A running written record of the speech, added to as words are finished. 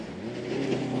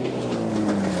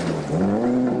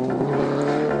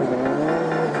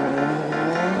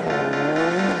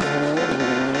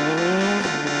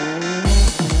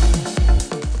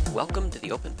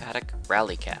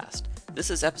Rallycast. This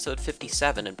is episode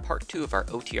 57 and part 2 of our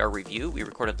OTR review we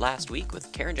recorded last week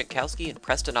with Karen Jankowski and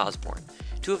Preston Osborne,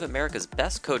 two of America's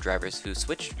best co-drivers who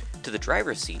switched to the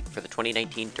driver's seat for the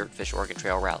 2019 Dirtfish Oregon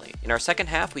Trail Rally. In our second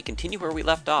half, we continue where we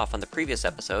left off on the previous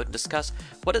episode and discuss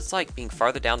what it's like being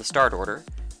farther down the start order,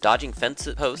 dodging fence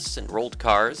posts and rolled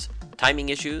cars, timing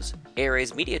issues,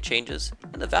 ARA's media changes,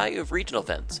 and the value of regional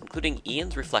events, including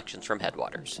Ian's reflections from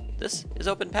Headwaters. This is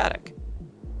Open Paddock,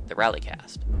 the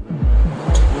Rallycast.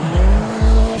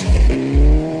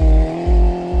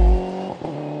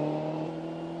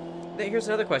 Here's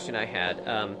another question I had.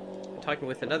 Talking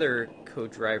with another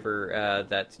co-driver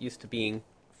that's used to being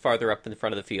farther up in the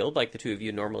front of the field, like the two of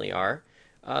you normally are.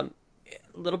 A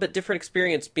little bit different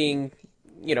experience being,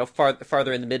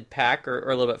 farther in the mid-pack or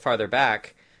a little bit farther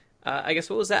back. I guess,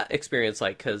 what was that experience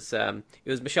like? Because it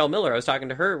was Michelle Miller. I was talking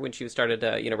to her when she started,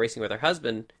 racing with her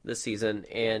husband this season,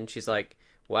 and she's like,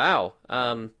 wow,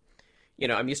 I'm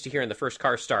used to hearing the first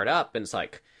car start up, and it's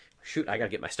like, shoot, I got to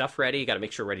get my stuff ready, got to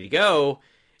make sure we're ready to go.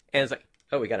 And it's like,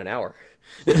 oh, we got an hour.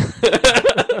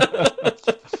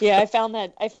 Yeah, I found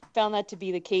that to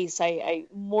be the case. I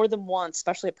more than once,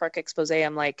 especially at Parc Exposé,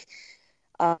 I'm like,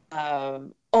 I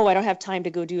don't have time to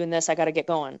go doing this. I got to get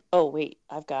going. Oh, wait,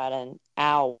 I've got an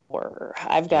hour.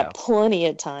 I've got plenty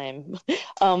of time.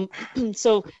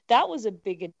 So that was a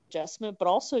big adjustment, but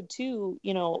also too,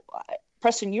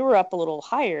 Preston, you were up a little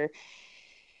higher.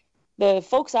 The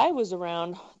folks I was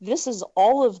around, this is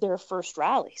all of their first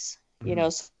rallies.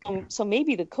 So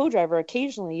maybe the co-driver,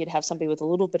 occasionally you'd have somebody with a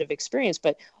little bit of experience,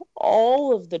 but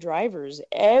all of the drivers,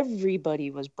 everybody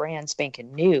was brand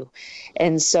spanking new.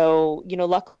 And so,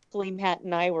 luckily Matt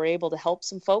and I were able to help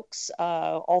some folks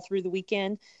all through the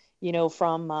weekend,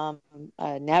 from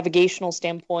a navigational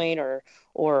standpoint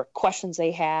or questions they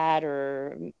had,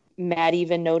 or Matt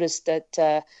even noticed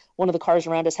that one of the cars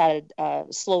around us had a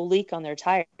slow leak on their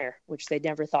tire, which they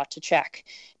never thought to check.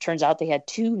 Turns out they had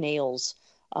two nails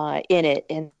in it,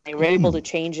 and they were able to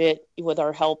change it with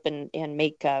our help and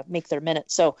make their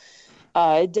minutes. So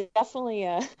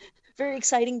definitely very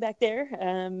exciting back there.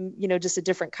 Just a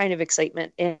different kind of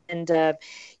excitement, and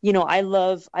I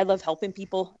love helping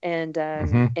people,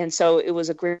 and so it was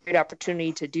a great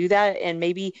opportunity to do that, and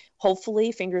maybe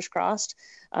hopefully, fingers crossed,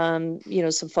 some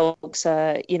folks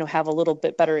have a little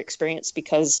bit better experience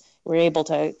because we're able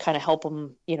to kind of help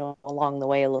them along the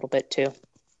way a little bit too.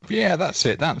 Yeah, that's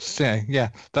it. That's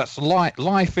that's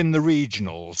life in the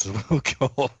regionals, we'll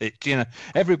call it.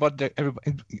 Everybody,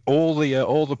 all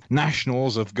the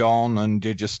nationals have gone, and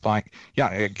you're just like,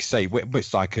 like you say,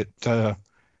 it's like at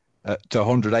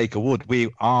 100 Acre Wood,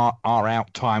 our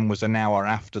out time was an hour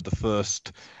after the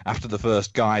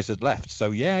first guys had left. So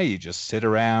you just sit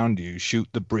around, you shoot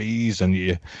the breeze, and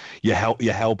you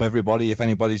help everybody if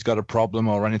anybody's got a problem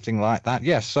or anything like that.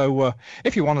 So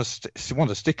if you want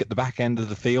to stick at the back end of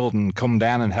the field and come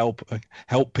down and help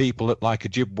people at like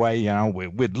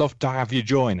Ojibwe, we'd love to have you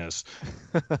join us.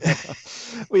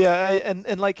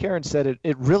 And like Karen said,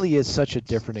 it really is such a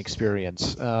different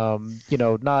experience.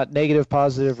 Not negative,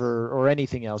 positive, or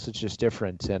anything else. It's just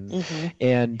different.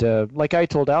 And like I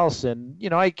told Allison,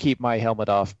 I keep my helmet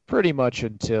off pretty much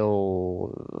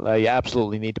until I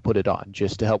absolutely need to put it on,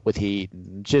 just to help with heat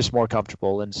and just more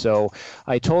comfortable. And so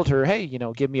I told her, hey,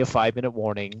 give me a 5-minute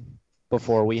warning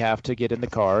before we have to get in the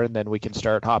car, and then we can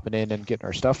start hopping in and getting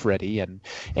our stuff ready. And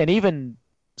even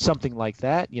something like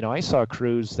that, I saw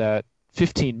crews that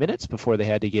 15 minutes before they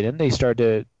had to get in, they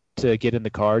started to get in the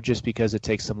car just because it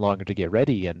takes them longer to get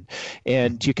ready,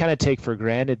 and you kind of take for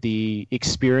granted the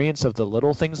experience of the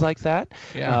little things like that.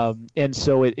 And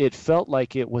so it felt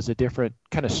like it was a different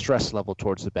kind of stress level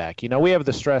towards the back. We have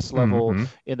the stress level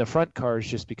in the front cars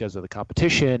just because of the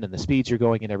competition and the speeds you're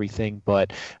going and everything,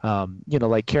 but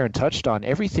like Karen touched on,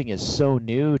 everything is so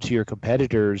new to your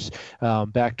competitors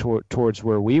back towards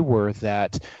where we were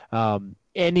that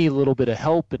any little bit of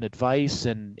help and advice,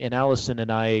 and Allison and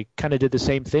I kind of did the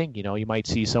same thing. You might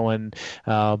see someone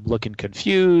looking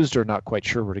confused or not quite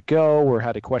sure where to go, or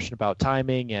had a question about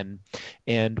timing,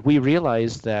 and we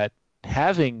realized that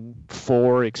having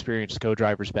 4 experienced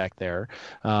co-drivers back there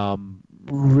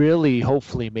really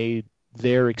hopefully made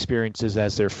their experiences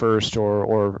as their first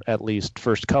or at least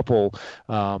first couple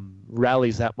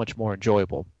rallies that much more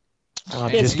enjoyable,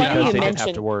 just because they didn't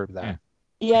have to worry about that.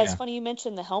 Yeah, it's funny you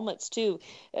mentioned the helmets too.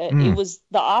 It was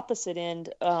the opposite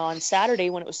end on Saturday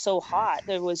when it was so hot.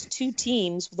 There was 2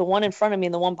 teams, the one in front of me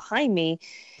and the one behind me.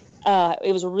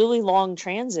 It was a really long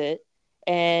transit,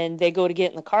 and they go to get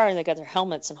in the car and they got their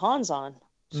helmets and Hans on.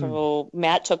 So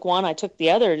Matt took one, I took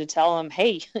the other to tell him,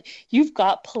 hey, you've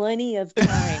got plenty of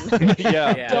time.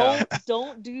 Yeah.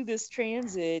 Don't do this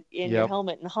transit in your Yep.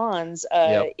 helmet and Hans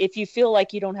Yep. if you feel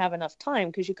like you don't have enough time,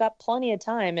 because you've got plenty of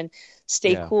time, and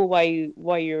stay Yeah. cool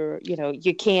while you're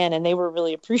you can. And they were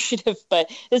really appreciative, but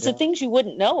it's the Yeah. things you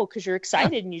wouldn't know because you're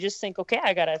excited and you just think, okay,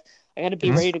 I gotta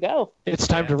be ready to go. It's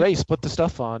time to race. Put the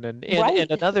stuff on. And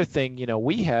Right. another thing,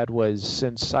 we had was,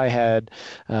 since I had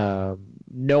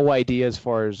no idea as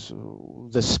far as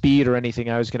the speed or anything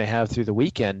I was going to have through the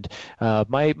weekend,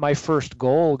 my first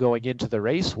goal going into the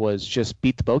race was just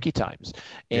beat the bogey times.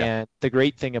 And the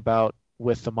great thing about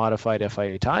with the modified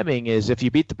FIA timing is, if you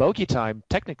beat the bogey time,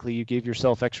 technically you give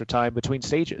yourself extra time between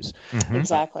stages.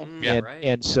 Exactly.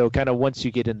 And so kind of once you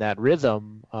get in that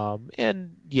rhythm,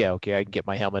 and I can get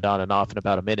my helmet on and off in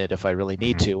about a minute if I really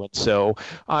need to. And so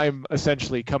I'm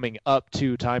essentially coming up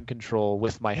to time control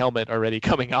with my helmet already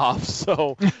coming off.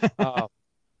 So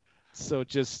so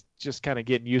just kind of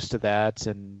getting used to that,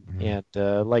 and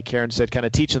like Karen said, kind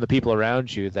of teaching the people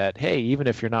around you that, hey, even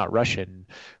if you're not rushing,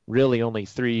 really only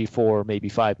 3, 4, maybe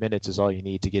 5 minutes is all you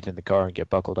need to get in the car and get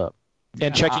buckled up.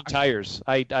 And checking tires.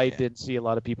 I did see a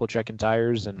lot of people checking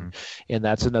tires, and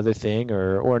that's another thing.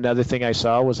 Or another thing I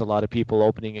saw was a lot of people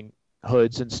opening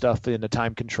hoods and stuff in the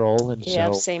time control. And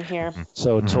Same here.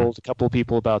 So told a couple of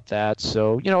people about that.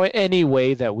 So, any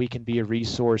way that we can be a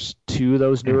resource to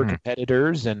those newer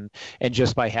competitors, and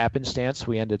just by happenstance,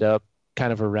 we ended up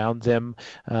kind of around them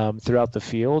throughout the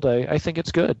field. I think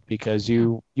it's good, because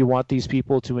you want these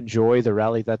people to enjoy the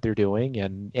rally that they're doing,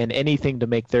 and anything to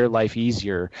make their life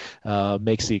easier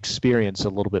makes the experience a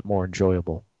little bit more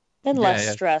enjoyable. And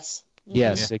less stress.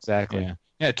 Yes, exactly.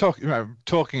 Yeah,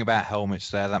 talking about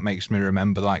helmets there, that makes me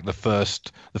remember, like, the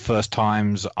first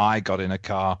times I got in a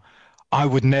car, I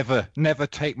would never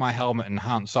take my helmet and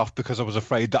Hans off because I was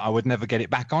afraid that I would never get it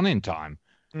back on in time.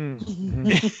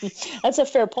 That's a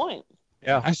fair point.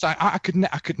 Yeah, and so I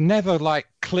could never, like,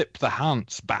 clip the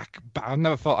Hans back. I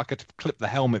never felt I could clip the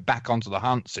helmet back onto the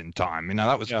Hans in time.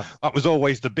 That was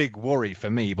always the big worry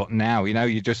for me. But now,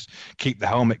 you just keep the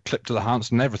helmet clipped to the Hans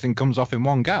and everything comes off in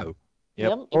one go.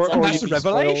 Yep, Or that's a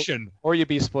revelation. Or you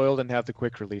be spoiled and have the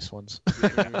quick release ones.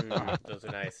 Those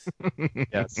are nice.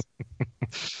 Yes.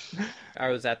 I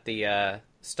was at the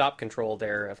stop control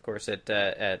there, of course, at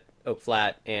Oak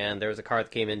Flat, and there was a car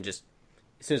that came in just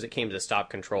as soon as it came to the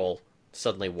stop control.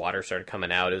 Suddenly, water started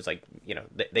coming out. It was like,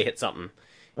 they hit something,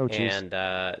 and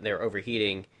they were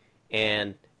overheating,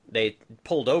 and they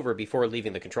pulled over before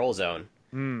leaving the control zone.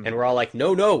 And we're all like,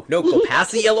 no, go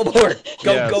past the yellow board.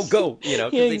 Go.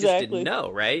 Because they just didn't know,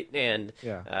 right? And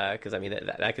because,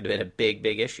 that could have been a big,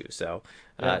 big issue. So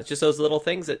it's just those little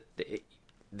things that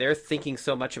they're thinking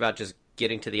so much about just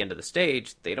getting to the end of the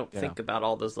stage. They don't think about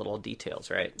all those little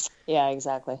details, right? Yeah,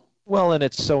 exactly. Well, and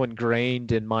it's so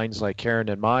ingrained in minds like Karen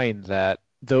and mine that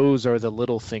those are the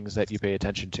little things that you pay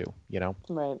attention to,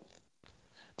 Right.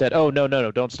 That, oh, no,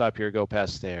 don't stop here, go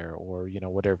past there, or,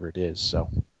 whatever it is,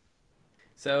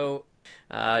 So,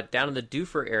 down in the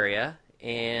Doofer area,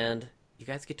 and you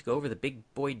guys get to go over the big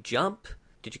boy jump.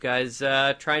 Did you guys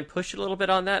try and push it a little bit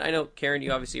on that? I know, Karen,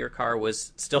 your car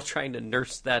was still trying to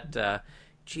nurse that. That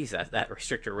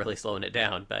restrictor really slowing it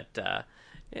down. But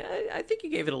I think you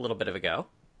gave it a little bit of a go.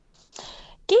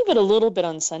 Gave it a little bit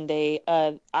on Sunday.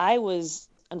 I was,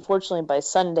 unfortunately, by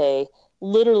Sunday,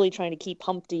 literally trying to keep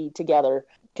Humpty together,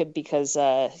 because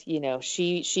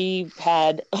she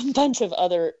had a bunch of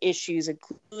other issues,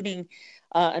 including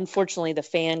unfortunately the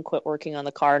fan quit working on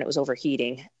the car and it was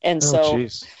overheating. And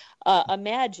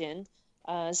imagine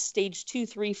stage 2,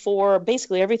 3, 4,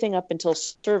 basically everything up until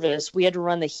service, we had to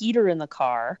run the heater in the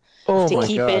car to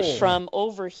keep it from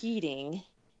overheating.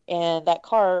 And that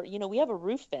car, we have a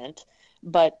roof vent,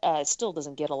 but it still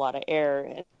doesn't get a lot of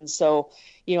air. And so,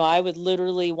 I would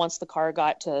literally, once the car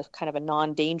got to kind of a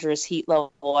non-dangerous heat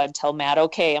level, I'd tell Matt,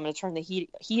 okay, I'm going to turn the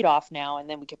heat off now, and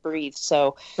then we could breathe.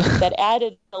 So that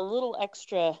added a little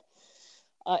extra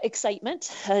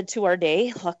excitement to our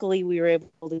day. Luckily, we were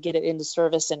able to get it into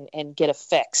service and get a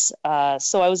fix.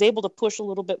 So I was able to push a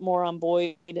little bit more on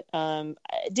Boyd.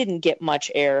 It didn't get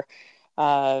much air,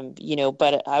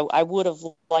 but I would have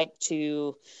liked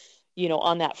to,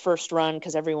 on that first run,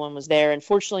 because everyone was there.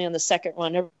 Unfortunately, on the second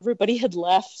run, everybody had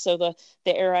left. So the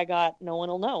air I got, no one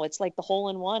will know. It's like the hole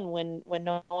in one when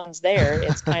no one's there.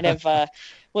 It's kind of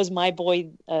was my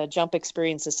Boyd jump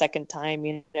experience the second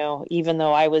time, even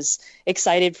though I was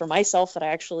excited for myself that I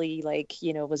actually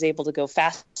was able to go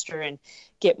faster and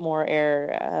get more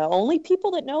air. Only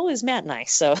people that know is Matt and I.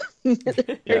 So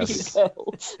there you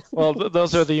go. Well,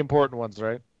 those are the important ones,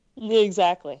 right?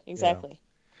 Exactly. Yeah.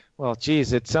 Well,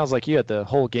 geez, it sounds like you had the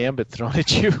whole gambit thrown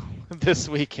at you this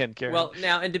weekend, Karen. Well,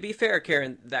 now, and to be fair,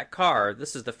 Karen, that car,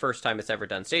 this is the first time it's ever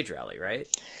done stage rally, right?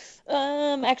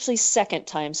 Actually, second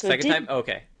time. So Second time?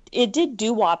 Okay. it did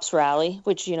do WAPS Rally,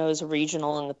 which, is a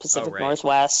regional in the Pacific right.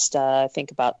 Northwest, I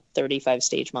think about 35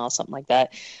 stage miles, something like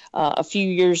that, a few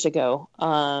years ago.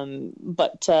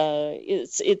 But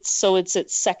it's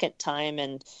its second time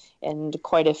and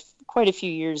quite a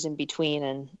few years in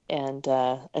between and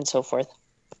so forth.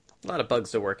 A lot of bugs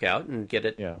to work out and get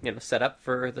it set up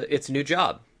for its new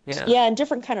job. Yeah, and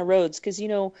different kind of roads because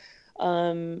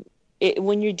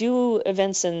when you do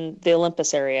events in the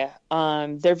Olympus area,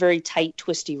 they're very tight,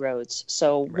 twisty roads.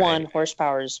 So one,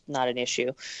 horsepower is not an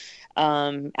issue.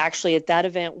 Actually, at that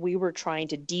event, we were trying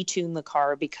to detune the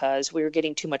car because we were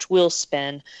getting too much wheel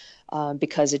spin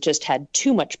because it just had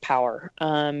too much power.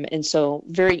 And so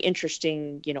very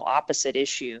interesting, opposite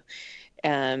issue.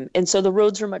 And so the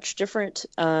roads are much different,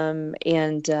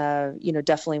 and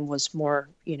definitely was more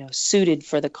suited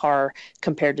for the car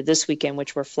compared to this weekend,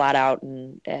 which were flat out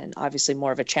and obviously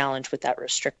more of a challenge with that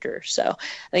restrictor. So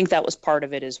I think that was part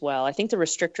of it as well. I think the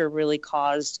restrictor really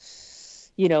caused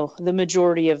the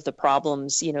majority of the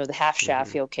problems. The half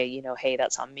shaft, okay, hey,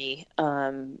 that's on me.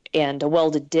 And a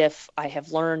welded diff, I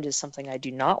have learned, is something I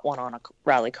do not want on a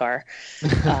rally car.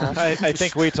 I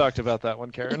think we talked about that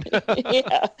one, Karen.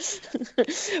 Yeah,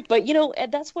 but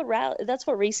that's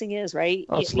what racing is, right?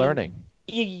 Oh, it's learning.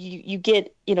 You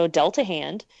get Delta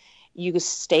hand. You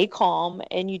stay calm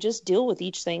and you just deal with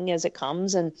each thing as it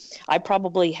comes. And I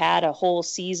probably had a whole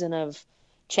season of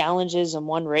challenges in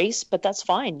one race, but that's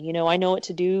fine. I know what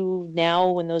to do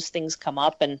now when those things come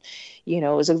up, and it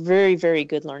was a very, very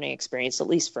good learning experience, at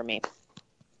least for me.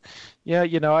 Yeah,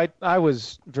 I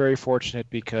was very fortunate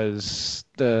because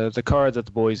the car that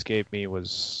the boys gave me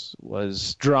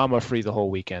was drama free the whole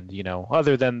weekend.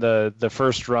 Other than the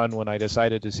first run when I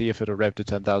decided to see if it'll rev to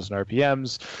 10,000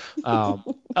 RPMs.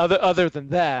 Other than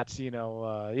that,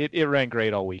 it ran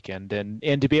great all weekend, and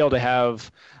to be able to have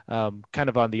kind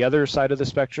of on the other side of the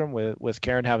spectrum with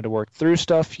Karen having to work through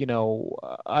stuff,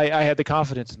 I had the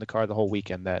confidence in the car the whole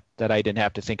weekend that I didn't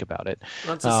have to think about it.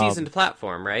 Well, it's a seasoned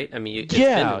platform, right? I mean, it's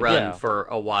been run for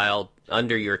a while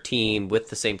under your team with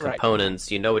the same components.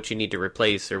 Right. You know what you need to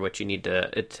replace or what you need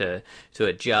to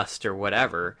adjust or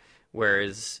whatever.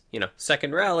 Whereas,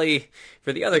 second rally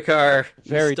for the other car,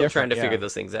 very still trying to figure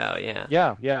those things out. Yeah.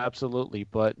 Yeah, absolutely.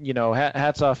 But,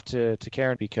 hats off to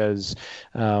Karen because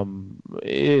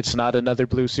it's not another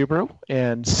blue Subaru.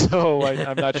 And so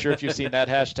I'm not sure if you've seen that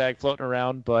hashtag floating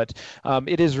around, but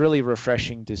it is really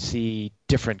refreshing to see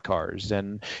different cars.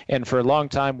 And for a long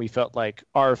time, we felt like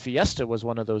our Fiesta was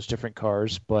one of those different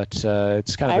cars, but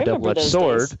it's kind of a double-edged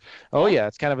sword. Days. Oh, yeah,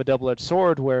 it's kind of a double-edged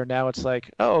sword where now it's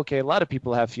like, oh, okay, a lot of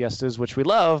people have Fiestas, which we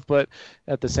love, but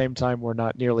at the same time, we're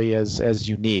not nearly as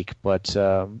unique. But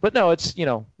no, it's,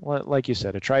 like you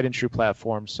said, a tried and true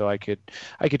platform, so I could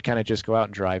kind of just go out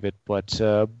and drive it. But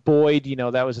Boyd,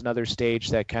 that was another stage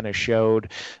that kind of showed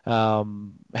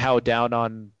how down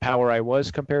on power I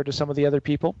was compared to some of the other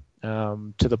people.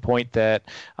 To the point that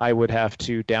I would have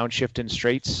to downshift in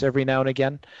straights every now and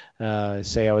again.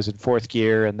 Say I was in fourth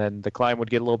gear, and then the climb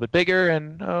would get a little bit bigger,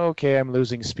 and okay, I'm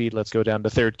losing speed. Let's go down to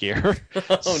third gear.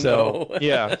 No.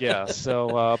 Yeah.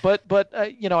 So, but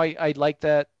I like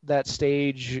that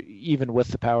stage even with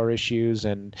the power issues,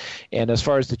 and as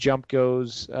far as the jump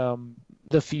goes,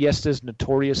 the Fiestas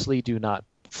notoriously do not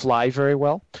fly very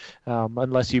well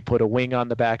unless you put a wing on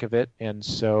the back of it. And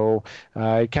so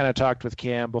I kind of talked with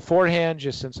Cam beforehand,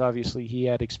 just since obviously he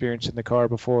had experience in the car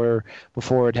before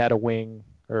it had a wing,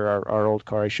 or our old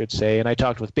car, I should say. And I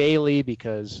talked with Bailey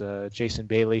because Jason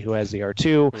Bailey, who has the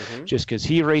R2, just because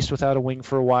he raced without a wing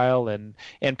for a while. And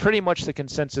pretty much the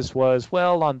consensus was,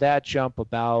 well, on that jump,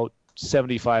 about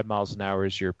 75 miles an hour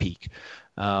is your peak.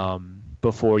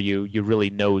 Before you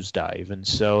really nosedive. And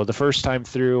so the first time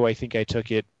through, I think I took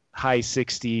it high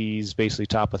 60s, basically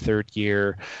top of third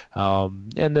gear.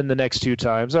 And then the next two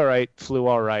times, all right, flew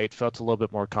all right, felt a little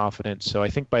bit more confident. So I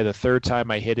think by the third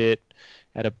time I hit it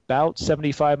at about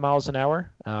 75 miles an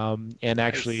hour, and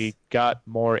actually got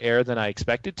more air than I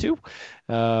expected to.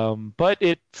 But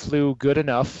it flew good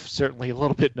enough, certainly a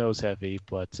little bit nose heavy,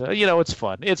 but it's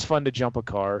fun. It's fun to jump a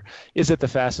car. Is it the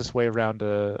fastest way around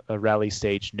a rally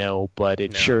stage? No, but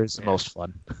it sure is the most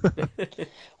fun.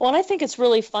 Well, and I think it's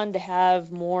really fun to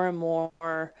have more and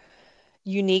more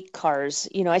unique cars.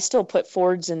 I still put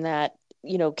Fords in that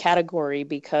category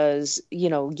because,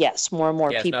 yes, more and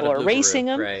more people are racing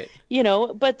them, right.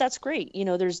 But that's great.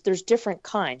 There's different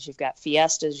kinds. You've got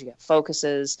Fiestas, you got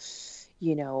Focuses,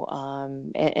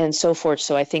 and so forth.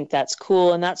 So I think that's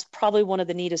cool. And that's probably one of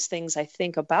the neatest things I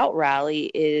think about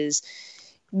rally is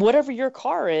whatever your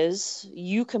car is,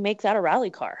 you can make that a rally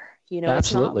car. It's not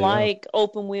Absolutely, yeah. like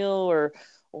open wheel or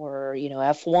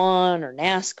F1 or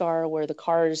NASCAR where the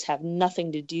cars have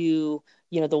nothing to do,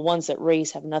 the ones that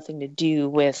race have nothing to do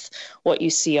with what you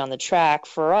see on the track.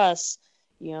 For us,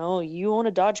 you own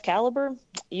a Dodge Caliber,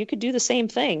 you could do the same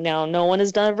thing. Now, no one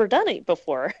has ever done it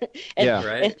before. and, Yeah.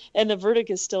 Right. and the verdict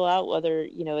is still out whether,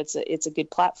 it's a good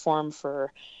platform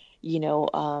for,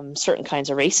 certain kinds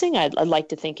of racing. I'd like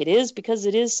to think it is because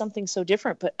it is something so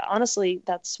different. But honestly,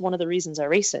 that's one of the reasons I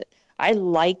race it. I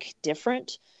like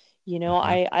different.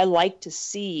 I like to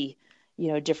see,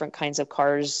 different kinds of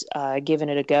cars, giving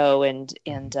it a go. And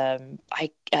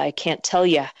I can't tell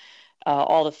you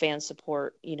all the fan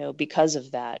support, because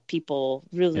of that. People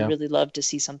really, Yeah. really love to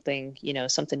see something,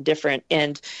 something different.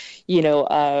 And,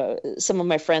 some of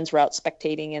my friends were out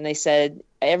spectating and they said,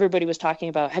 everybody was talking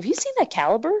about, have you seen that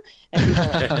Caliber? And people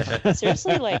were like,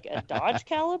 seriously, like a Dodge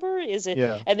Caliber? Is it?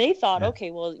 Yeah. And they thought, Yeah. okay,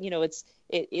 well,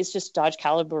 it's just Dodge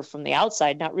Caliber from the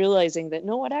outside, not realizing that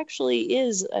no, it actually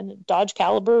is a Dodge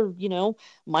Caliber,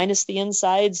 minus the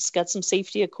insides, got some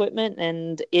safety equipment,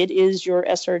 and it is your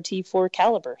SRT4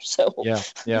 Caliber. So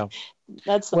Yeah.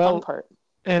 that's the Well, fun part.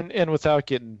 And without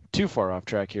getting too far off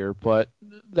track here, but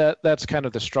that's kind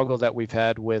of the struggle that we've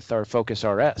had with our Focus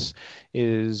RS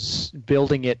is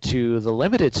building it to the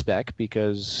limited spec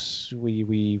because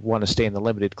we want to stay in the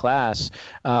limited class.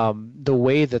 The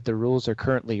way that the rules are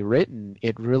currently written,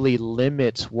 it really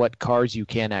limits what cars you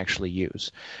can actually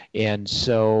use. And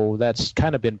so that's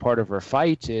kind of been part of our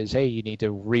fight is, hey, you need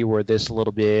to reword this a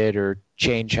little bit or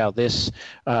change how this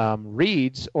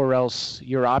reads, or else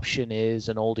your option is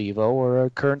an old Evo or a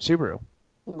current Subaru.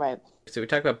 Right. So we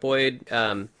talked about Boyd.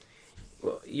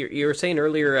 Well, you were saying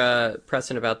earlier,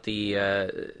 Preston, about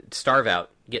the Starve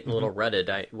Out getting a little rutted.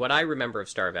 What I remember of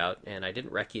Starve Out, and I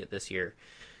didn't recce it this year,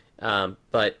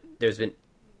 but there's been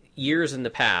years in the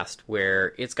past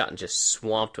where it's gotten just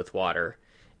swamped with water.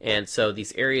 And so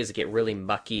these areas get really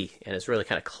mucky, and it's really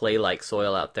kind of clay-like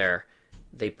soil out there.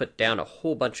 They put down a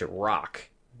whole bunch of rock,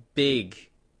 big,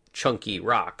 chunky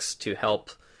rocks to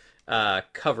help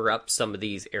cover up some of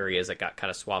these areas that got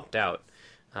kind of swamped out.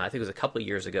 I think it was a couple of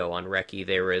years ago on Recce,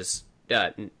 there was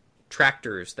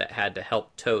tractors that had to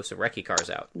help tow some Recce cars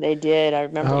out. They did. I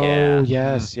remember. Oh, Yeah.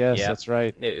 yes, Yeah. that's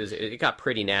right. It got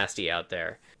pretty nasty out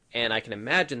there. And I can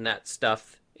imagine that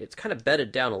stuff, it's kind of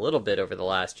bedded down a little bit over the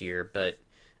last year, but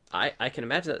I can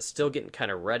imagine that's still getting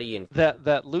kind of ruddy. And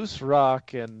That loose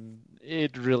rock, and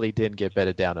it really didn't get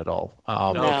bedded down at all.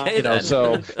 Okay, then.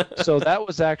 So that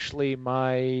was actually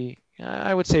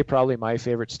I would say probably my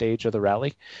favorite stage of the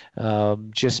rally,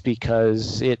 just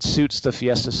because it suits the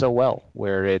Fiesta so well,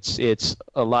 where it's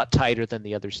a lot tighter than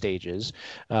the other stages,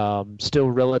 still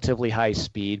relatively high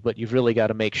speed, but you've really got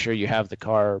to make sure you have the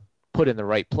car put in the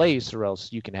right place or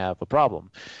else you can have a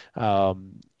problem.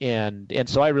 And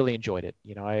so I really enjoyed it.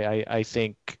 I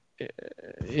think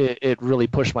it really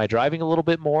pushed my driving a little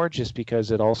bit more just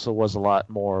because it also was a lot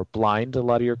more blind, a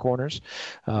lot of your corners.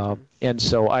 And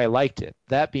so I liked it.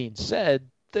 That being said,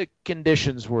 the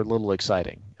conditions were a little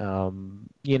exciting.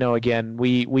 Again,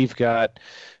 we've got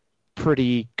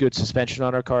pretty good suspension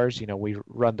on our cars. We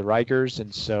run the Rigers,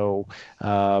 and so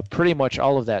pretty much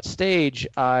all of that stage,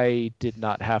 I did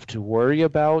not have to worry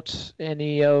about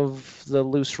any of the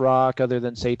loose rock other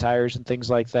than, say, tires and things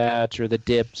like that, or the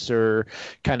dips or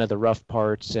kind of the rough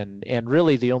parts. And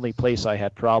really the only place I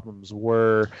had problems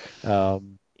were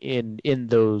in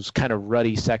those kind of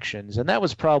ruddy sections. And that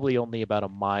was probably only about a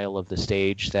mile of the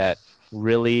stage that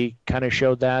really kind of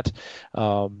showed that,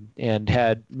 and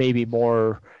had maybe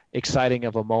more exciting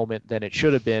of a moment than it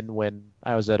should have been when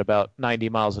I was at about 90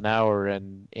 miles an hour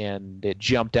and it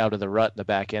jumped out of the rut and the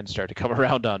back end started to come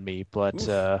around on me.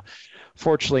 But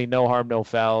fortunately, no harm, no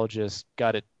foul, just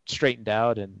got it straightened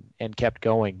out and kept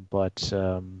going. But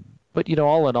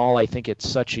all in all, I think it's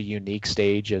such a unique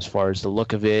stage as far as the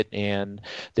look of it and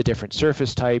the different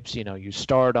surface types. You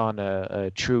start on a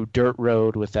true dirt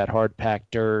road with that hard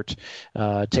packed dirt,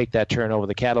 take that turn over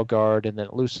the cattle guard, and then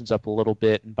it loosens up a little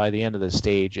bit. And by the end of the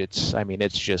stage, it's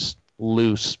just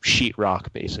loose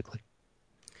sheetrock basically.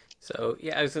 So,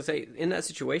 yeah, I was going to say, in that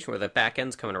situation where the back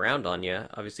end's coming around on you,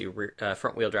 obviously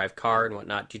front wheel drive car and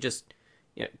whatnot, do you just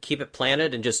keep it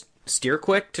planted and just steer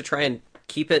quick to try and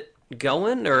keep it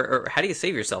going, or how do you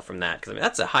save yourself from that? Because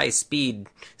that's a high speed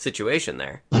situation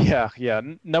there. Yeah.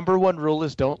 Number one rule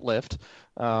is don't lift.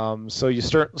 So you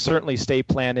certainly stay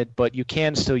planted, but you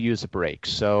can still use a brake.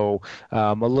 So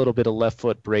a little bit of left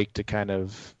foot brake to kind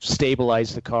of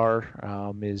stabilize the car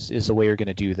is the way you're going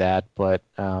to do that. But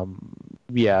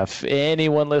yeah, if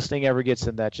anyone listening ever gets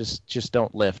in that, just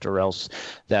don't lift, or else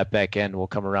that back end will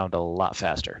come around a lot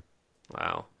faster.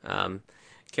 Wow.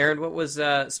 Karen, what was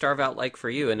Starve Out like for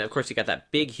you? And of course, you got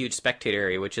that big, huge spectator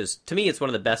area, which is, to me, it's one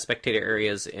of the best spectator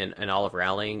areas in all of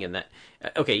rallying. And that,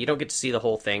 okay, you don't get to see the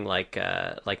whole thing like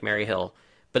Maryhill,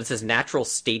 but it's this natural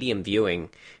stadium viewing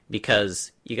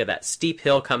because you got that steep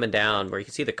hill coming down where you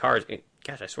can see the cars.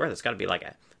 Gosh, I swear that's got to be like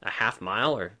a half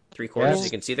mile or 3/4. Yes.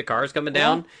 You can see the cars coming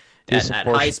down at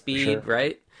high speed, sure.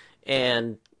 Right?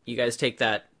 And you guys take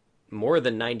that more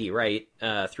than 90 right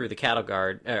through the cattle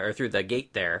guard or through the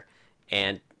gate there.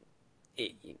 And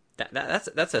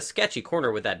that's a sketchy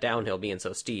corner with that downhill being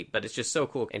so steep, but it's just so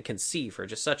cool and can see for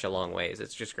just such a long ways.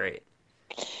 It's just great.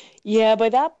 Yeah, by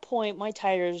that point, my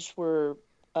tires were,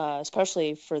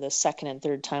 especially for the second and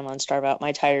third time on Starve Out,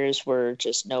 my tires were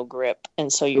just no grip.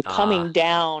 And so you're coming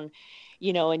down,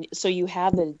 and so you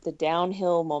have the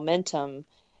downhill momentum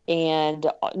and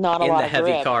not a lot of grip. In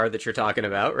the heavy car that you're talking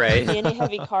about, right? In a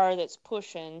heavy car that's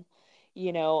pushing,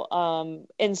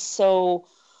 and so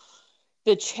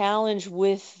the challenge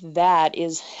with that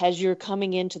is as you're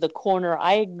coming into the corner,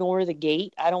 I ignore the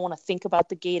gate. I don't want to think about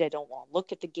the gate. I don't want to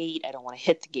look at the gate. I don't want to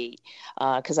hit the gate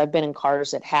because I've been in cars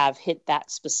that have hit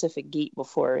that specific gate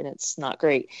before, and it's not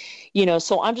great.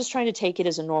 So I'm just trying to take it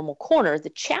as a normal corner. The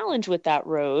challenge with that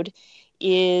road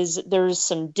is there's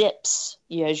some dips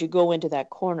as you go into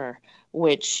that corner,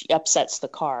 which upsets the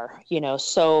car.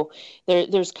 So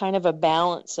there's kind of a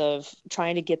balance of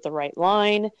trying to get the right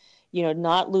line,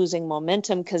 not losing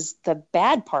momentum, because the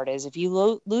bad part is if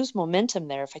you lose momentum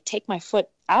there, if I take my foot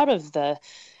out of the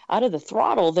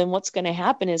throttle, then what's going to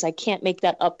happen is I can't make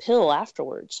that uphill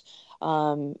afterwards.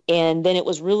 And then it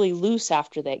was really loose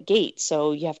after that gate.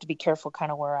 So you have to be careful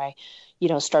kind of where I,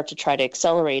 start to try to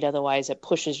accelerate. Otherwise it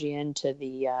pushes you into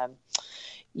the,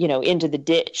 into the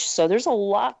ditch. So there's a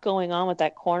lot going on with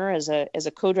that corner. As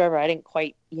a co-driver, I didn't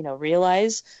quite,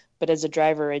 realize. But as a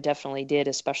driver, I definitely did,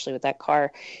 especially with that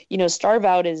car. Starve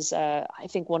Out is, I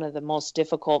think, one of the most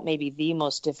difficult, maybe the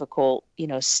most difficult,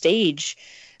 stage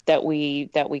that we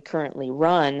currently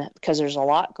run because there's a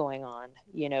lot going on.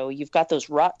 You've got those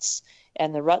ruts,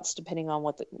 and the ruts, depending on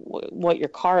what your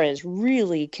car is,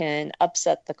 really can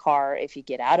upset the car if you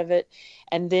get out of it.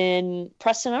 And then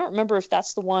Preston, I don't remember if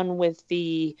that's the one with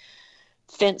the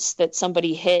fence that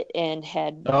somebody hit and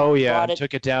had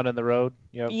took it down in the road.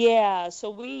 Yep. Yeah,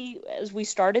 so as we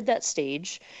started that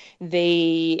stage,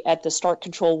 they at the start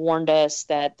control warned us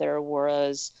that there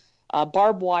was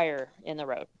barbed wire in the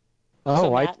road. Oh,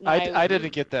 so I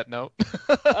didn't get that note.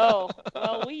 Oh,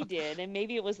 well, we did, and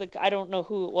maybe it was I don't know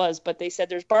who it was, but they said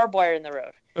there's barbed wire in the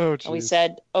road. Oh, geez. And we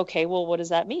said, okay, well, what does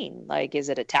that mean? Like, is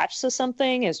it attached to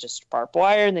something? Is it just barbed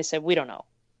wire? And they said, we don't know,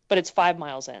 but it's 5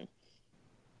 miles in.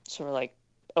 So we're like,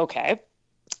 okay,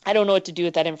 I don't know what to do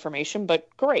with that information, but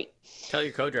great. Tell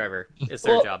your co-driver. It's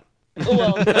their job.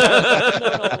 Well,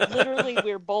 no. Literally,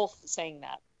 we're both saying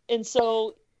that. And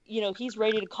so, he's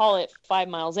ready to call it 5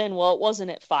 miles in. Well, it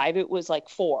wasn't at 5. It was like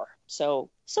 4. So,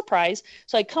 surprise.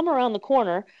 So I come around the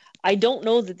corner. I don't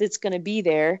know that it's going to be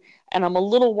there. And I'm a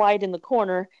little wide in the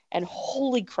corner. And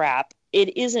holy crap,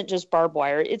 it isn't just barbed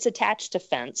wire. It's attached to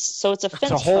fence. So it's a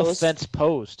fence post. It's a whole fence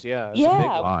post. Yeah. Yeah. A big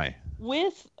lie.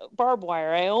 With barbed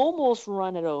wire, I almost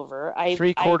run it over.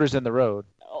 3/4 in the road.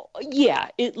 Yeah,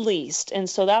 at least. And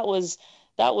so that was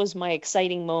my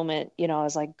exciting moment. I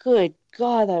was like, good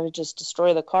God, that would just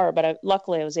destroy the car. But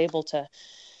luckily I was able to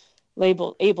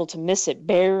miss it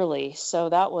barely. So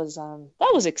that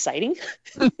was exciting.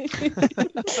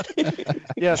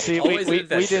 Yeah, see, we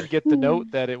didn't get the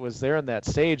note that it was there in that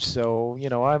stage. So,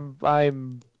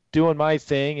 I'm doing my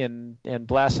thing and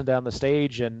blasting down the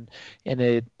stage, and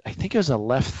I think it was a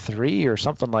left 3 or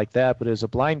something like that, but it was a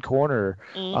blind corner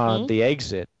on the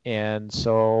exit. And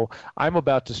so I'm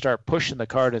about to start pushing the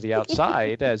car to the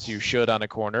outside, as you should on a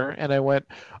corner. And I went,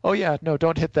 oh yeah, no,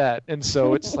 don't hit that. And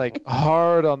so it's like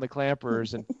hard on the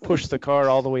clampers and push the car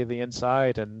all the way to the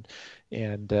inside. And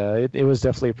it was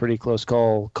definitely a pretty close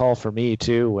call for me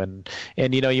too. And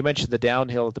you mentioned the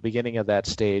downhill at the beginning of that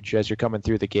stage as you're coming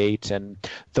through the gate. And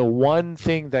the one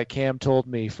thing that Cam told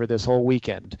me for this whole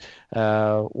weekend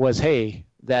was, hey,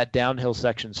 that downhill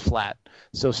section's flat,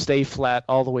 so stay flat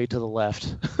all the way to the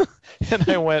left. And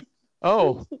I went,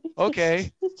 oh,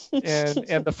 okay.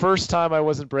 And the first time I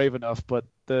wasn't brave enough, but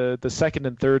the second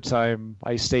and third time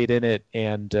I stayed in it,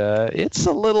 and it's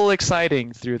a little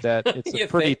exciting through that. It's a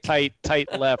pretty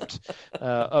tight left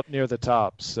up near the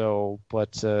top. So,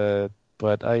 but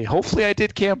but hopefully I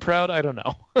did Cam proud. I don't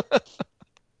know.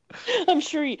 I'm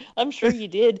sure you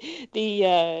did.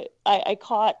 I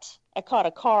caught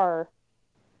a car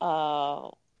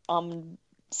on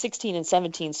 16 and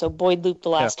 17. So Boyd looped the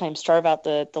last time, Starve out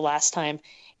the last time.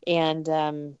 And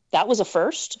that was a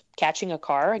first, catching a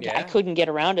car. Yeah. I couldn't get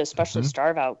around it, especially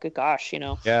Starve out. Good gosh,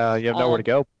 Yeah, you have nowhere to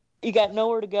go. You got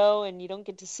nowhere to go, and you don't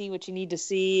get to see what you need to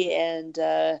see. And,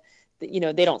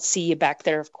 they don't see you back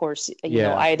there, of course,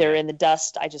 either in the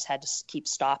dust. I just had to keep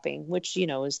stopping, which,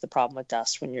 is the problem with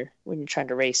dust when you're trying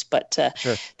to race. But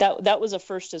sure. that was a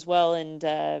first as well. And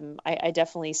I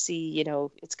definitely see,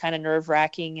 it's kind of nerve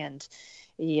wracking, and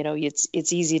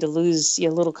it's easy to lose a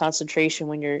little concentration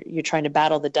when you're trying to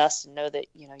battle the dust and know that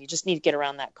you just need to get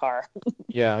around that car.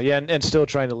 yeah, and still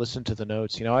trying to listen to the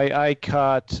notes. I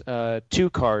caught 2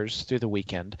 cars through the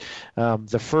weekend.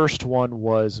 The first one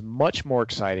was much more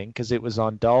exciting because it was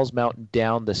on Dolls Mountain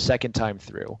down the second time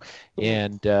through,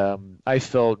 and I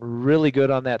felt really good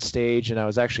on that stage, and I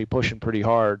was actually pushing pretty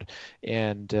hard,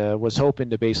 and was hoping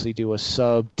to basically do a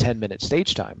sub 10-minute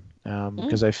stage time.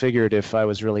 Because I figured if I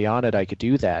was really on it, I could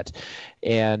do that.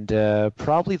 And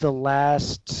probably the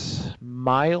last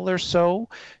mile or so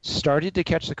started to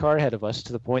catch the car ahead of us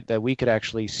to the point that we could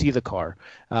actually see the car.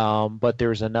 But there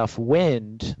was enough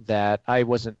wind that I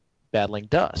wasn't battling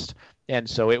dust. And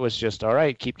so it was just, all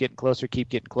right, keep getting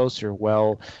closer.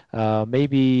 Well,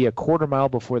 maybe a quarter mile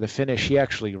before the finish, he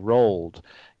actually rolled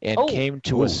and came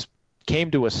to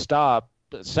a stop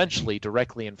essentially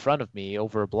directly in front of me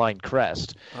over a blind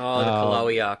crest. Oh, the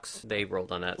Kalawiaks, they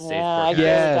rolled on that stage.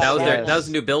 That was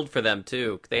a new build for them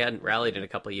too. They hadn't rallied in a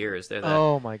couple of years. They're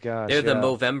oh my gosh, they're the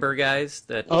Movember guys.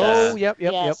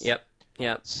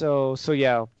 Yep. So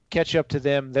yeah, catch up to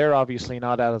them. They're obviously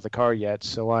not out of the car yet,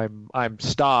 so I'm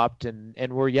stopped and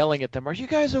we're yelling at them. Are you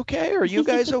guys okay? Are you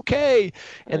guys okay?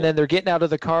 And then they're getting out of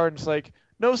the car and it's like,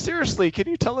 no, seriously, can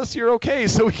you tell us you're okay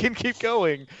so we can keep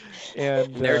going?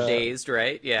 And they're dazed,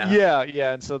 right? Yeah.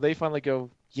 Yeah. And so they finally go,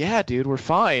 yeah, dude, we're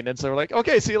fine. And so we're like,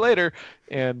 okay, see you later.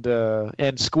 And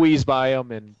squeeze by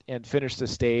them and finish the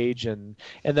stage. And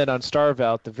then on Starve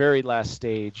Out, the very last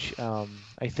stage,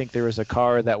 I think there was a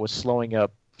car that was slowing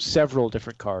up several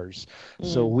different cars.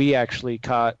 So we actually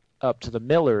caught up to the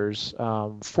Millers.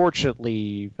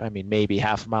 Fortunately, maybe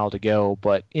half a mile to go,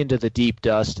 but into the deep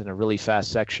dust in a really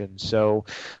fast section. So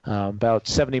about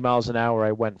 70 miles an hour,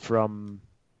 I went from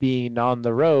being on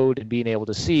the road and being able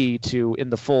to see to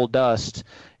in the full dust,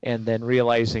 and then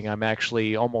realizing I'm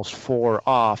actually almost 4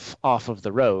 off of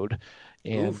the road.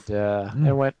 And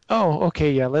I went, oh,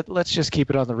 okay, yeah, let's just keep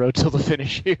it on the road till the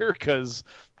finish here because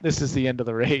this is the end of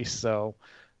the race. So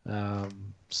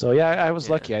yeah, I was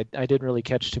lucky. I didn't really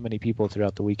catch too many people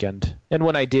throughout the weekend, and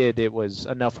when I did, it was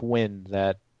enough wind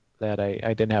that I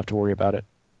didn't have to worry about it.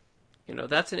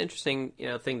 That's an interesting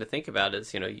thing to think about.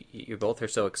 Is you both are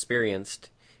so experienced,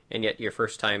 and yet your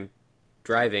first time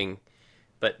driving,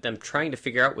 but them trying to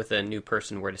figure out with a new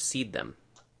person where to seed them.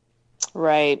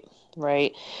 Right.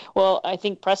 Well, I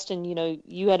think Preston,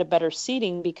 you had a better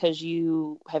seating because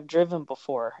you have driven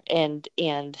before and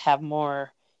have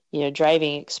more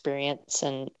driving experience,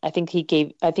 and I think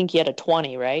he had a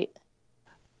 20, right?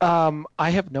 I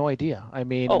have no idea.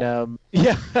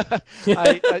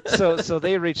 So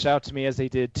they reached out to me as they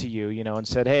did to you, and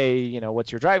said, hey,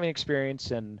 what's your driving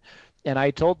experience? And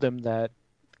I told them that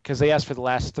because they asked for the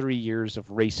last 3 years of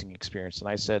racing experience, and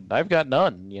I said, I've got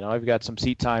none. I've got some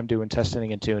seat time doing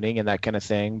testing and tuning and that kind of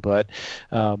thing. But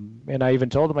and I even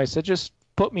told them, I said, just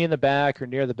put me in the back or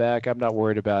near the back. I'm not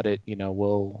worried about it.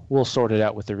 We'll sort it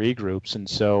out with the regroups. And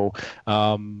so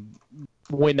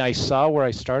when I saw where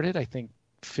I started, I think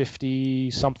 50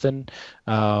 something,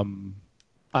 I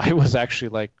was actually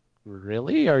like,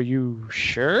 really? Are you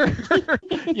sure?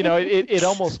 It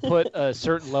almost put a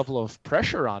certain level of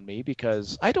pressure on me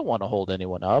because I don't want to hold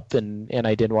anyone up, and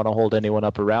I didn't want to hold anyone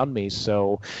up around me.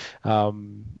 So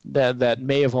that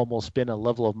may have almost been a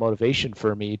level of motivation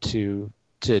for me to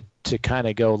kind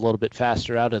of go a little bit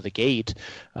faster out of the gate,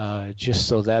 just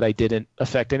so that I didn't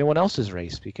affect anyone else's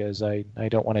race, because I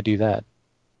don't want to do that.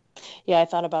 Yeah, I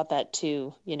thought about that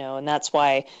too, and that's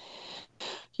why,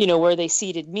 where they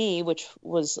seated me, which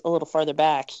was a little farther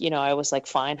back, I was like,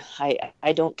 fine,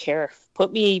 I don't care.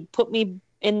 Put me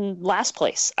in last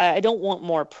place. I don't want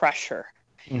more pressure,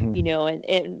 and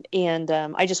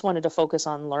I just wanted to focus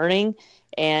on learning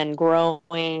and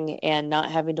growing and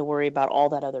not having to worry about all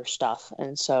that other stuff.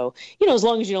 And so, as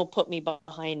long as you don't put me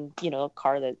behind, a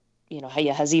car that,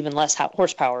 has even less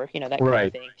horsepower, that kind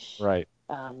of thing. Right.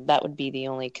 That would be the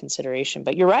only consideration.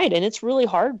 But you're right. And it's really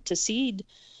hard to seed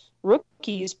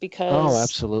rookies Oh, because,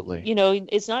 absolutely.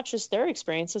 it's not just their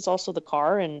experience, it's also the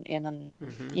car and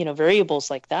Hmm. variables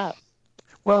like that.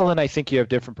 Well, and I think you have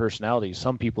different personalities.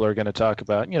 Some people are going to talk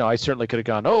about, I certainly could have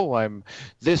gone, oh, I'm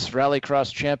this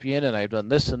rallycross champion and I've done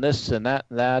this and this and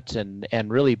that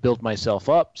and really build myself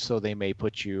up. So they may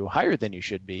put you higher than you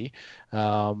should be.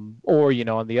 Or,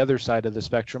 on the other side of the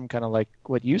spectrum, kind of like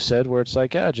what you said, where it's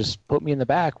like, yeah, just put me in the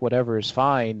back, whatever is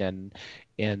fine. And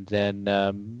then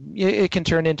it can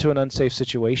turn into an unsafe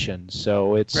situation.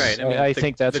 So Right. I mean, I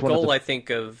think that's the one of goal the, I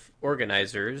think of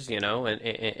organizers,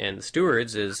 and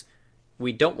stewards is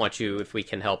we don't want you, if we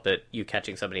can help it, you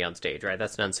catching somebody on stage, right?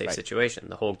 That's an unsafe right, situation.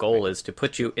 The whole goal right. is to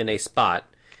put you in a spot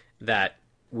that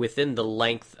within the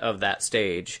length of that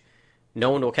stage, no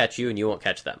one will catch you and you won't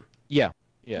catch them. Yeah,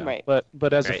 yeah. Right.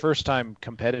 But as a Right. first time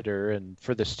competitor and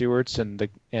for the stewards and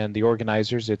the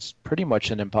organizers, it's pretty much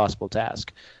an impossible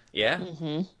task. Yeah.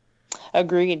 Hmm.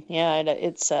 Agreed. Yeah,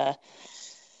 it's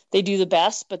they do the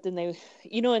best, but then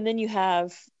and then you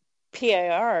have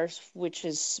PIRs, which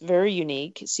is very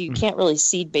unique. So you Mm. can't really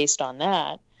seed based on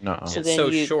that. No. So It's then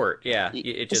so short. Yeah.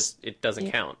 It doesn't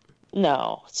yeah, count.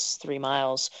 no, it's 3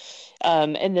 miles.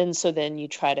 And then so then you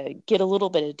try to get a little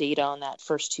bit of data on that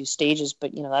first two stages,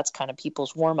 but that's kind of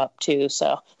people's warm up too.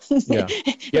 So Yeah.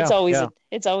 it's Yeah, always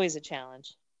yeah. a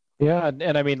challenge. Yeah,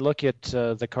 and I mean, look at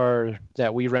the car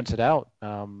that we rented out.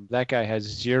 That guy has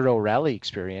zero rally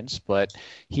experience, but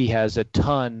he has a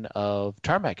ton of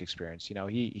tarmac experience.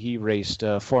 He raced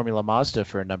Formula Mazda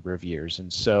for a number of years,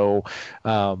 and so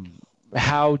um,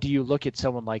 how do you look at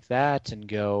someone like that and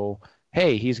go,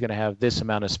 "Hey, he's going to have this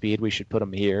amount of speed. We should put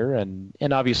him here." And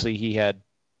obviously, he had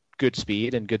good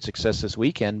speed and good success this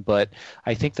weekend, but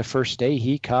I think the first day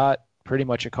he caught pretty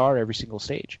much a car every single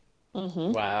stage.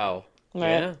 Hmm. Wow.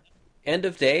 Right. Yeah. End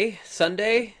of day,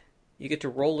 Sunday, you get to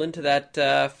roll into that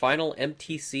final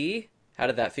MTC. How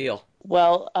did that feel?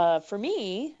 Well, for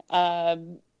me,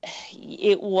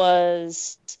 it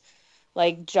was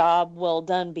like job well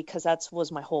done because that's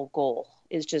was my whole goal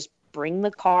is just bring the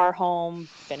car home,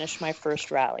 finish my first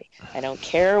rally. I don't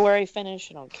care where I finish.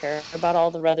 I don't care about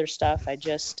all the other stuff. I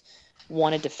just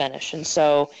wanted to finish. And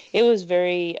so it was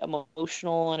very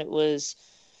emotional and it was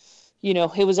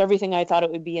everything I thought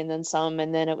it would be and then some.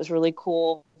 And then it was really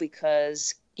cool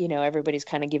because, everybody's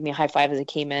kind of giving me a high five as I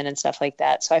came in and stuff like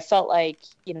that. So I felt like,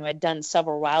 I'd done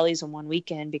several rallies in one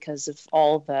weekend because of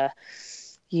all the,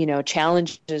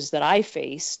 challenges that I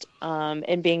faced,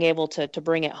 and being able to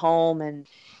bring it home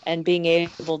and being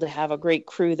able to have a great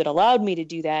crew that allowed me to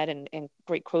do that and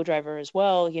great co-driver as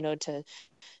well, to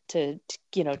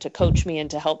coach me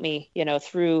and to help me,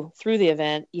 through the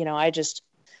event. I just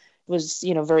was,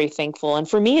 very thankful. And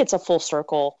for me, it's a full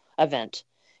circle event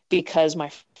because my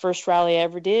first rally I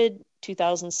ever did,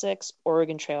 2006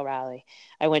 Oregon Trail Rally.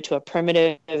 I went to a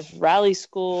primitive rally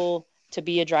school to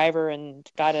be a driver and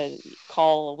got a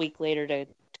call a week later to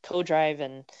co-drive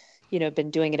and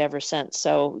been doing it ever since.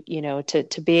 So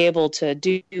to be able to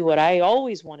do what I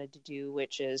always wanted to do,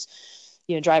 which is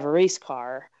drive a race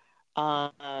car,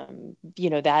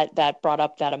 that brought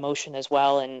up that emotion as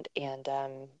well, and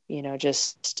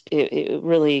just it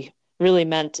really really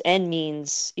meant and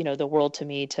means the world to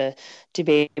me to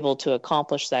be able to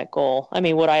accomplish that goal. I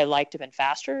mean, would I like to have been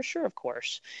faster? Sure, of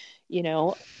course,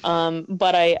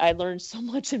 but I learned so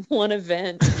much in one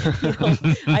event.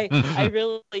 I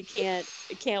really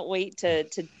can't wait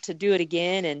to do it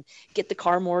again and get the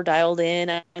car more dialed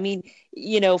in. I mean,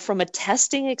 from a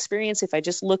testing experience, if I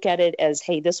just look at it as,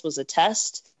 hey, this was a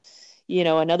test,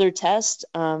 another test,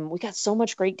 we got so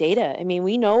much great data. I mean,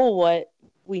 we know what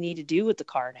we need to do with the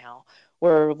car now,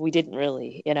 where we didn't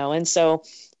really, and so,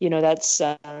 that's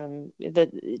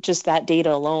just that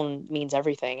data alone means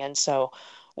everything. And so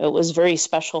it was very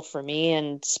special for me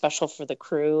and special for the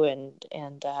crew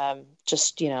and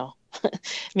just,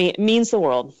 it means the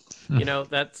world.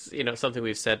 That's something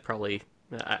we've said probably.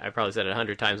 I probably said it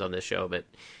 100 times on this show, but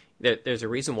there's a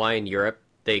reason why in Europe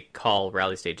they call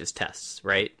rally stages tests,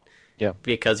 right? Yeah.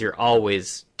 Because you're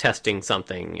always testing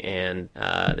something, and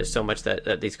there's so much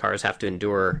that these cars have to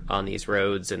endure on these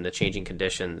roads and the changing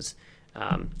conditions.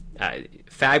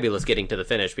 Fabulous getting to the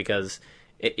finish because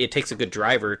it takes a good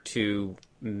driver to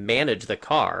manage the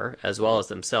car as well as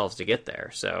themselves to get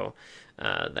there. So,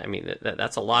 I mean,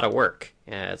 that's a lot of work.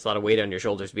 It's a lot of weight on your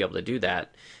shoulders to be able to do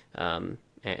that.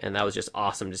 And that was just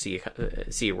awesome to see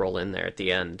you roll in there at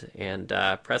the end. And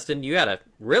Preston, you had a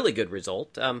really good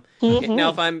result. Mm-hmm. Now,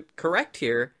 if I'm correct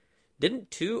here, didn't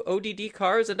two ODD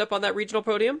cars end up on that regional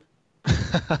podium?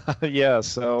 Yeah,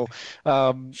 so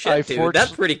Shit, dude,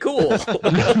 that's pretty cool.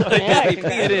 Yeah,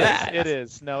 it is. That. It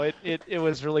is. No, it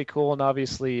was really cool and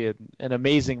obviously an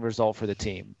amazing result for the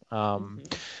team.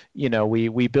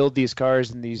 We build these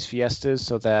cars and these Fiestas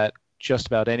so that just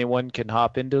about anyone can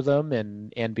hop into them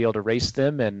and be able to race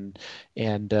them and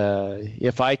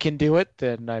if I can do it,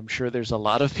 then I'm sure there's a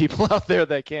lot of people out there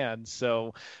that can.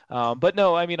 So, but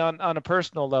no, I mean on a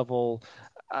personal level,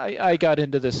 I got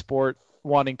into this sport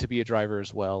wanting to be a driver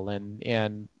as well,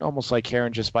 and almost like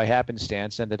Karen, just by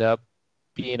happenstance, ended up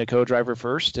being a co-driver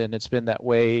first, and it's been that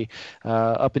way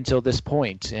up until this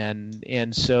point.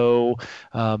 And so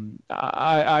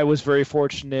I was very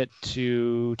fortunate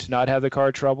to not have the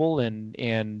car trouble,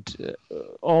 and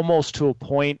almost to a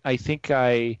point, I think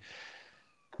I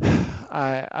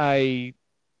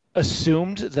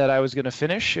assumed that I was going to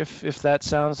finish, if that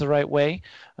sounds the right way,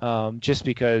 just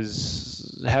because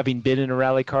having been in a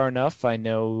rally car enough, I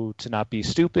know to not be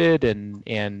stupid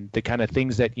and the kind of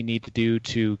things that you need to do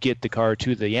to get the car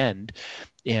to the end.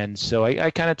 And so I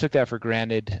kind of took that for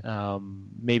granted,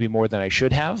 maybe more than I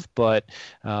should have, but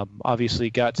obviously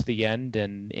got to the end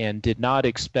and did not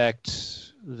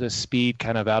expect the speed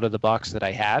kind of out of the box that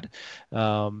I had.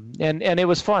 And it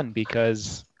was fun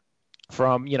because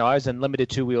I was in limited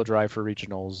two-wheel drive for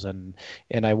regionals,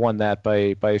 and I won that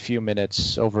by a few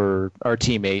minutes over our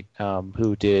teammate,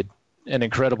 who did an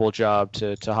incredible job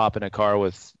to hop in a car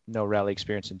with no rally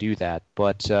experience and do that.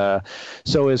 But so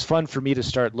it was fun for me to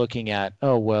start looking at,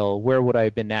 oh, well, where would I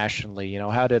have been nationally?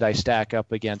 How did I stack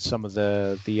up against some of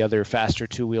the other faster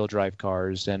two-wheel drive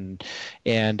cars? And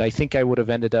I think I would have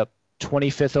ended up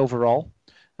 25th overall.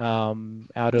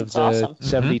 Out of That's the awesome.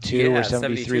 72 or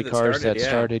 73 cars that yeah.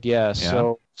 started. Yeah.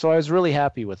 So I was really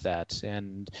happy with that.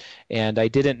 And I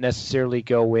didn't necessarily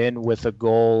go in with a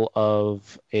goal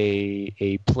of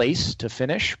a place to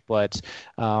finish, but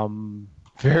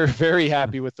very, very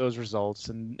happy with those results,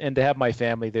 and to have my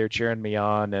family there cheering me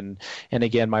on, and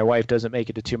again, my wife doesn't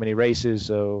make it to too many races,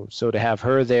 so to have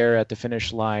her there at the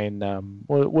finish line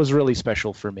was really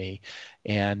special for me.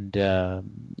 And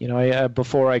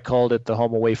before I called it the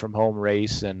home away from home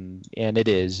race, and it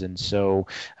is, and so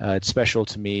it's special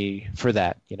to me for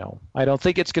that. I don't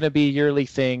think it's going to be a yearly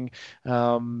thing,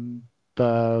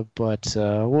 but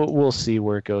we'll see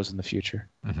where it goes in the future.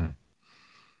 Mm-hmm.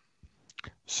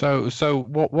 So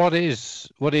what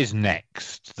is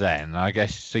next then? I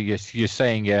guess so. You're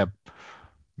saying you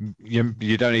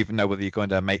don't even know whether you're going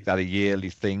to make that a yearly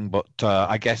thing, but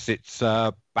I guess it's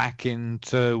back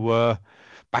into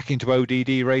ODD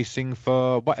racing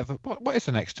for whatever. What is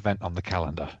the next event on the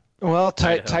calendar? Well,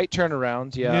 tight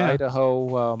turnaround. Yeah.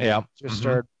 Idaho. Just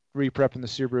started re-prepping the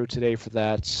Subaru today for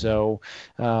that, so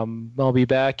I'll be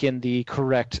back in the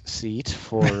correct seat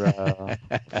for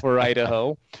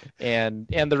Idaho and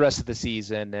the rest of the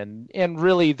season, and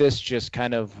really this just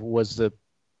kind of was the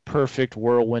perfect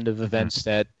whirlwind of events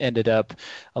that ended up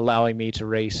allowing me to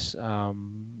race.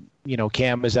 Cam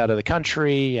is out of the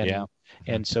country,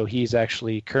 and so he's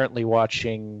actually currently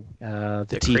watching the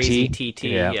TT. Crazy TT,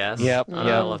 yes. Yep.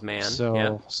 Isle of Man.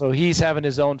 So he's having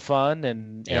his own fun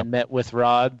and met with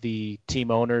Rod, the team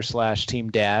owner /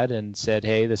 team dad, and said,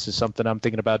 hey, this is something I'm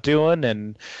thinking about doing,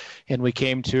 and we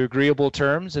came to agreeable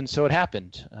terms, and so it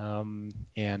happened.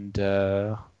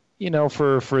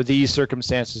 For these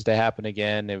circumstances to happen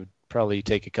again, it would probably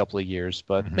take a couple of years,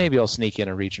 but maybe I'll sneak in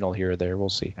a regional here or there. We'll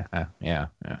see. Yeah.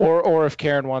 Or if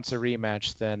Karen wants a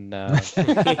rematch, then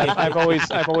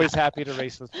I'm always happy to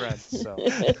race with friends. So.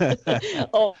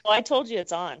 Oh, I told you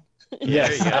it's on.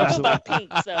 Yes, I don't know absolutely. about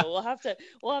pink, so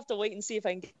we'll have to wait and see if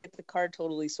I can get the card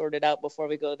totally sorted out before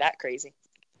we go that crazy.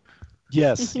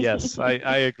 Yes,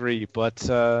 I agree. But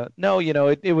no,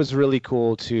 it was really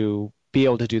cool to be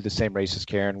able to do the same race as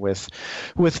Karen with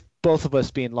both of us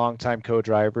being longtime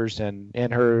co-drivers and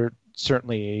her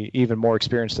certainly even more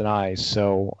experienced than I.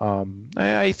 So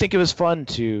I think it was fun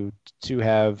to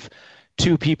have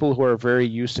two people who are very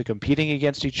used to competing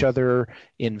against each other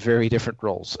in very different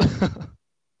roles.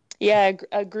 Yeah,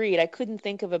 agreed. I couldn't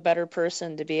think of a better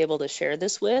person to be able to share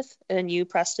this with than you,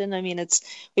 Preston. I mean,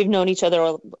 we've known each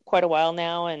other quite a while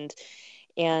now, and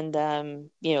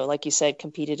like you said,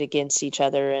 competed against each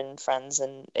other and friends,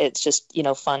 and it's just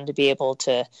fun to be able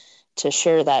to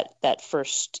share that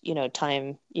first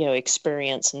time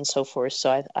experience and so forth.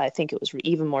 So I think it was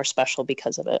even more special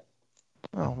because of it.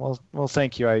 Oh, well,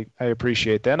 thank you. I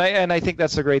appreciate that. And I think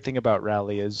that's the great thing about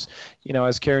rally is,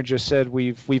 as Karen just said,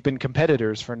 we've been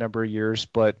competitors for a number of years,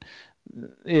 but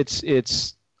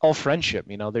it's all friendship.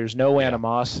 There's no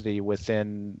animosity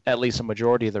within at least a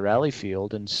majority of the rally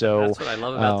field, and so that's what I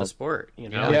love about the sport.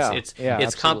 It's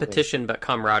absolutely. competition but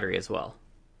camaraderie as well.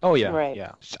 Oh yeah, Right.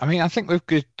 yeah. I mean, I think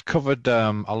we've covered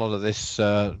a lot of this.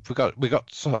 We got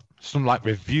some like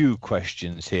review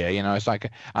questions here. It's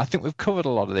like I think we've covered a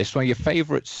lot of this. One of your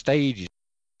favorite stages.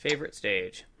 Favorite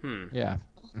stage? Yeah.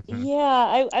 Mhm.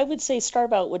 Yeah, I would say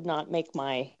Starbout would not make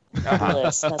my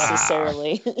list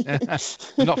necessarily.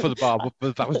 Not for the barb,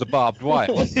 but that was the barbed wire,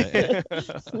 wasn't it?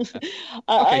 Okay,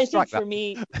 I think strike for that.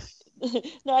 me,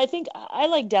 no, I think I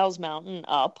like Dow's Mountain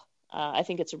up. I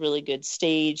think it's a really good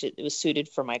stage. It was suited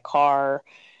for my car.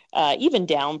 Even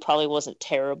Down probably wasn't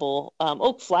terrible.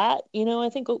 Oak Flat, I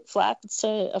think Oak Flat's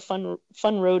a fun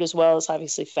road as well. It's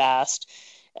obviously fast.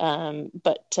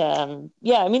 But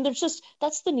yeah, I mean,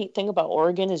 that's the neat thing about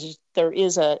Oregon is there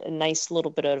is a nice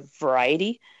little bit of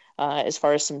variety as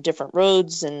far as some different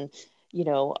roads and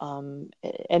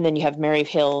then you have Mary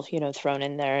Hill, thrown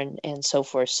in there and so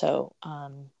forth. So,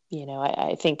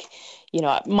 I think,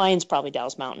 mine's probably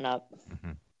Dow's Mountain up.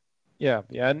 Mhm. Yeah,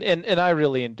 and I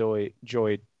really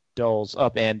enjoyed Dulles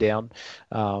up and down.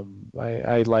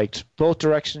 I liked both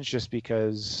directions just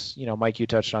because, Mike, you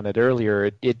touched on it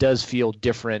earlier. It does feel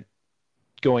different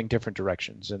going different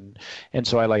directions, and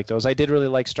so I like those. I did really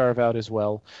like Starve Out as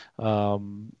well.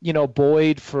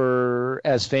 Boyd, for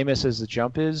as famous as the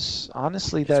jump is,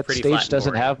 honestly, It's that pretty flat stage and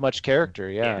doesn't boring. have much character.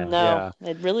 Yeah, No,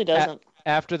 it really doesn't.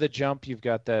 after the jump, you've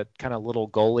got that kind of little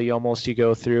gully almost you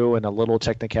go through and a little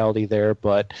technicality there.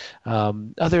 But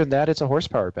other than that, it's a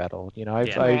horsepower battle. Yeah. I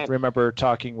Right. remember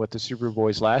talking with the Subaru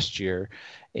boys last year,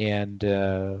 and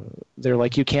they're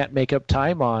like, you can't make up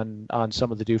time on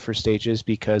some of the Doofer stages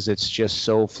because it's just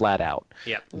so flat out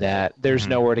Yep. that there's Mhm.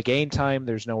 nowhere to gain time,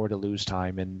 there's nowhere to lose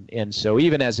time. And so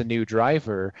even as a new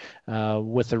driver,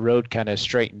 with the road kind of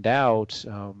straightened out,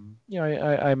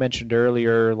 I mentioned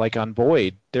earlier, like on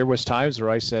Boyd, there was times where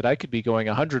I said I could be going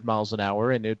 100 miles an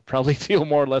hour and it'd probably feel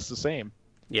more or less the same.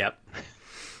 Yep.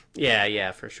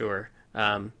 Yeah, for sure.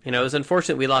 It was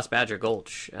unfortunate we lost Badger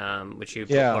Gulch, which you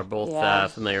Yeah. are both Yeah.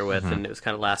 familiar with, and it was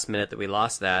kind of last minute that we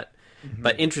lost that. Mhm.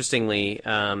 But interestingly,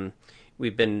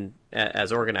 we've been,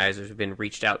 as organizers, we've been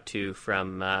reached out to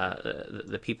from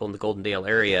the people in the Golden Dale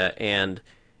area, and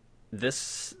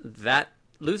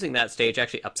losing that stage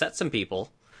actually upset some people.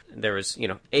 There was,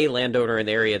 a landowner in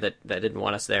the area that didn't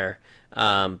want us there,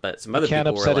 but some other Can't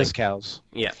people were upset like, his cows.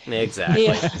 yeah, exactly.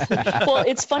 Yeah. Well,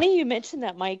 it's funny you mentioned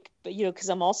that, Mike, but because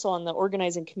I'm also on the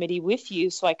organizing committee with you,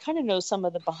 so I kind of know some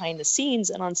of the behind the scenes.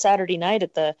 And on Saturday night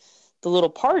at the little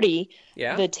party,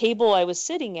 Yeah. the table I was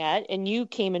sitting at, and you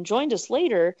came and joined us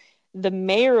later, the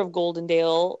mayor of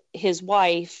Goldendale, his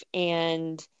wife,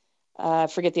 and I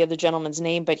forget the other gentleman's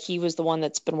name, but he was the one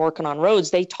that's been working on roads.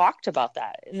 They talked about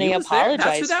that, and He they was there? That's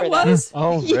who apologized that for that. was?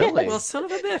 Oh, Yeah. really? Well, son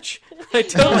of a bitch. I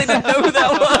totally didn't know who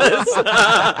that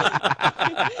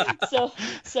was.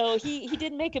 So he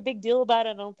didn't make a big deal about it.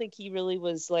 I don't think he really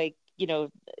was like,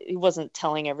 he wasn't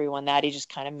telling everyone that. He just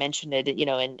kind of mentioned it,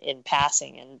 in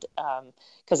passing. And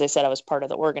because I said I was part of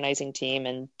the organizing team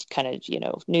and kind of,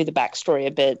 knew the backstory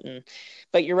a bit.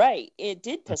 But you're right, it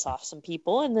did piss off some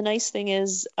people. And the nice thing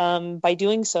is, by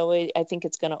doing so, I think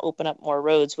it's going to open up more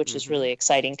roads, which is really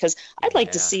exciting because I'd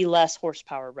like to Yeah. see less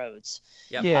horsepower roads.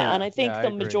 Yep. Yeah. And I think yeah, the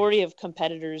agree. majority of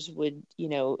competitors would,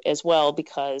 as well,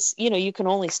 because, you can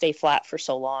only stay flat for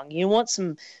so long. You want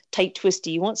some tight,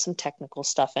 twisty, you want some technical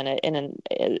stuff in it. And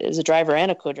as a driver and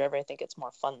a co-driver, I think it's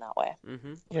more fun that way.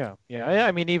 Mm-hmm. Yeah.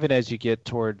 I mean, even as you get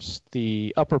towards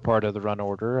the upper part of the run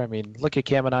order, I mean, look at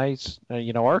Cam and I's,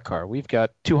 our car. We've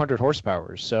got 200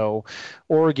 horsepower. So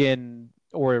Oregon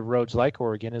or roads like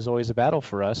Oregon is always a battle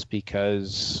for us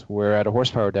because we're at a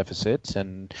horsepower deficit,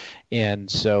 and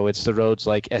so it's the roads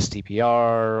like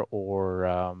STPR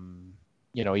or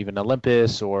even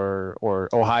Olympus or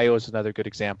Ohio is another good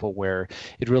example where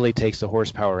it really takes the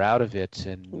horsepower out of it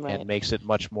and Right. makes it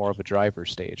much more of a driver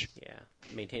stage. Yeah.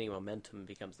 Maintaining momentum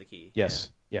becomes the key. Yes.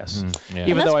 Yes. Mhm. Yeah.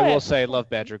 Even that's though I why will say I love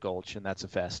Badger Gulch, and that's a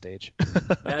fast stage.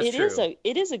 That's It true.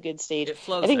 is a good stage. It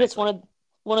flows I think it's nicely.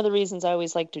 one of the reasons I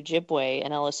always liked Ojibwe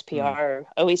and LSPR.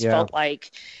 I always Yeah. felt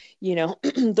like,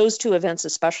 those two events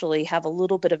especially have a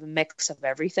little bit of a mix of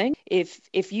everything.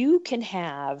 If you can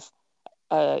have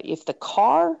if the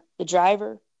car, the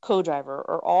driver, co-driver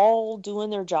are all doing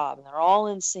their job and they're all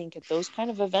in sync at those kind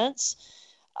of events,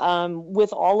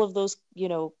 with all of those,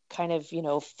 kind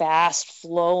of, fast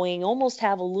flowing, almost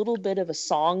have a little bit of a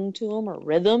song to them or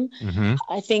rhythm. Mhm.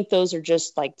 I think those are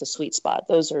just like the sweet spot.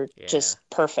 Those are just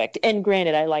perfect. And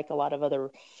granted, I like a lot of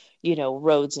other,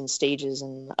 roads and stages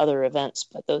and other events,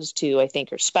 but those two I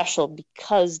think are special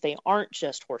because they aren't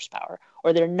just horsepower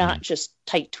or they're not just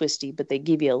tight twisty, but they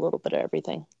give you a little bit of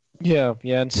everything. Yeah,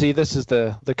 yeah, and see, this is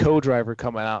the co-driver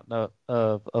coming out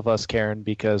of us, Karen,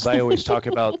 because I always talk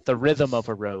about the rhythm of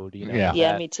a road, Yeah.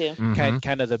 Yeah, that me too. Mm-hmm.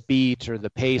 kind of the beat or the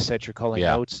pace that you're calling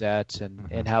Yeah. notes at,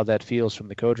 and how that feels from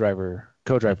the co-driver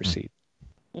seat.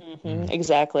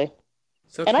 Exactly.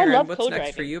 So, And I Karen, love what's next for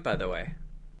co-driving. you, by the way?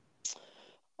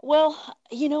 Well,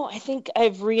 I think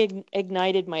I've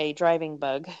reignited my driving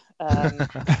bug. Um, good,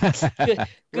 We're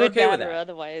good, okay with bad, or that.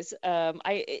 otherwise.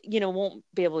 Won't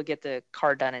be able to get the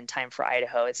car done in time for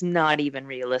Idaho. It's not even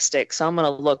realistic. So I'm going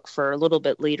to look for a little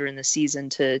bit later in the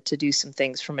season to do some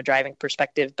things from a driving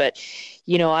perspective. But,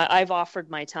 I've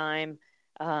offered my time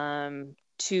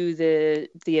to the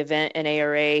event in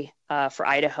ARA for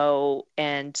Idaho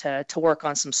and to work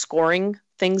on some scoring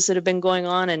things that have been going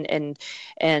on and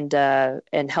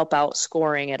help out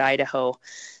scoring at Idaho.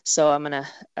 So I'm going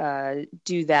to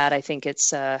do that. I think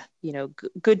it's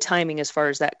good timing as far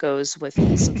as that goes with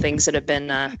some things that have been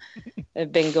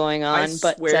going I on.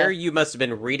 But swear you must have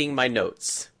been reading my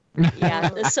notes.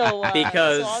 yeah, so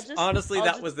Because honestly, I'll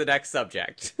that just was the next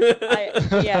subject. so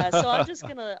I'm just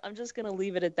gonna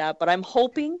leave it at that. But I'm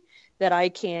hoping that I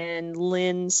can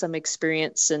lend some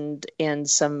experience and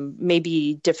some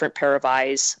maybe different pair of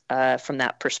eyes from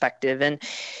that perspective. And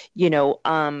you know,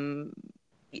 and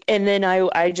then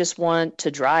I just want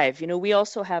to drive. We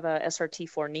also have a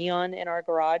SRT4 Neon in our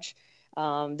garage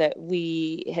that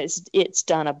it's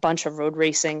done a bunch of road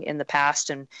racing in the past,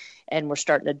 and we're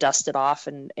starting to dust it off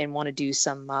and want to do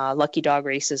some lucky dog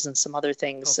races and some other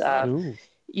things, Ooh.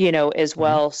 as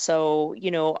well. So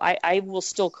I will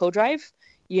still co-drive.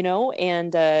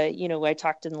 And I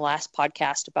talked in the last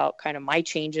podcast about kind of my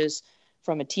changes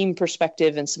from a team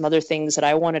perspective and some other things that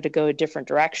I wanted to go a different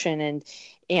direction.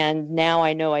 And now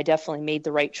I know I definitely made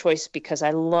the right choice because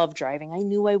I love driving. I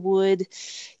knew I would,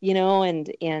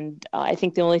 and I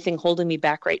think the only thing holding me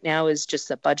back right now is just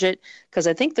the budget, because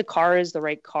I think the car is the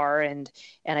right car, and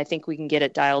I think we can get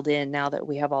it dialed in now that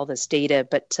we have all this data.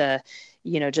 But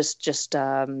just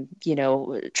trying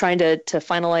to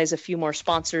finalize a few more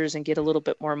sponsors and get a little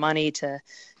bit more money to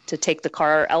take the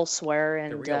car elsewhere. The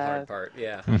And real hard part,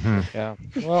 yeah. Yeah.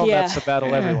 Well, Yeah. that's the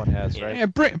battle everyone has, right? Yeah,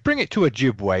 bring it to a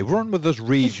Ojibwe. Run with us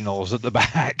regionals at the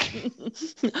back.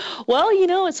 Well,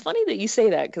 it's funny that you say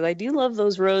that because I do love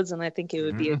those roads and I think it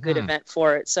would be a good event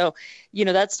for it. So,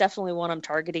 that's definitely one I'm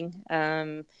targeting.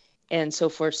 And so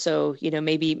forth. So,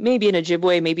 maybe in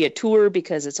Ojibwe, maybe a tour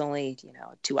because it's only,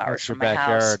 2 hours That's your from my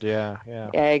house. backyard. Yeah.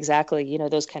 Yeah, exactly.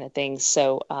 Those kind of things.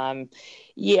 So,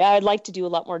 yeah, I'd like to do a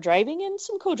lot more driving and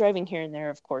some co-driving here and there,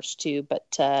 of course, too. But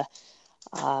yeah,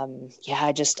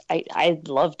 I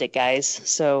loved it, guys.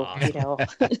 So,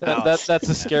 That's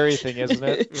a scary thing, isn't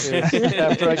it? Is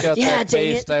after I got Yeah, that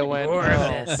dang taste, it. I went, More oh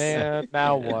of this." man,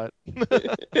 now what?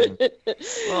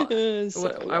 Well, So,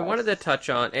 what I wanted to touch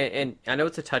on, and I know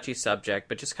it's a touchy subject,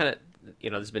 but just kind of,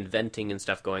 there's been venting and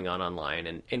stuff going on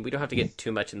online, and we don't have to get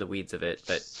too much in the weeds of it,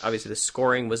 but obviously the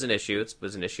scoring was an issue. It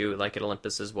was an issue like at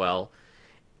Olympus as well.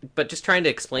 But just trying to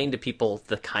explain to people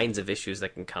the kinds of issues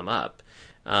that can come up.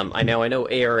 I know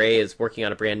ARA is working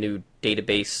on a brand new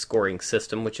database scoring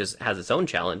system, which has its own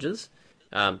challenges.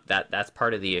 That's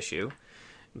part of the issue.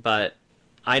 But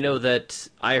I know that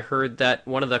I heard that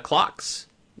one of the clocks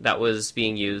that was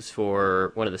being used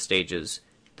for one of the stages,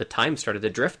 the time started to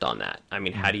drift on that. I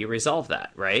mean, how do you resolve that,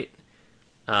 right?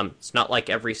 It's not like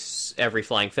every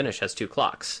flying finish has two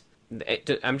clocks.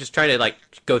 I'm just trying to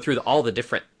go through all the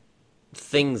different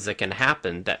things that can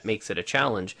happen that makes it a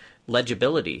challenge.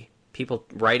 Legibility, people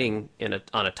writing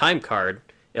on a time card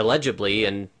illegibly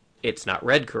and it's not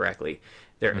read correctly.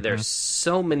 There's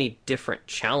so many different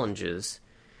challenges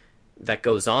that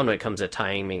goes on when it comes to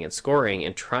timing and scoring,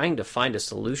 and trying to find a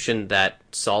solution that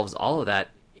solves all of that.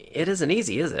 It isn't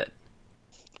easy, is it?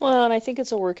 Well, and I think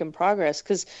it's a work in progress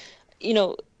because,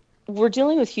 we're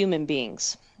dealing with human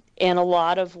beings. And a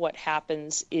lot of what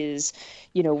happens is,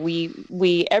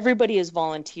 we everybody is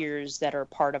volunteers that are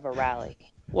part of a rally.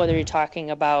 Whether you're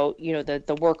talking about,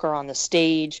 the worker on the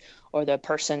stage or the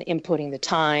person inputting the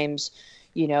times,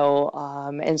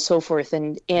 and so forth.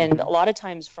 And a lot of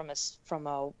times from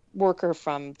a worker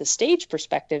from the stage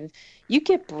perspective, you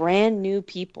get brand new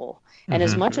people. And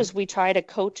as much as we try to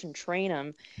coach and train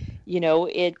them,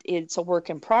 it's a work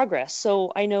in progress.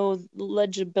 So I know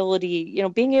legibility,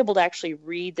 being able to actually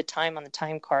read the time on the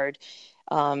time card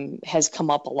has come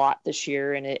up a lot this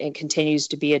year, and it continues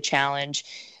to be a challenge.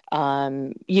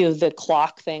 The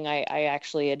clock thing, I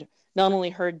actually had not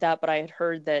only heard that, but I had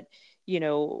heard that,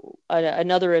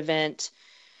 another event,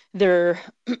 their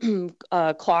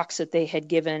clocks that they had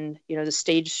given, the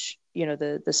stage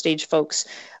the stage folks,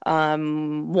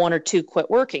 one or two quit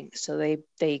working. So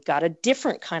they got a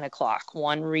different kind of clock.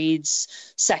 One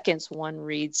reads seconds, one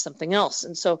reads something else.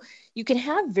 And so you can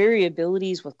have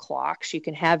variabilities with clocks. You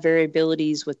can have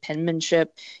variabilities with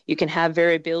penmanship. You can have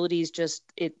variabilities just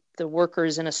the worker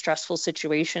is in a stressful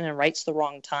situation and writes the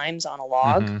wrong times on a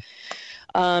log.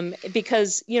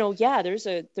 Because,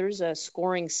 there's a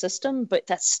scoring system, but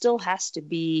that still has to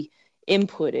be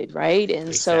inputted, right? And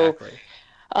exactly.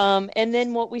 And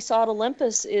then what we saw at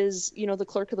Olympus is, the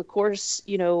clerk of the course,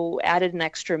 added an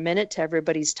extra minute to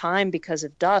everybody's time because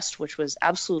of dust, which was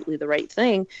absolutely the right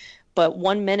thing. But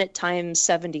 1 minute times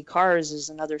 70 cars is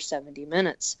another 70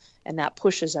 minutes. And that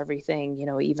pushes everything,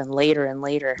 even later and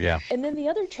later. Yeah. And then the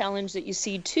other challenge that you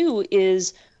see too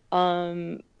is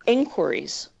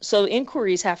inquiries. So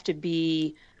inquiries have to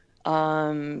be,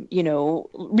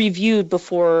 reviewed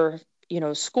before,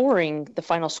 the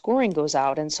final scoring goes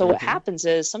out. And so what happens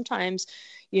is sometimes,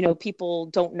 people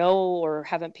don't know or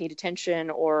haven't paid attention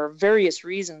or various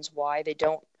reasons why they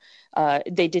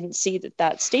didn't see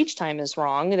that stage time is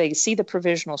wrong. They see the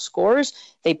provisional scores,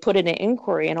 they put in an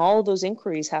inquiry, and all of those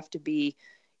inquiries have to be,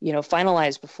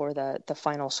 finalized before the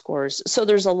final scores. So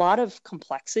there's a lot of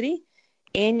complexity,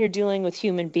 and you're dealing with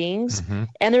human beings,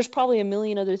 and there's probably a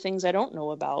million other things I don't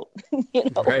know about,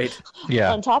 right.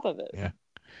 on top of it. Yeah.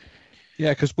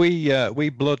 Yeah, because we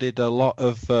blooded a lot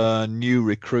of new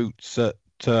recruits at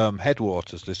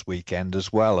Headwaters this weekend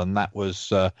as well, and that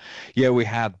was we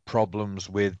had problems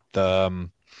with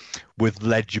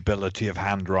legibility of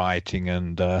handwriting,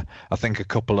 and I think a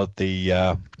couple of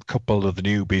the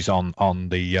newbies on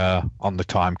the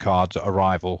time cards at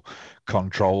arrival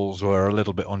controls were a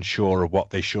little bit unsure of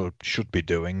what they should be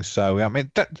doing. So I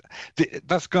mean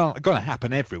that's going to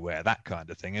happen everywhere, that kind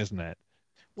of thing, isn't it?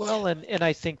 Well, and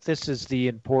I think this is the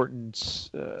importance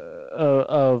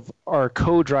of our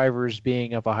co-drivers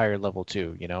being of a higher level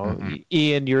too.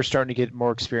 Ian, you're starting to get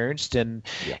more experienced,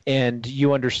 and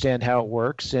you understand how it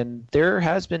works. And there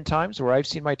has been times where I've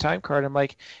seen my time card. I'm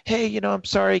like, hey, I'm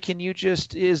sorry. Can you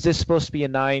is this supposed to be a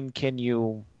 9? Can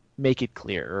you make it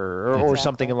clear or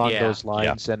something along those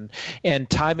lines? And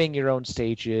timing your own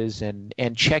stages and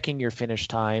checking your finish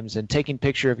times and taking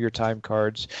picture of your time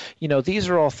cards, these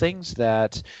are all things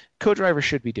that co-drivers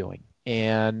should be doing.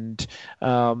 And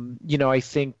I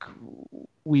think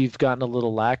we've gotten a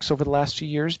little lax over the last few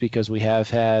years because we have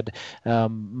had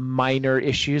minor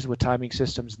issues with timing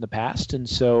systems in the past. And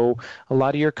so a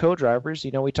lot of your co-drivers,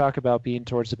 we talk about being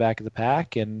towards the back of the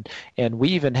pack, and we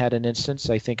even had an instance,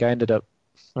 I think I ended up,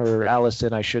 or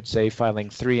Allison, I should say, filing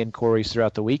 3 inquiries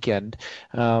throughout the weekend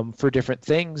for different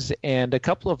things. And a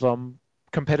couple of them,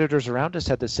 competitors around us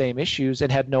had the same issues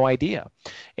and had no idea.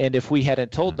 And if we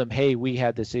hadn't told them, hey, we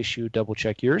had this issue, double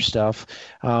check your stuff,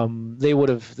 they would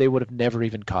have never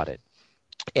even caught it.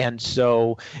 And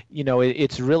so,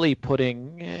 it's really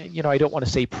putting, I don't want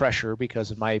to say pressure because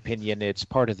in my opinion, it's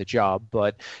part of the job,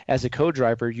 but as a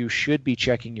co-driver, you should be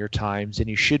checking your times and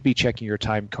you should be checking your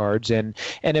time cards. And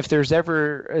if there's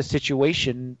ever a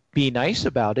situation, be nice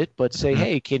about it, but say,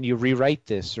 hey, can you rewrite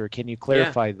this, or can you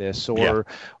clarify this,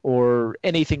 or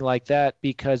anything like that,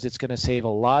 because it's going to save a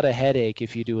lot of headache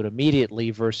if you do it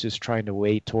immediately versus trying to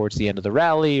wait towards the end of the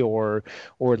rally or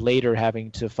later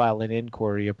having to file an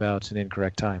inquiry about an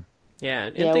incorrect time.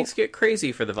 Yeah, and things get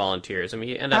crazy for the volunteers. I mean,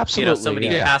 you end up, somebody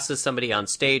passes somebody on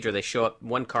stage, or they show up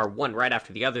one car right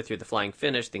after the other through the flying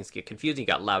finish. Things get confusing. You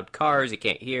got loud cars, you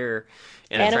can't hear,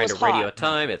 and I'm trying to radio a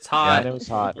time. It's hot. Yeah, and it was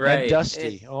hot. Right. And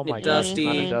dusty. Oh my gosh, the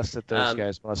amount of dust that those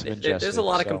guys must have ingested. There's a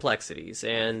lot of complexities,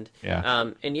 and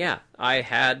I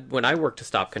had, when I worked to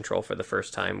stop control for the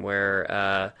first time,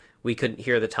 where we couldn't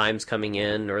hear the times coming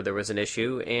in, or there was an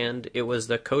issue, and it was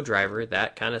the co-driver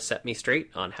that kind of set me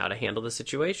straight on how to handle the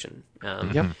situation.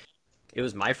 It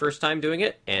was my first time doing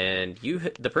it, and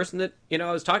the person that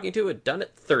I was talking to had done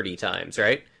it 30 times,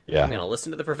 right? Yeah. I'm going to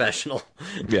listen to the professional.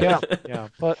 Yeah.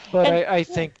 But I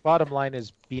think bottom line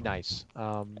is be nice.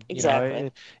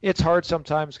 Exactly. It's hard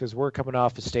sometimes because we're coming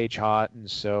off a stage hot,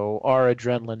 and so our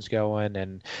adrenaline's going,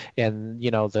 and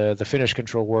the finish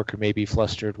control worker may be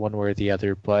flustered one way or the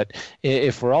other. But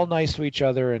if we're all nice to each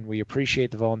other and we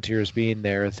appreciate the volunteers being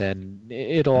there, then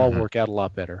it'll all work out a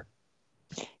lot better.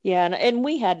 Yeah, and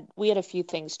we had a few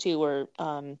things too where,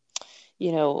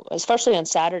 especially on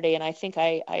Saturday, and I think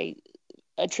I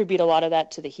attribute a lot of that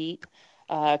to the heat,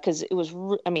 because it was,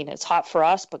 it's hot for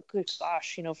us, but good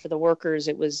gosh, for the workers,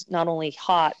 it was not only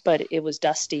hot, but it was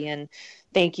dusty. And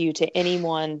thank you to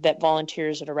anyone that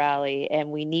volunteers at a rally,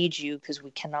 and we need you because we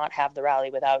cannot have the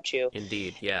rally without you.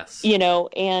 Indeed, yes.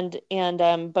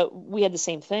 But we had the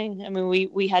same thing. I mean,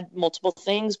 we had multiple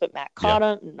things, but Matt caught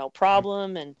him, no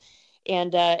problem. And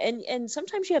And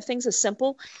sometimes you have things as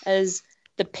simple as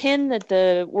the pin that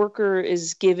the worker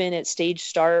is given at stage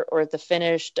start or at the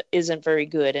finish isn't very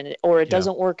good, or it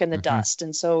doesn't work in the dust.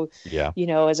 And so,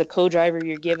 as a co-driver,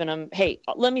 you're giving them, hey,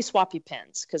 let me swap you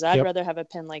pins because I'd rather have a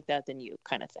pin like that than you,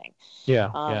 kind of thing.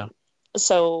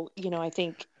 So, I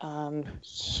think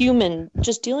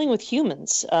just dealing with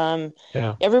humans,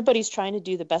 everybody's trying to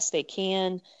do the best they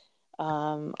can.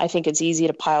 I think it's easy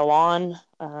to pile on,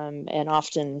 and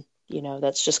often,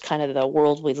 that's just kind of the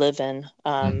world we live in.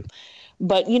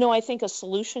 But, I think a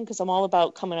solution, because I'm all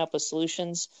about coming up with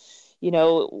solutions,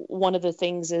 one of the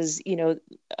things is,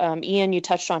 Ian, you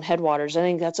touched on Headwaters. I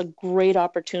think that's a great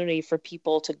opportunity for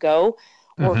people to go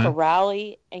work a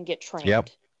rally and get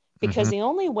trained. Because the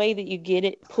only way that you get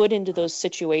it put into those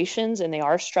situations, and they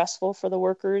are stressful for the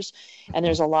workers, and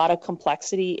there's a lot of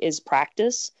complexity, is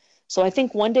practice. So I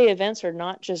think one-day events are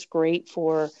not just great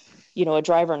for, a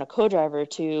driver and a co-driver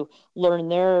to learn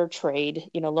their trade,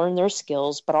 learn their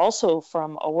skills, but also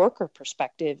from a worker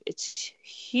perspective, it's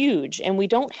huge. And we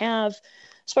don't have,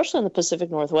 especially in the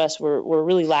Pacific Northwest, we're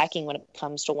really lacking when it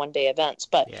comes to one-day events.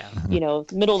 But,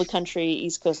 middle of the country,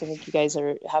 East Coast, I think you guys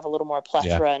have a little more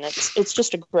plethora, and it's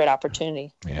just a great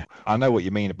opportunity. Yeah, I know what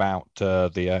you mean about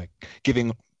the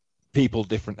giving people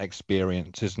different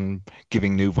experiences and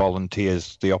giving new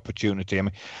volunteers the opportunity. I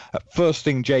mean, first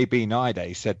thing JB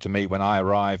Nide said to me when I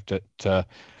arrived at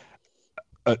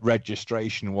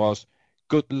registration was,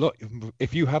 "Good luck.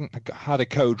 If you hadn't had a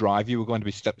co-drive, you were going to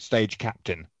be stage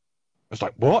captain." I was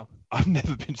like, "What? I've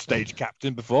never been stage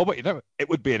captain before, but it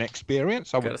would be an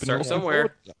experience. I would start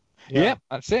somewhere." Yeah,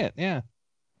 that's it. Yeah.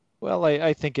 Well,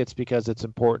 I think it's because it's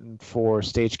important for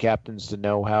stage captains to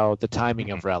know how the timing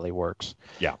of rally works.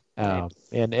 Yeah.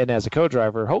 And as a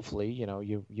co-driver, hopefully,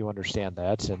 you understand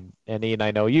that. And Ian, I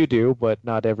know you do, but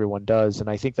not everyone does. And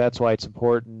I think that's why it's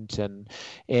important. And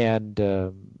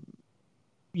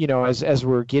as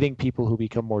we're getting people who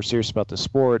become more serious about the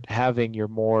sport, having your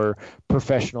more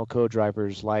professional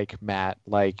co-drivers like Matt,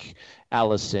 like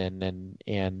Allison,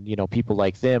 and people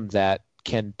like them that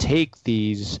can take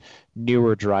these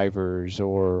newer drivers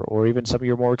or even some of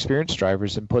your more experienced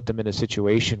drivers and put them in a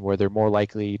situation where they're more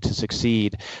likely to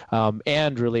succeed.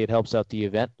 And really it helps out the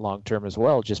event long term as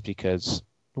well, just because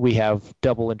we have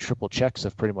double and triple checks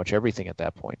of pretty much everything at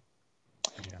that point.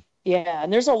 Yeah,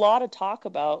 and there's a lot of talk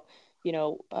about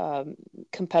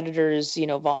competitors,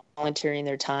 volunteering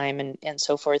their time and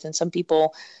so forth. And some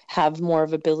people have more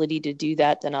of ability to do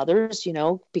that than others,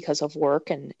 because of work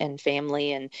and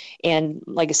family. And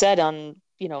like I said, on,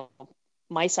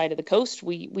 my side of the coast,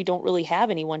 we don't really have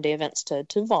any one-day events to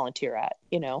volunteer at,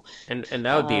 And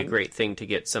that would be a great thing to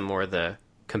get some more of the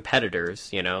competitors,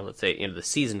 let's say, the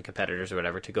seasoned competitors or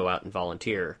whatever, to go out and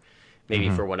volunteer maybe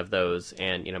for one of those.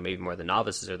 And, maybe more of the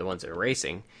novices are the ones that are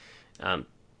racing.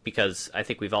 Because I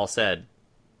think we've all said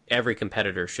every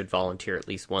competitor should volunteer at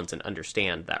least once and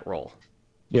understand that role.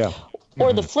 Yeah.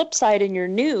 Or the flip side, and you're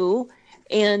new,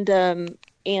 and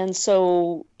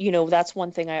so, that's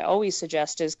one thing I always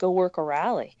suggest is go work a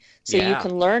rally. So you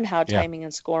can learn how timing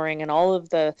and scoring and all of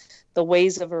the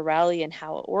ways of a rally and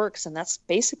how it works. And that's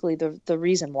basically the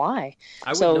reason why.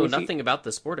 I would know nothing about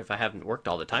the sport if I haven't worked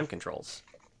all the time controls.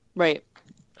 Right.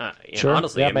 Sure.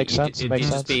 Honestly, yeah, makes sense. It'd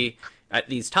just be at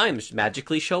these times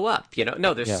magically show up.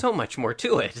 No, there's so much more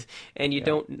to it, and you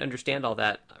don't understand all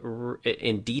that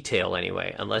in detail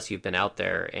anyway, unless you've been out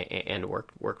there and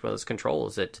worked with those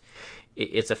controls. It's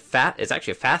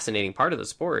actually a fascinating part of the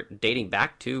sport, dating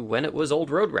back to when it was old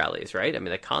road rallies, right? I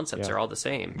mean, the concepts are all the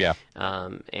same. Yeah.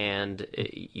 And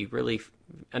you really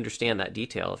understand that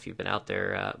detail if you've been out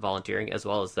there volunteering, as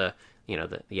well as the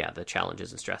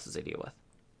challenges and stresses they deal with.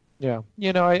 Yeah,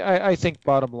 I think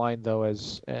bottom line though,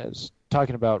 as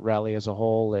talking about rally as a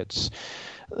whole, it's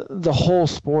the whole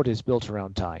sport is built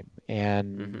around time.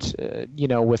 And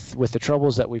with the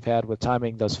troubles that we've had with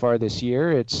timing thus far this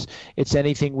year, it's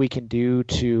anything we can do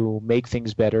to make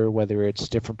things better, whether it's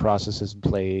different processes in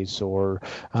place or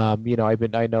I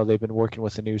know they've been working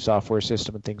with a new software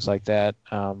system and things like that.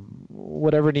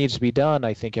 Whatever needs to be done,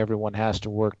 I think everyone has to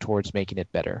work towards making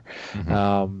it better.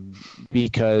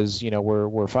 Because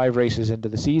we're 5 races into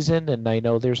the season, and I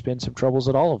know there's been some troubles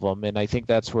at all of them, and I think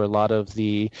that's where a lot of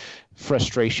the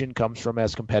frustration comes from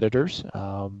as competitors.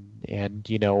 And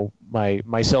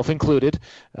myself included,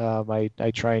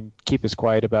 I try and keep as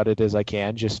quiet about it as I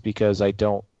can, just because I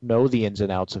don't know the ins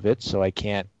and outs of it, so I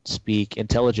can't speak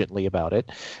intelligently about it.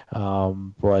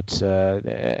 But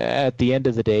at the end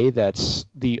of the day, that's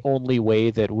the only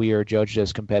way that we are judged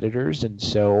as competitors. And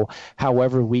so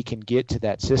however we can get to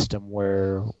that system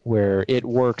where it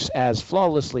works as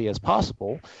flawlessly as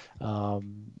possible,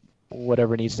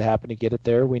 whatever needs to happen to get it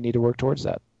there, we need to work towards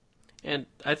that. And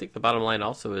I think the bottom line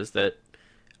also is that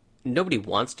nobody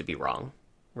wants to be wrong,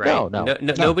 right? No.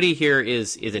 Nobody here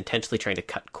is intentionally trying to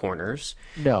cut corners.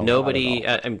 No, Nobody,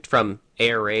 from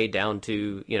ARA down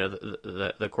to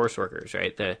the course workers,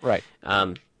 right? Right.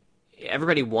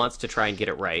 Everybody wants to try and get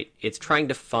it right. It's trying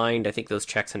to find, I think, those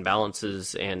checks and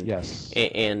balances and Yes.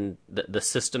 and the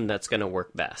system that's going to work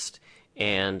best.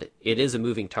 And it is a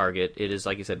moving target. It is,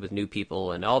 like you said, with new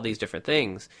people and all these different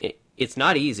things. It's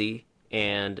not easy,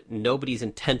 and nobody's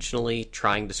intentionally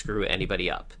trying to screw anybody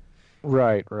up.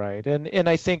 Right. And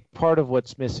I think part of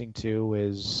what's missing too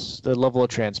is the level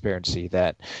of transparency,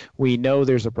 that we know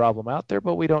there's a problem out there,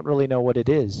 but we don't really know what it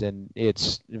is, and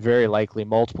it's very likely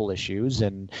multiple issues.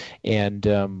 And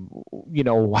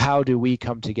how do we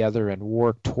come together and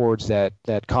work towards that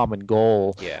common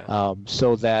goal? Yeah.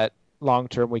 So that long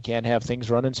term we can have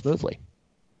things running smoothly.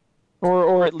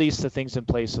 Or at least the things in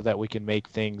place so that we can make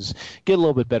things get a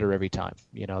little bit better every time.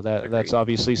 That's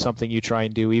obviously something you try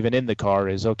and do even in the car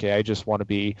is, okay, I just want to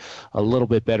be a little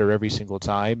bit better every single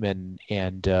time. And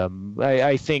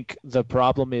I think the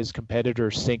problem is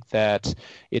competitors think that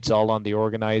it's all on the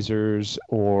organizers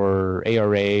or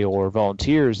ARA or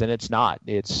volunteers, and it's not.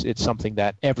 It's something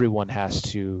that everyone has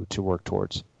to work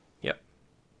towards.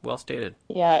 Well stated.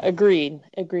 Yeah, agreed.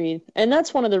 And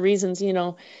that's one of the reasons,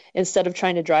 instead of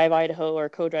trying to drive Idaho or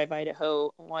co-drive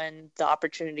Idaho, when the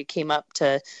opportunity came up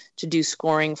to do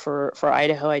scoring for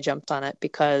Idaho, I jumped on it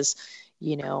because,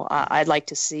 I'd like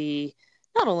to see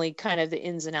not only kind of the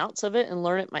ins and outs of it and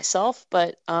learn it myself,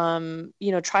 but,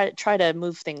 try to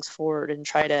move things forward and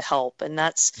try to help. And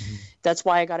that's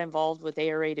why I got involved with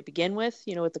ARA to begin with,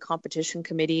 with the competition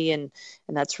committee. And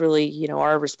that's really,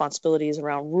 our responsibilities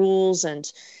around rules and,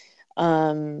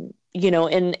 and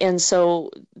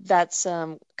so that's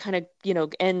kind of,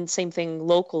 and same thing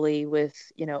locally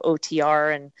with,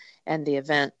 OTR and the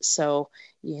event. So,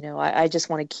 I just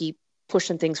want to keep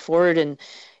pushing things forward. And,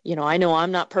 I know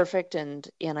I'm not perfect, and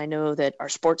I know that our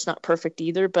sport's not perfect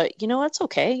either, but, that's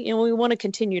okay. We want to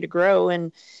continue to grow,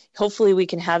 and hopefully we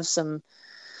can have some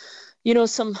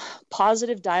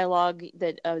positive dialogue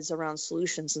that is around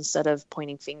solutions instead of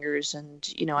pointing fingers. And,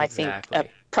 I think,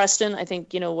 Preston, I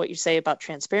think, what you say about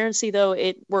transparency, though,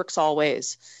 it works all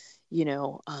ways,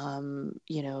 from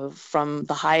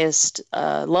the highest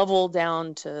level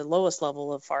down to lowest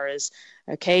level as far as,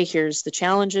 okay, here's the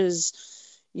challenges,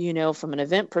 from an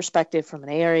event perspective, from an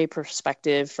ARA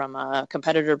perspective, from a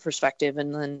competitor perspective,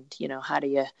 and then, how do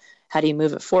you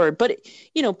move it forward? But,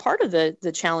 part of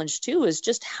the challenge too is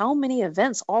just how many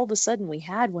events all of a sudden we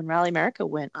had when Rally America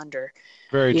went under.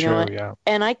 Very true, yeah.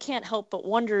 And I can't help but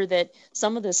wonder that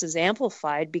some of this is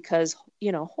amplified because,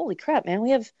 holy crap, man,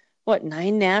 we have,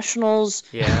 9 nationals?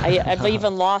 Yeah. I've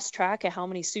even lost track of how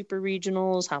many super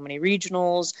regionals, how many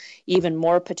regionals, even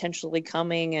more potentially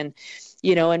coming. And,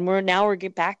 and we're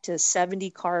getting back to 70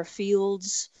 car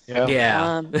fields.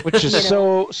 Yeah. Which is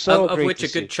so of great which to a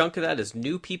good see. chunk of that is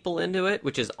new people into it,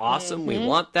 which is awesome. Mm-hmm. We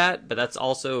want that, but that's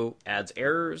also adds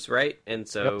errors, right? And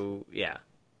so, yeah.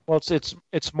 Well,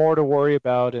 it's more to worry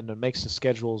about, and it makes the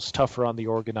schedules tougher on the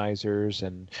organizers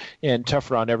and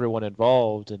tougher on everyone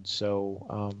involved. And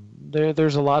so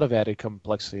there's a lot of added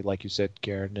complexity, like you said,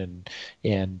 Karen,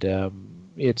 and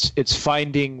it's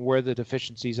finding where the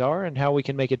deficiencies are and how we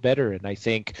can make it better. And I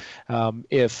think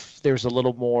if there's a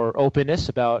little more openness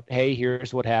about, hey,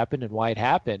 here's what happened and why it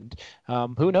happened,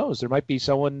 who knows? There might be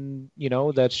someone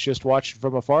that's just watching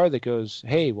from afar that goes,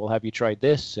 hey, well, have you tried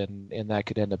this? And that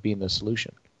could end up being the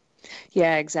solution.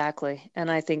 Yeah, exactly.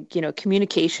 And I think,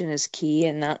 communication is key,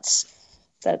 and that's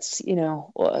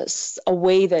a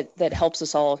way that helps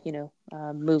us all,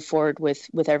 move forward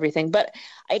with everything. But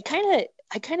I kind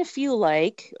of feel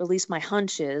like, at least my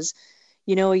hunch is,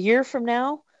 a year from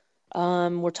now,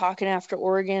 we're talking after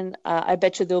Oregon. I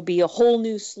bet you there'll be a whole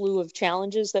new slew of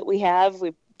challenges that we have.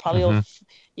 We probably will,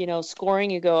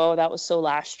 scoring, you go, oh, that was so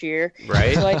last year.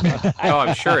 Right. So I think,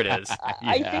 I'm sure it is.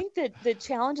 I think that the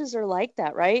challenges are like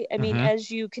that, right? I mean, as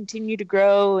you continue to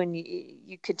grow and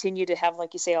you continue to have,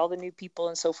 like you say, all the new people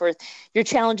and so forth, your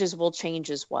challenges will change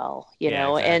as well,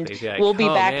 exactly. and Like, we'll be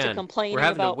back man, to complaining we're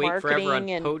having about to wait marketing forever on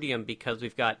and podium because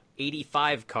we've got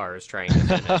 85 cars trying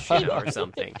to finish, or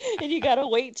something. and you got to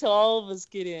wait till all of us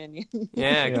get in.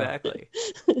 Yeah, exactly.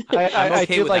 I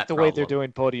okay do with like that the way they're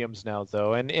problem. doing podiums now,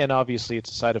 though, and obviously it's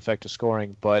a side effect of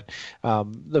scoring. But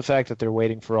the fact that they're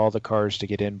waiting for all the cars to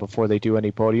get in before they do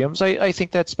any podiums, I think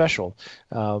that's special.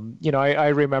 I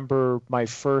remember my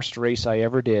first race I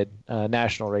ever did,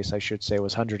 national race I should say,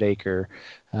 was 100 Acre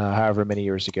however many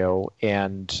years ago.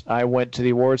 And I went to the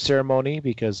award ceremony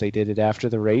because they did it after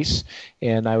the race,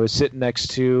 and I was sitting next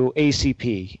to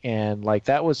ACP, and like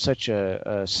that was such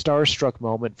a starstruck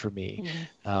moment for me.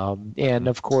 And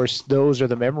of course, those are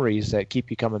the memories that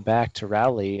keep you coming back to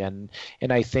rally. And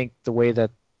I think the way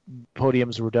that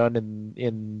podiums were done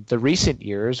in the recent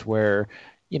years, where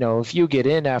if you get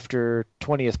in after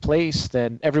 20th place,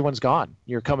 then everyone's gone.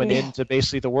 You're coming into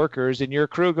basically the workers and your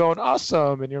crew going,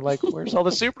 awesome. And you're like, where's all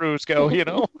the Subarus go,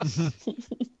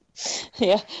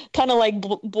 Yeah, kind of like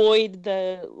Boyd,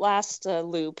 the last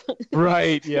loop.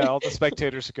 Right, yeah, all the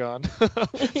spectators are gone.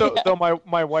 Though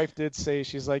my wife did say,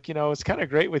 she's like, it's kind of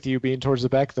great with you being towards the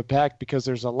back of the pack because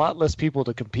there's a lot less people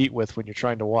to compete with when you're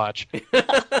trying to watch.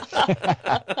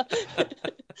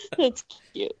 That's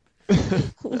cute.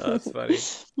 That's funny.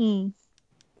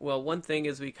 Well, one thing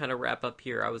as we kind of wrap up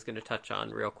here, I was going to touch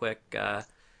on real quick.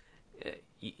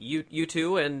 You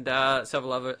two and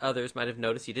several others might have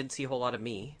noticed you didn't see a whole lot of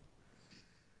me.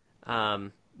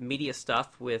 Media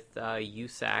stuff with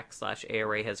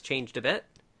USAC/ARA has changed a bit.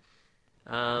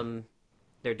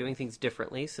 They're doing things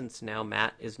differently since now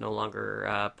Matt is no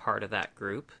longer part of that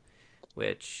group,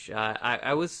 which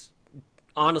I was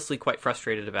honestly quite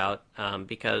frustrated about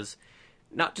because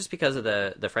not just because of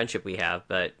the friendship we have,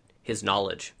 but his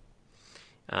knowledge.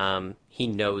 He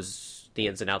knows the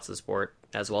ins and outs of the sport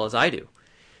as well as I do.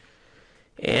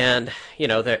 And,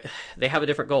 they have a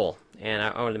different goal. And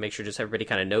I wanted to make sure just everybody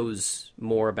kind of knows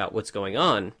more about what's going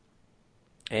on.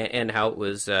 And how it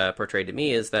was portrayed to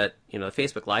me is that, the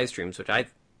Facebook live streams, which I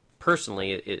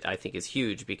personally, I think is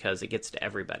huge because it gets to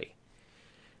everybody.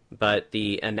 But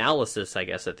the analysis, I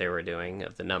guess, that they were doing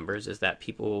of the numbers is that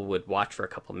people would watch for a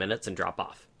couple minutes and drop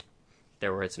off.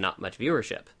 There was not much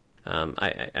viewership.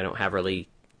 I don't have really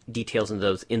details into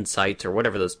those insights or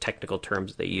whatever those technical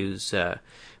terms they use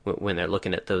when they're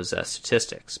looking at those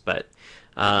statistics. But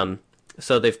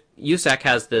so USAC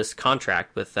has this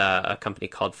contract with a company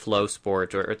called Flow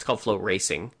Sport, or it's called Flow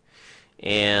Racing,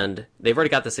 and they've already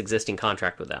got this existing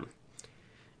contract with them.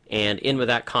 And in with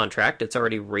that contract, it's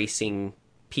already racing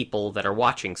people that are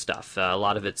watching stuff. A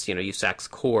lot of it's, USAC's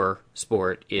core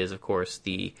sport is, of course,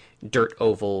 the dirt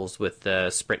ovals with the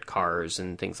sprint cars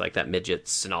and things like that,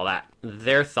 midgets and all that.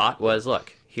 Their thought was,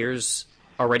 look, here's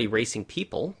already racing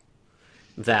people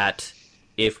that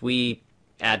if we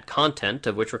add content,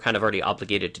 of which we're kind of already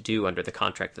obligated to do under the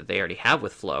contract that they already have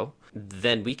with Flow,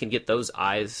 then we can get those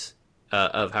eyes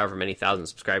of however many thousand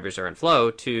subscribers are in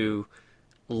Flow to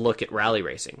look at rally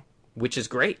racing, which is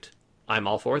great. I'm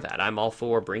all for that. I'm all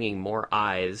for bringing more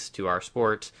eyes to our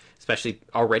sport, especially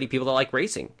already people that like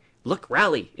racing. Look,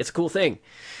 rally, it's a cool thing.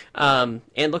 And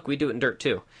look, we do it in dirt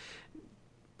too.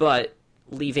 But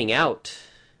leaving out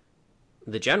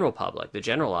the general public, the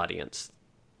general audience,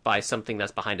 by something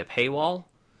that's behind a paywall,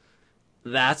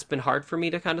 that's been hard for me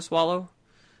to kind of swallow.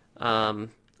 I'm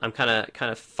kind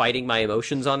of fighting my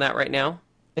emotions on that right now.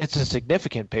 It's a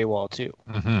significant paywall too.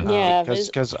 Yeah,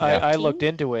 because I looked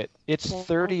into it. It's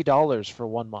 $30 for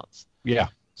 1 month. Yeah.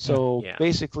 So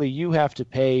basically, you have to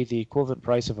pay the equivalent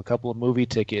price of a couple of movie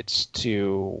tickets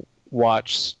to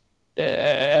watch.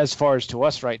 As far as to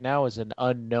us right now, is an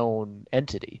unknown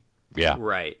entity. Yeah.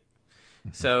 Right.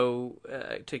 So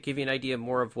to give you an idea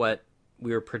more of what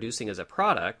we were producing as a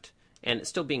product, and it's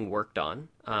still being worked on.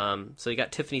 So you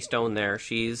got Tiffany Stone there.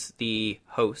 She's the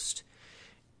host.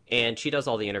 And she does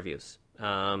all the interviews.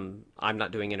 I'm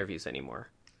not doing interviews anymore.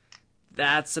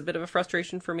 That's a bit of a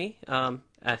frustration for me,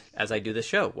 as I do this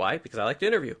show. Why? Because I like to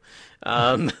interview.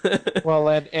 Well,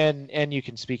 and you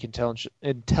can speak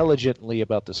intelligently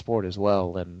about the sport as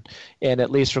well. And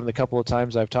at least from the couple of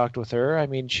times I've talked with her, I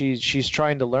mean, she's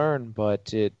trying to learn,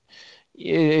 but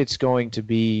it's going to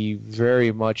be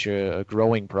very much a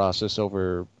growing process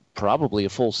over probably a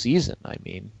full season. I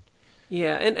mean.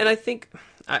 Yeah, and I think,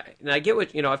 I get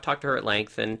what, I've talked to her at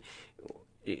length, and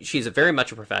she's very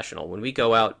much a professional. When we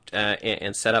go out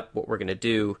and set up what we're going to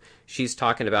do, she's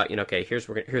talking about, okay,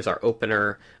 here's our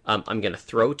opener. I'm going to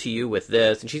throw to you with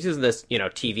this, and she's using this,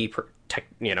 TV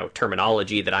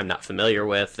terminology that I'm not familiar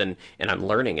with, and I'm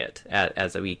learning it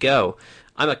as we go.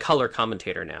 I'm a color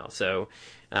commentator now, so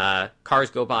cars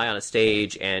go by on a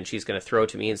stage, and she's going to throw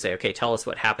to me and say, okay, tell us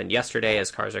what happened yesterday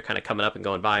as cars are kind of coming up and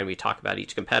going by, and we talk about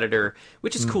each competitor,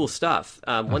 which is cool stuff.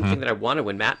 One thing that I wanted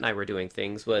when Matt and I were doing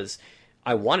things was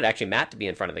I wanted actually Matt to be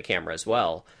in front of the camera as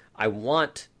well. I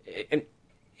want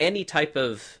any type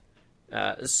of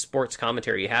sports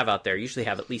commentary you have out there usually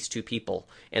have at least two people,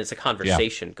 and it's a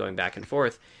conversation going back and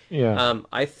forth. Yeah.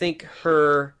 I think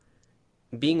her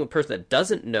being a person that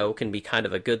doesn't know can be kind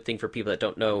of a good thing for people that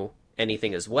don't know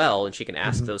anything as well, and she can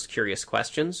ask those curious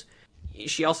questions.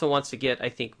 she also wants to get, I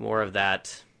think, more of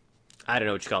that, I don't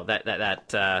know what you call it,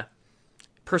 that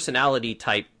personality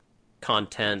type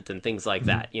content and things like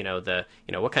that.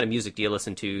 What kind of music do you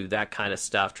listen to, that kind of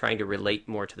stuff, trying to relate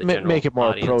more to the general Make it more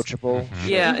audience. approachable.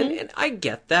 Yeah, and I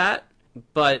get that,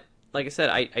 but like I said,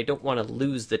 I don't want to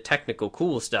lose the technical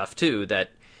cool stuff too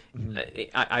that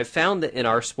I found that in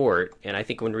our sport, and I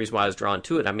think one reason why I was drawn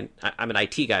to it, I'm an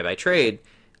IT guy by trade.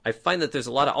 I find that there's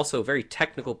a lot of also very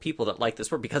technical people that like the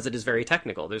sport because it is very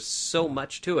technical. There's so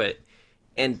much to it,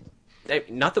 and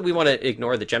not that we want to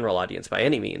ignore the general audience by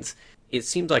any means. It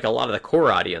seems like a lot of the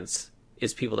core audience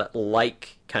is people that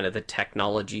like kind of the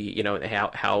technology,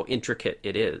 how intricate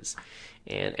it is,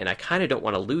 and I kind of don't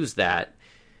want to lose that.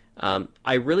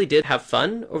 I really did have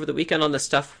fun over the weekend on the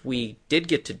stuff we did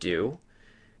get to do.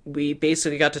 We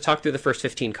basically got to talk through the first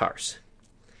 15 cars,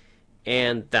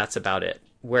 and that's about it.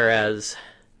 Whereas,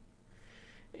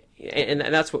 and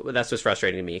that's what's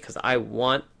frustrating to me, because I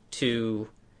want to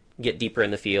get deeper in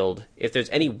the field. If there's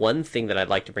any one thing that I'd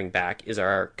like to bring back is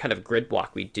our kind of grid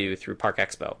walk we do through Park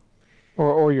Expo.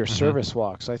 Or your service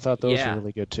walks. I thought those were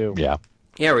really good too. Yeah.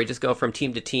 Yeah, where we just go from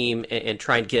team to team and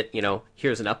try and get,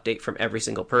 here's an update from every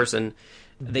single person.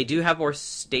 They do have more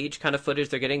stage kind of footage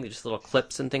they're getting, just little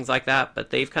clips and things like that,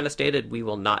 but they've kind of stated we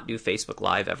will not do Facebook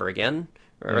Live ever again,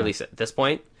 or at least at this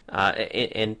point.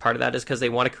 And part of that is because they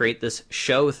want to create this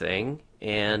show thing,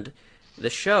 and the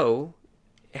show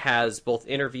has both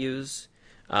interviews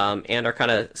and our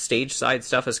kind of stage side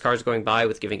stuff as cars going by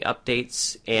with giving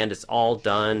updates, and it's all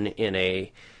done in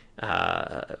a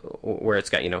where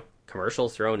it's got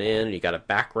commercials thrown in, and you got a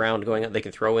background going on. They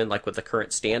can throw in like what the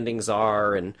current standings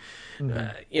are, and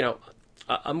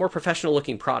a more professional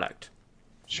looking product.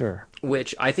 Sure.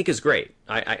 Which I think is great.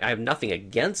 I have nothing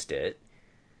against it,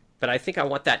 but I think I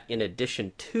want that in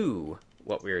addition to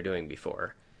what we were doing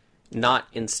before, not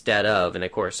instead of. And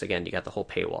of course, again, you got the whole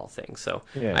paywall thing. So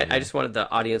I just wanted the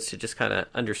audience to just kind of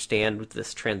understand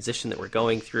this transition that we're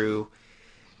going through,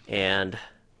 and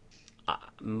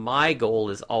my goal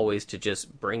is always to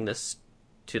just bring this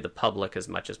to the public as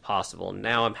much as possible.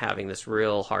 Now I'm having this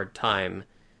real hard time,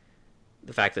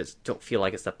 the fact that I don't feel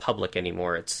like it's the public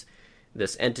anymore. It's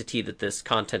this entity that this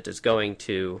content is going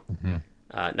to.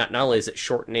 Not only is it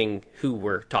shortening who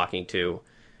we're talking to,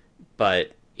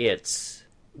 but it's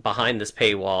behind this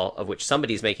paywall of which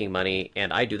somebody's making money,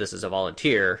 and I do this as a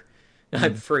volunteer.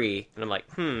 I'm free, and I'm like,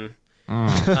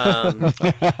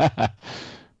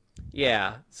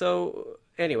 yeah. So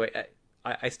anyway,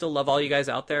 I still love all you guys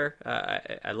out there.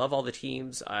 I love all the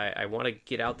teams. I want to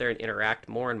get out there and interact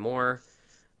more and more.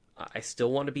 I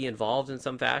still want to be involved in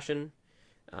some fashion.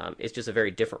 It's just a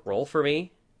very different role for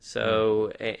me.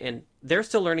 So, and they're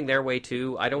still learning their way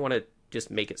too. I don't want to just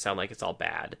make it sound like it's all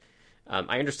bad.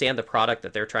 I understand the product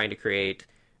that they're trying to create.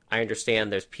 I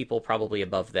understand there's people probably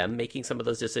above them making some of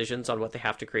those decisions on what they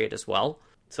have to create as well.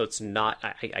 So it's not,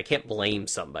 I can't blame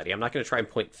somebody. I'm not going to try and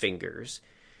point fingers,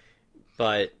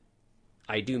 but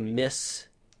I do miss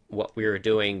what we were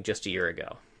doing just a year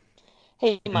ago.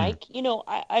 Hey, Mike,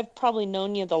 I've probably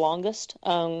known you the longest,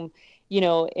 and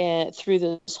through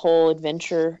this whole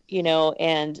adventure,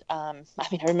 and I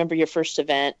remember your first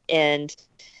event, and,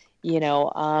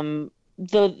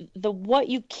 the what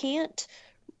you can't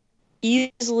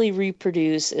easily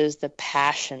reproduce is the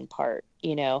passion part.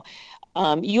 You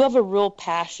have a real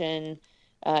passion,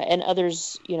 and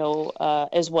others,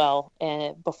 as well,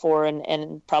 and before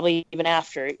and probably even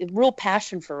after, real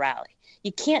passion for rally.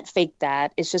 You can't fake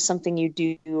that. It's just something you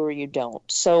do or you don't.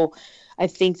 So I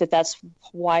think that's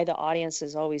why the audience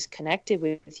is always connected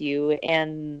with you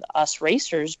and us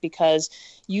racers, because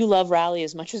you love rally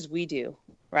as much as we do,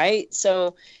 right?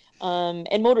 So, and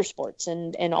motorsports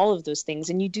and all of those things.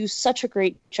 And you do such a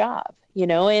great job,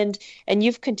 and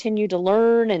you've continued to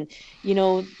learn. And,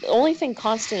 the only thing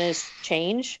constant is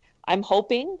change. I'm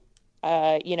hoping,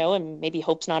 and maybe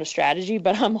hope's not a strategy,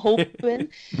 but I'm hoping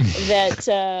that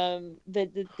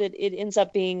it ends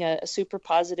up being a super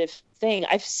positive thing.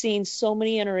 I've seen so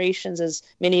many iterations, as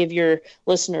many of your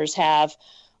listeners have,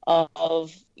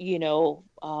 of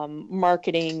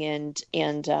marketing and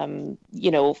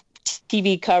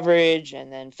TV coverage,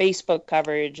 and then Facebook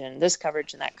coverage, and this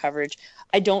coverage and that coverage.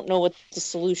 I don't know what the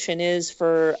solution is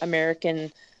for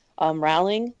American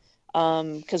rallying.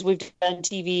 Because we've done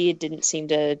TV, it didn't seem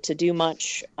to do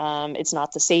much. It's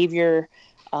not the savior.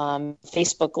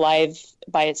 Facebook Live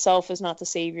by itself is not the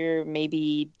savior.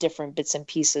 Maybe different bits and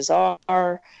pieces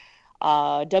are.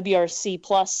 WRC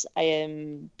Plus,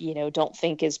 I don't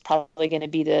think is probably going to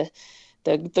be the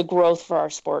growth for our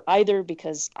sport either,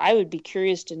 because I would be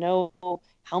curious to know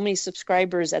how many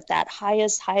subscribers at that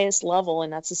highest level,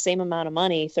 and that's the same amount of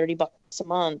money, $30 a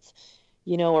month.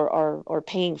 or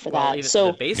paying for Well, that. even So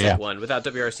the basic one without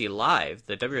WRC Live,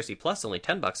 the WRC Plus only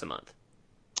 $10 a month.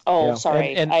 oh, Yeah,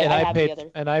 sorry, and I I have the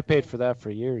paid other. for that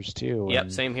for years too, Yep,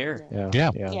 and same here. Yeah.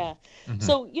 Yeah. Yeah. Mhm.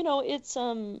 So,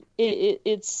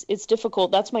 it's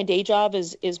difficult. That's my day job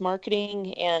is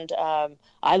marketing, and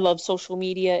I love social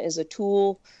media as a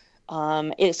tool.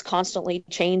 It's constantly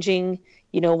changing.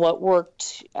 What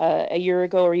worked a year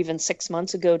ago or even 6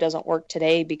 months ago doesn't work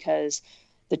today because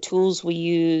the tools we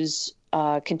use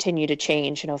continue to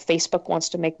change. Facebook wants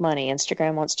to make money,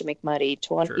 Instagram wants to make money,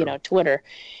 True. Twitter.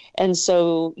 And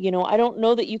so, I don't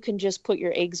know that you can just put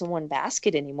your eggs in one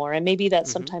basket anymore. And maybe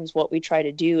that's Mm-hmm. sometimes what we try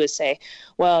to do is say,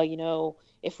 well,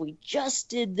 if we just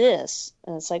did this,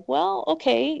 and it's like, well,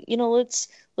 okay,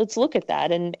 let's look at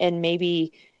that, and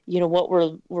maybe, what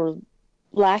we're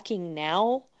lacking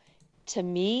now to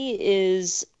me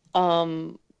is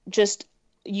just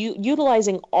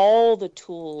utilizing all the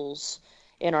tools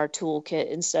in our toolkit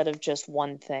instead of just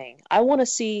one thing. I want to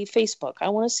see Facebook. I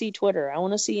want to see Twitter. I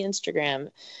want to see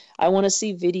Instagram. I want to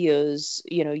see videos,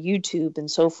 YouTube and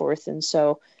so forth. And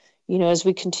so, as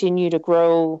we continue to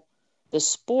grow the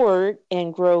sport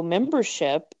and grow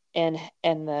membership and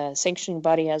the sanctioning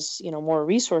body has, more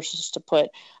resources to put,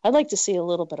 I'd like to see a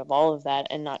little bit of all of that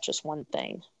and not just one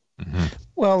thing. Mhm.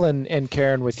 Well, and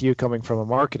Karen, with you coming from a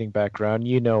marketing background,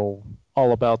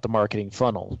 all about the marketing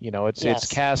funnel. It's Yes.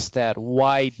 cast that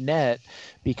wide net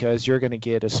because you're going to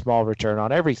get a small return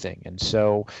on everything, and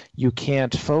so you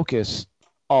can't focus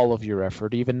all of your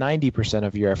effort, even 90%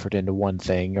 of your effort, into one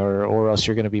thing, or else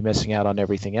you're going to be missing out on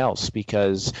everything else.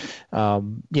 Because,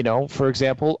 for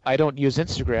example, I don't use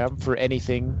Instagram for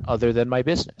anything other than my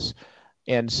business.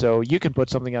 And so you can put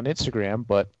something on Instagram,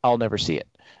 but I'll never see it.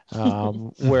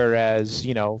 Whereas,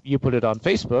 you put it on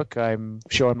Facebook, I'm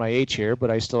showing my age here, but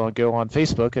I still don't go on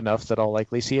Facebook enough that I'll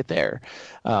likely see it there.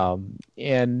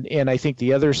 And I think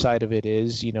the other side of it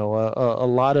is, a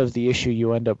lot of the issue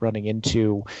you end up running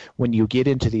into when you get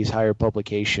into these higher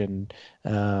publication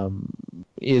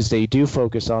is they do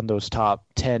focus on those top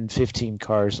 10, 15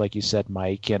 cars, like you said,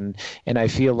 Mike. And I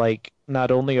feel like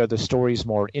not only are the stories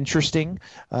more interesting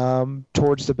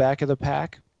towards the back of the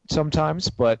pack sometimes,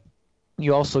 but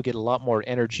you also get a lot more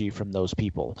energy from those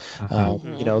people.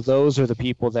 Those are the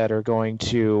people that are going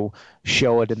to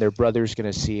show it, and their brother's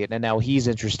going to see it, and now he's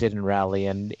interested in rally,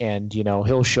 and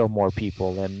he'll show more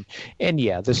people. And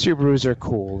yeah, the Subarus are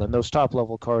cool, and those top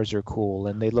level cars are cool,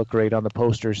 and they look great on the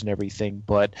posters and everything.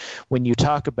 But when you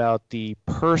talk about the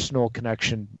personal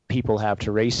connection people have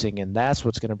to racing, and that's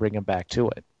what's going to bring them back to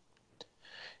it.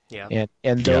 Yeah.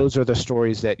 And those are the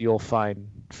stories that you'll find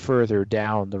further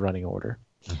down the running order.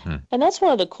 Mm-hmm. And that's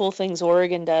one of the cool things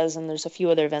Oregon does, and there's a few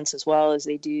other events as well, is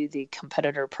they do the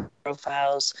competitor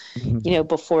profiles,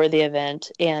 before the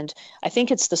event. And I think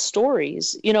it's the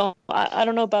stories. I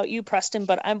don't know about you, Preston,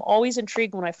 but I'm always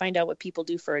intrigued when I find out what people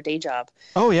do for a day job.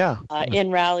 Oh, yeah.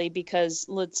 In rally, because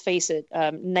let's face it,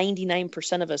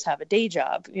 99% of us have a day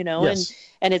job, Yes.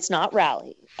 and it's not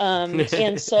rally.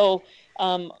 And so,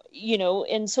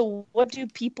 and so what do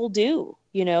people do?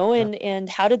 And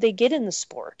how did they get in the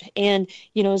sport? And,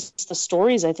 it's the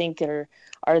stories, I think,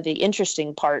 are the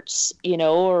interesting parts,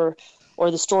 or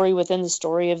the story within the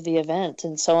story of the event.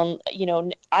 And so,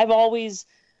 I've always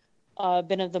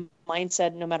been of the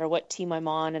mindset, no matter what team I'm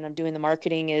on and I'm doing the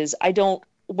marketing, is I don't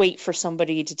wait for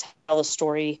somebody to tell a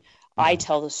story. I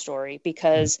tell the story,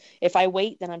 because if I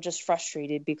wait, then I'm just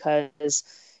frustrated because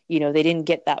they didn't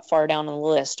get that far down on the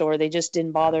list, or they just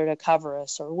didn't bother to cover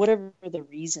us, or whatever the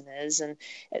reason is. And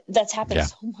that's happened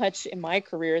so much in my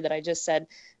career that I just said,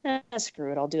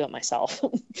 screw it, I'll do it myself.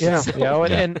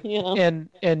 And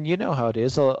you know how it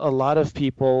is. A lot of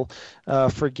people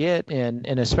forget, and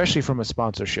especially from a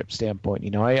sponsorship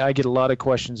standpoint, I get a lot of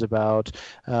questions about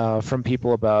from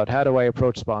people about how do I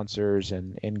approach sponsors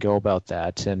and go about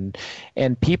that. And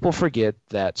people forget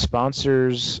that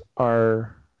sponsors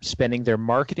are spending their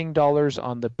marketing dollars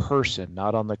on the person,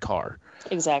 not on the car.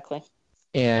 Exactly.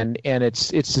 And it's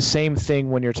the same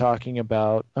thing when you're talking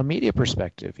about a media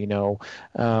perspective.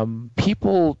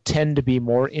 People tend to be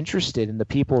more interested in the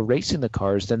people racing the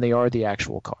cars than they are the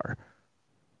actual car,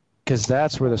 because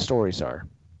that's where the stories are.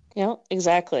 Yeah,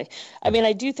 exactly. I mean,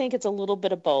 I do think it's a little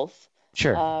bit of both.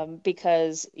 Sure.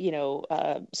 Because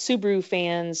Subaru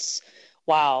fans.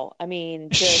 Wow. I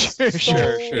mean, just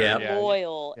Sure.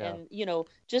 loyal. Yeah. And,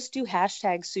 just do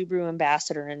hashtag Subaru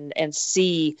Ambassador and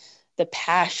see the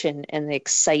passion and the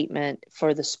excitement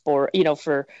for the sport,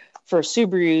 for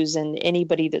Subarus and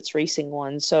anybody that's racing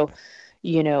one. So,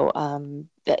 it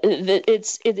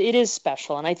is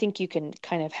special. And I think you can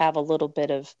kind of have a little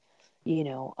bit of,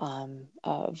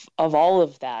 of all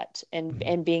of that,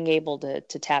 and being able to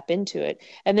tap into it.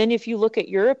 And then if you look at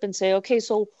Europe and say, okay,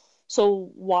 so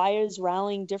why is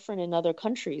rallying different in other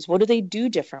countries? What do they do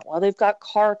different? Well, they've got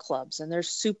car clubs and they're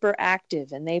super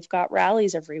active and they've got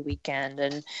rallies every weekend.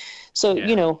 And so,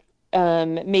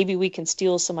 maybe we can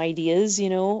steal some ideas,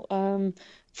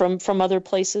 from other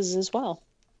places as well.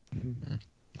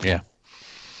 Yeah.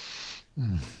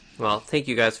 Well, thank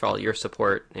you guys for all your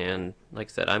support. And like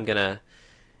I said, I'm gonna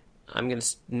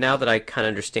now that I kind of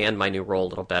understand my new role a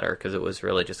little better, because it was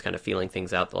really just kind of feeling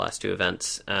things out the last two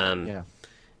events.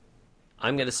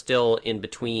 I'm going to still, in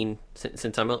between,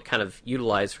 since I'm kind of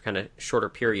utilized for kind of shorter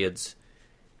periods,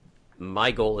 my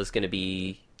goal is going to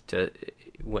be to,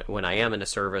 when I am in a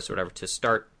service or whatever, to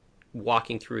start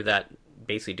walking through that,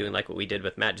 basically doing like what we did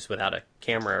with Matt, just without a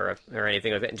camera or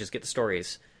anything like that, and just get the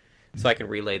stories so I can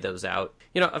relay those out.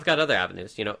 I've got other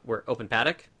avenues. We're Open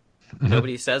Paddock.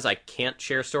 Nobody says I can't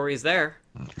share stories there.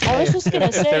 I was just going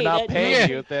to say, if they're not paying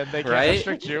you, then they can't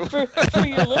restrict you. For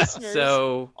your listeners,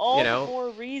 so, all the more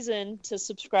reason to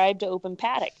subscribe to Open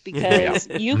Paddock, because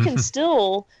you can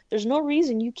still, there's no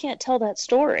reason you can't tell that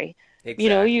story.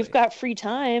 Exactly. You've got free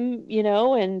time,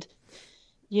 and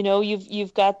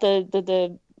you've got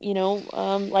the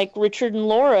like Richard and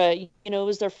Laura, it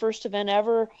was their first event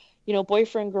ever.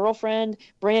 Boyfriend, girlfriend,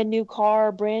 brand new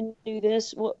car, brand new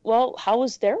this. Well, how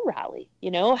was their rally?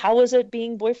 How was it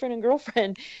being boyfriend and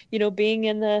girlfriend, being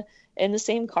in the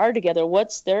same car together?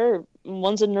 One's a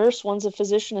nurse, one's a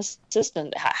physician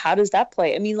assistant. How does that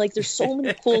play? I mean, like, there's so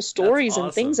many cool stories awesome.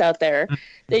 And things out there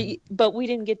but we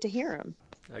didn't get to hear them.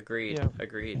 Agreed. Yeah.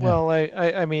 Agreed. Well,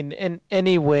 I mean, in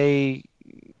any way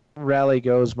rally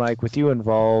goes, Mike, with you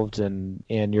involved and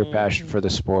your passion for the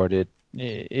sport,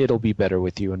 it'll be better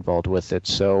with you involved with it.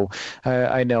 So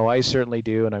I know I certainly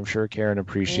do, and I'm sure Karen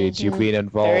appreciates you being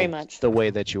involved very much. The way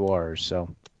that you are.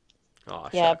 So. Oh,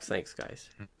 shucks. Thanks, guys.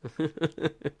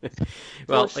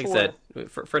 Well, like I said,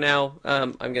 for now,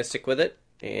 I'm going to stick with it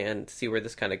and see where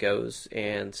this kind of goes,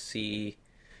 and see,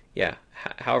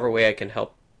 however way I can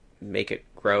help make it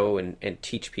grow and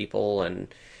teach people,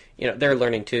 and they're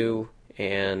learning too,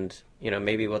 and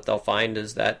maybe what they'll find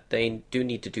is that they do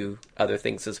need to do other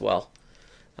things as well.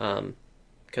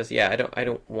 Because I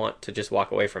don't want to just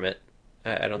walk away from it.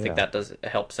 I don't think that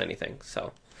helps anything.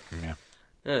 So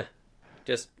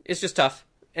it's just tough.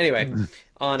 Anyway,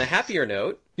 on a happier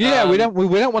note. We don't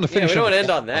want to finish. We don't want to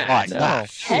end on that.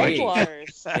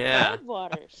 Headwaters.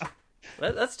 Headwaters.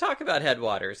 Let's talk about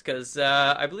Headwaters, because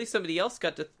I believe somebody else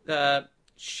got to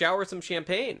shower some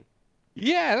champagne.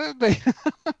 Yeah.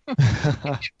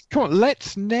 Come on,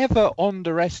 let's never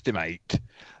underestimate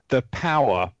the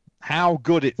power. How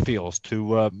good it feels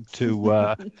to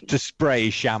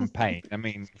spray champagne. I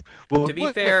mean, to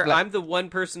be fair, I'm the one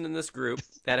person in this group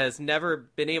that has never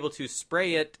been able to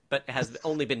spray it, but has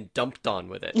only been dumped on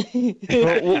with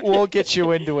it. We'll get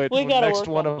you into it. When next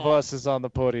one of us is on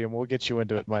the podium, we'll get you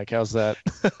into it, Mike. How's that?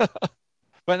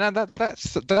 But now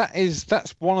that's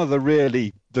one of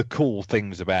the cool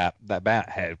things about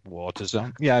Headwaters.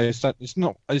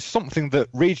 It's something that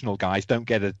regional guys don't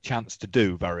get a chance to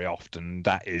do very often.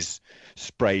 That is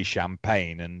spray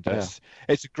champagne, and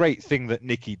it's a great thing that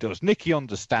Nikki does. Nikki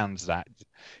understands that.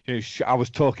 I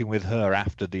was talking with her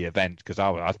after the event, because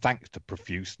I thanked her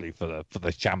profusely for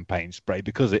the champagne spray,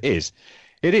 because it is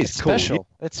it's cool. Special.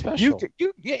 It's special.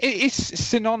 It's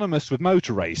synonymous with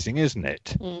motor racing, isn't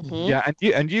it? Mm-hmm. Yeah,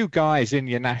 and you guys in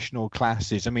your national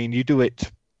classes, I mean, you do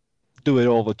it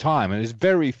all the time, and there's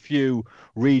very few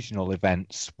regional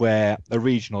events where a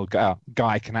regional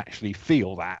guy can actually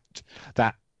feel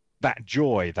that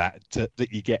joy that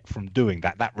you get from doing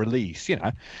that release,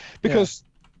 because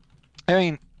I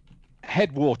mean,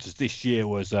 Headwaters this year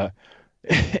was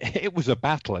it was a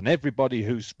battle, and everybody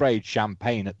who sprayed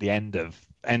champagne at the end of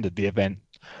the event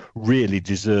really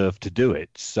deserved to do it.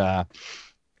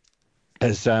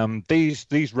 As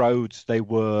these roads, they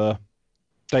were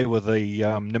the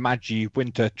Namadgi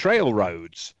Winter Trail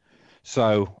roads.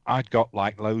 So I'd got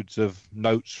like loads of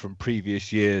notes from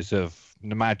previous years of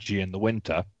Namadgi in the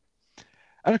winter,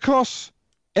 and of course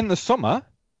in the summer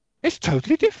it's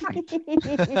totally different.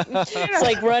 It's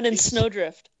like running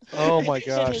snowdrift. Oh my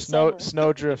gosh,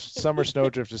 snowdrift! Summer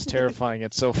snowdrift is terrifying.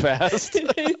 It's so fast.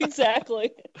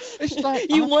 Exactly. It's like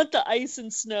you want the ice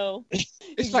and snow. It's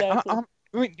exactly. like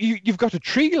I mean, you've got a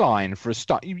tree line for a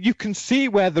start. You can see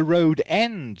where the road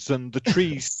ends and the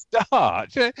trees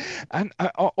start, and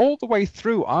all the way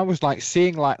through, I was like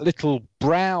seeing like little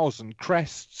brows and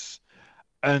crests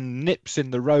and nips in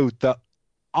the road that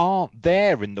aren't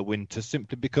there in the winter,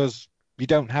 simply because you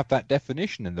don't have that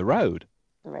definition in the road.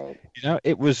 Right.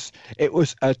 It was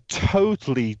a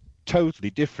totally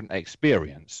different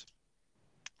experience.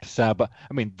 So, but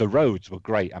I mean, the roads were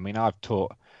great. I mean, I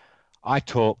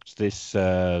talked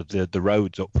the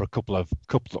roads up for a couple of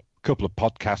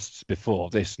podcasts before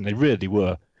this, and they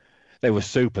were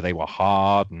super. They were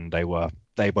hard and they were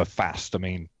fast. I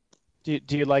mean, Do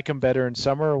you like them better in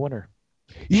summer or winter?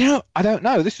 I don't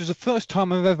know. This was the first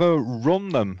time I've ever run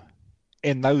them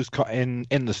in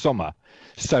the summer.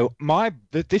 So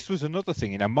this was another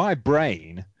thing. My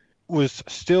brain was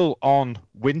still on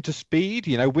winter speed.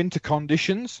 Winter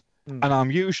conditions, and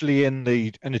I'm usually in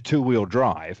a two-wheel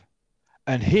drive.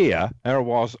 And here I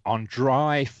was on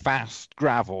dry, fast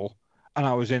gravel, and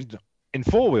I was in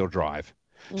four-wheel drive.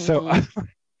 So,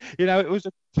 it was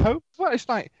well, it's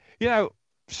like,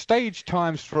 stage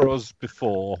times for us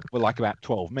before were like about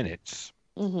 12 minutes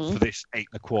for this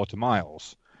 8.25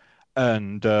 miles.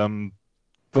 And on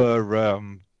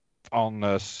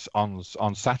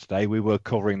Saturday, we were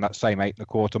covering that same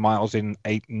 8.25 miles in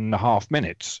 8.5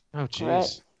 minutes. Oh,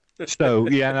 jeez. So,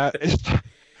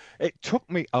 it took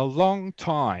me a long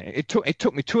time. It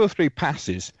took me 2 or 3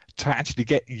 passes to actually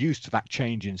get used to that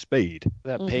change in speed.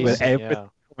 That With pacing, everything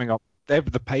coming up,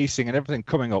 the pacing and everything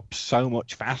coming up so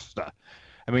much faster.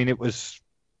 I mean, it was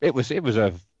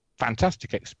a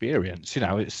fantastic experience.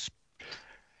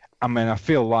 I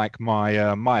feel like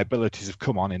my abilities have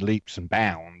come on in leaps and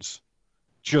bounds,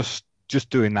 just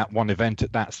doing that one event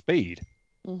at that speed.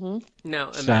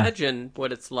 Now, imagine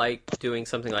what it's like doing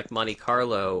something like Monte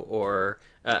Carlo or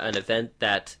an event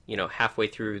that, halfway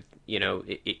through,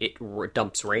 it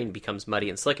dumps rain, becomes muddy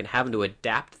and slick, and having to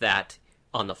adapt that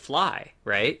on the fly,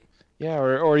 right? Yeah,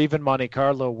 or even Monte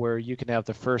Carlo, where you can have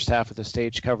the first half of the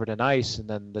stage covered in ice and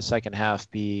then the second half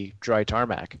be dry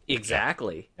tarmac.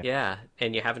 Exactly. Yeah.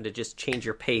 And you're having to just change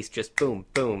your pace, just boom,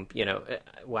 boom,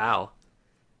 wow.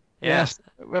 Yeah. Yes,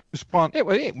 it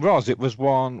was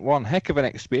one heck of an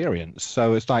experience.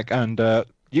 So it's like, and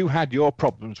you had your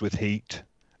problems with heat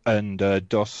and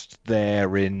dust there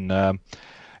on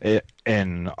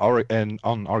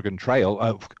Oregon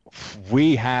Trail.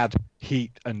 We had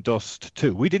heat and dust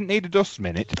too. We didn't need a dust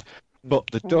minute, but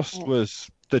the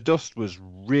dust was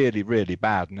really, really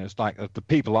bad. And it's like the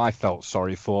people I felt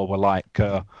sorry for were like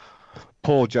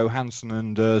Paul Johansson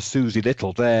and Susie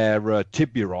Little. Their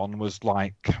Tiburon was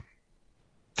like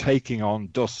taking on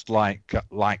dust like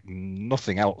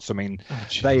nothing else. I mean,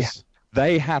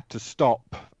 they had to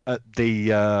stop at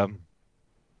the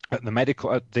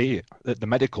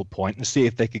medical point and see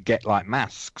if they could get like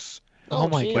masks. Oh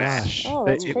my geez. gosh! Oh,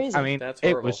 that's crazy. I mean, That's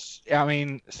it horrible. was. I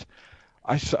mean,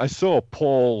 I saw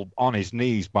Paul on his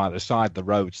knees by the side of the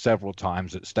road several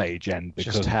times at stage end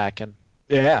because Just hacking.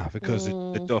 because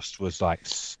the dust was like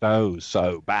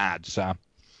so bad. So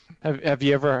Have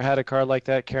you ever had a car like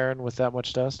that, Karen, with that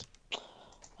much dust?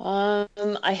 I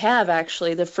have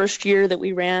actually. The first year that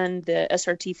we ran the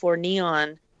SRT4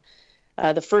 Neon,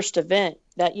 the first event,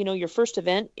 your first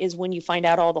event is when you find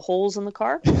out all the holes in the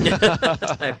car.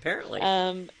 Apparently.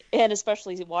 And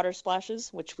especially water splashes,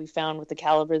 which we found with the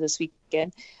Caliber this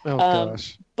weekend. Oh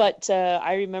gosh! But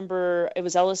I remember it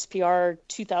was LSPR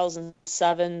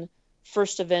 2007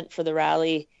 first event for the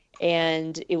rally,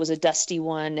 and it was a dusty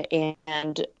one,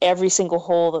 and every single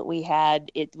hole that we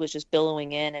had, it was just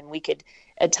billowing in, and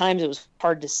at times it was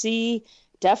hard to see,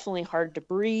 definitely hard to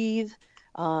breathe.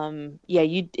 And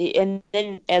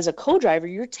then as a co-driver,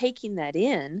 you're taking that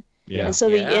in. yeah, And so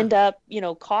Yeah. they end up,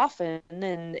 coughing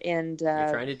and You're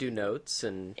trying to do notes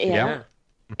and Yeah.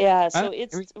 So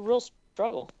it's a real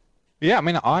struggle. yeah. I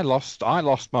mean, I lost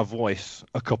my voice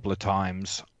a couple of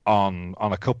times on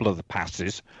a couple of the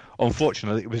passes.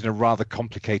 Unfortunately, it was in a rather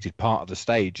complicated part of the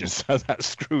stage, and so that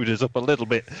screwed us up a little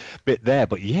bit there.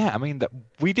 But yeah, I mean that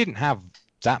we didn't have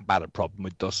that bad a problem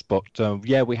with dust, but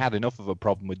we had enough of a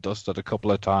problem with dust at a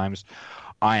couple of times.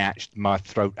 My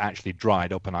throat actually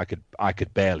dried up and I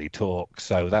could barely talk.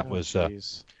 So that was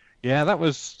Geez. that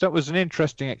was an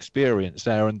interesting experience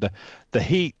there, and the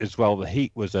heat as well. The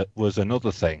heat was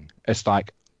another thing. It's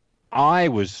like I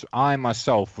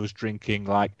myself was drinking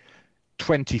like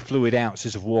 20 fluid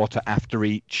ounces of water after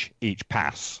each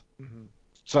pass. Mhm.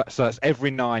 So that's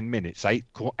every 9 minutes,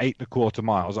 8.25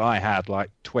 miles. I had like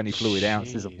 20 fluid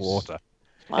ounces of Jeez. water.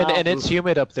 Wow. And it's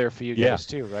humid up there for you Yeah. guys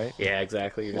too, right? Yeah,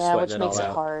 exactly. You're just Yeah, sweating which it all makes it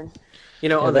out. hard. On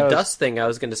that the was- dust thing, I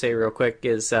was going to say real quick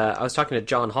is I was talking to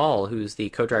John Hall, who's the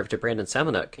co-driver to Brandon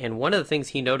Semenuk, and one of the things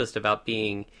he noticed about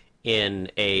being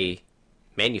in a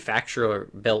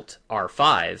manufacturer-built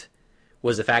R5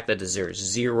 was the fact that there's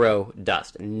zero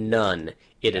dust, none.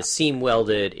 It is seam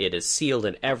welded, it is sealed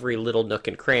in every little nook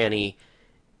and cranny.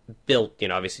 built,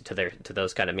 obviously to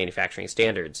those kind of manufacturing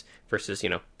standards versus,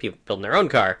 people building their own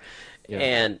car. Yeah.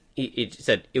 And he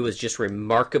said it was just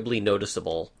remarkably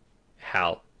noticeable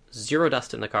how zero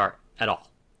dust in the car at all.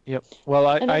 Yep. Well,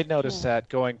 I noticed that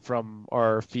going from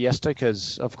our Fiesta,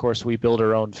 because of course we build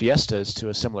our own Fiestas to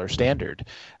a similar standard,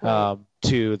 right.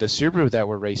 To the Subaru that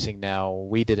we're racing now.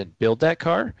 We didn't build that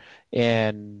car,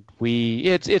 and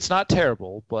it's not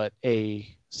terrible, but a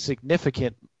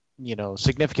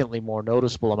significantly more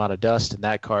noticeable amount of dust in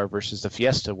that car versus the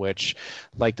Fiesta, which,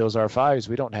 like those R5s,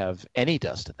 we don't have any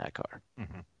dust in that car.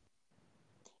 Mm-hmm.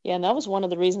 Yeah, and that was one of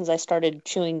the reasons I started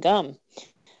chewing gum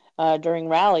during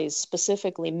rallies,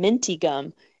 specifically minty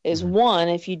gum. Is mm-hmm. one,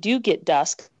 if you do get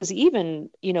dust, because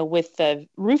even with the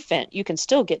roof vent, you can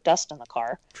still get dust in the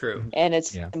car. True. And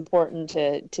it's important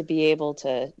to be able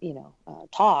to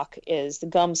talk. Is the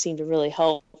gum seem to really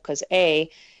help because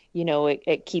it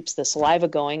keeps the saliva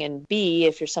going, and B,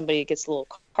 if you're somebody who gets a little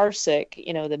car sick,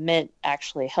 the mint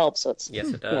actually helps. So it's yes,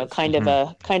 it does. Kind of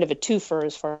a twofer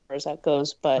as far as that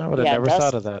goes. But I would have never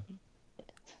thought of that.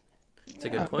 It's a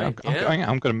good point.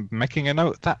 I'm going to making a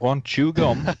note of that one. Chew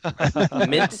gum.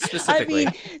 Mint specifically.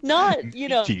 I mean, not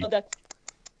the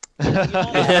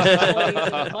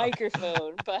the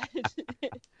microphone, but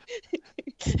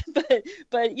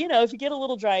if you get a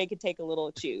little dry, you can take a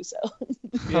little chew. So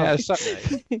yeah, so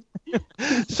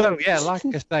yeah, like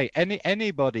I say,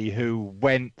 anybody who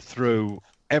went through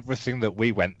everything that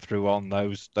we went through on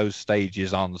those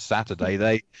stages on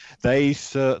Saturday, they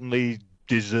certainly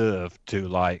deserve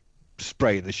to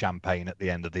spray the champagne at the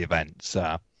end of the event.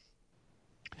 So,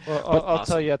 well, I'll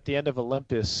tell you, at the end of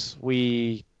Olympus,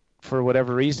 we, for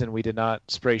whatever reason, we did not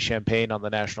spray champagne on the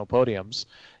national podiums,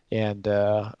 and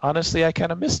honestly, I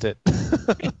kind of missed it.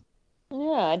 Yeah,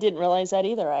 I didn't realize that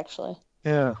either, actually.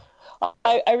 Yeah.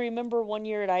 I remember one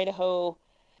year at Idaho,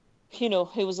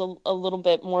 it was a little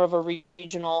bit more of a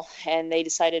regional, and they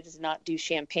decided to not do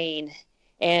champagne.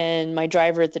 And my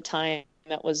driver at the time,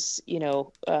 that was,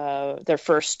 their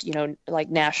first,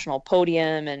 national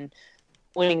podium and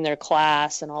winning their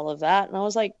class and all of that. And I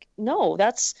was like, no,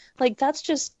 that's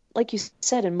just, like you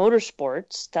said, in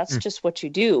motorsports, that's just what you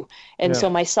do. And so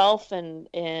myself and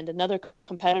another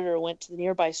competitor went to the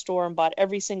nearby store and bought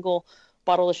every single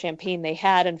bottle of champagne they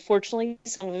had. Unfortunately,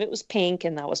 some of it was pink,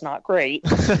 and that was not great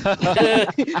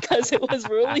because it was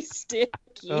really sticky.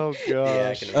 Oh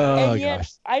gosh! And yet,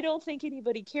 I don't think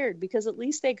anybody cared because at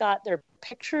least they got their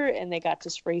picture and they got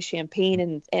to spray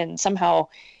champagne, and somehow,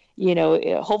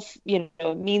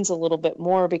 it means a little bit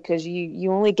more because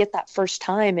you only get that first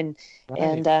time, and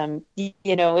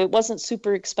it wasn't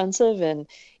super expensive, and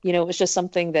it was just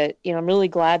something that I'm really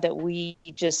glad that we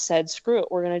just said screw it,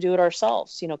 we're going to do it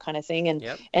ourselves, kind of thing, and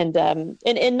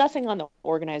and nothing on the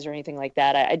organizer or anything like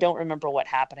that. I don't remember what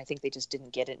happened. I think they just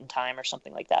didn't get it in time or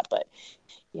something like that. But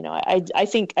I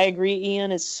think I agree,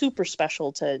 Ian. It's super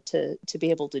special to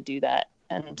be able to do that.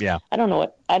 And I don't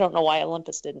know why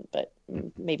Olympus didn't, but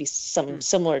maybe some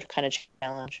similar kind of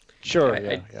challenge. Sure.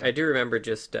 I do remember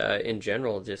just in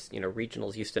general, just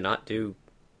regionals used to not do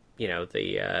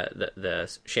the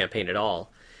champagne at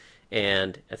all,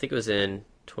 and I think it was in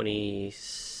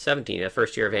 2017, the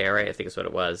first year of ARA, I think is what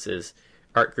it was. Is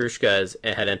Art Grushka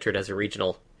had entered as a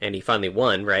regional, and he finally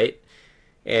won, right?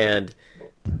 And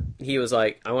he was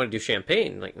like, I want to do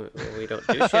champagne. Like, well, we don't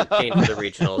do champagne for the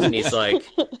regionals. And he's like,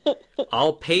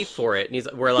 I'll pay for it. And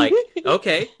we're like,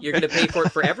 okay, you're going to pay for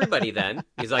it for everybody then.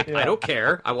 He's like, I don't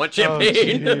care. I want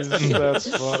champagne. Oh,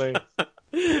 that's funny.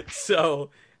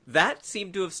 So that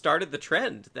seemed to have started the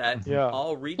trend that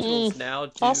all regionals now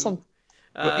do. Awesome.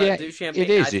 Do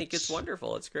champagne. I think it's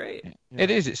wonderful. It's great.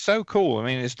 It is. It's so cool. I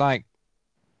mean, it's like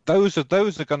those are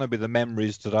going to be the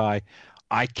memories that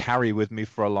I carry with me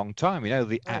for a long time.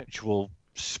 The actual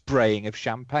spraying of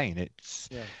champagne. It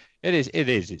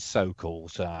is. It's so cool.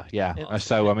 So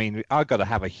So I mean, I've got to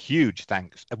have a huge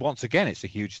thanks. Once again, it's a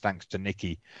huge thanks to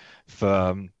Nikki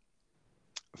for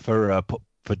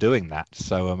doing that.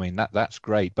 So I mean, that's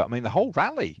great. But I mean, the whole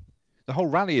rally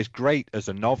is great as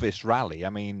a novice rally. I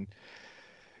mean,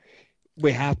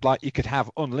 we have you could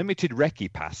have unlimited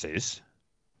recce passes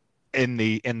in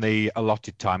the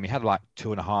allotted time. You had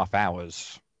 2.5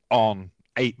 hours on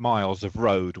 8 miles of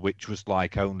road, which was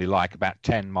only about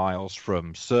 10 miles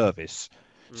from service.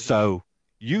 Mm-hmm. So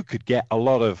you could get a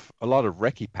lot of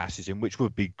recce passes in, which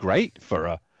would be great for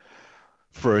a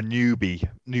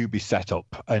newbie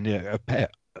setup and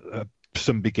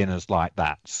some beginners like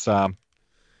that. So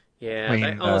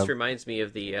that almost reminds me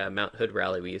of the Mount Hood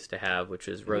rally we used to have, which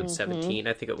was Road 17,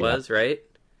 I think it was, right?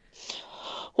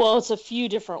 Well, it's a few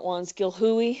different ones.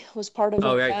 Gilhooly was part of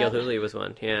Oh, right, that. Gilhooly was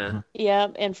one. Yeah. Yeah,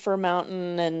 and Fir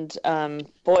Mountain, and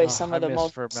boy, Oh, some I of the miss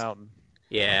most, Fir Mountain.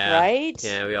 Yeah. right?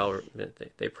 Yeah,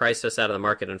 they priced us out of the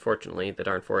market, unfortunately, the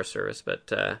darn Forest Service. But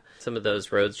some of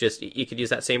those roads, just you could use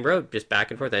that same road just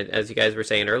back and forth. As you guys were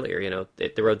saying earlier,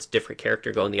 the road's different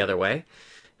character going the other way,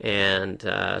 and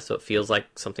so it feels like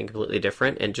something completely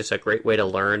different, and just a great way to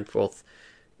learn both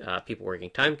people working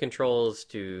time controls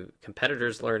to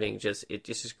competitors learning. It's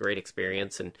just a great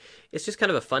experience, and it's just kind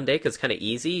of a fun day because it's kind of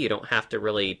easy. You don't have to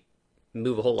really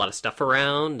move a whole lot of stuff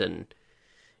around, and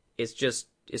it's just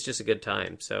a good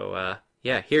time. So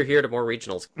yeah, here to more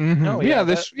regionals. Oh Yeah, yeah,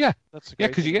 that's a yeah, great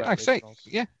because you thing get, about like I say, regionals.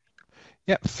 yeah,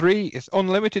 yeah, three it's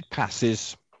unlimited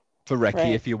passes for recce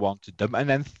Right. if you wanted them, and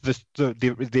then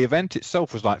the event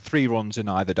itself was like 3 runs in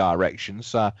either direction.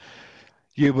 So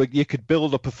you could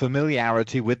build up a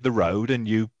familiarity with the road, and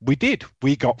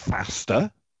we got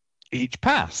faster each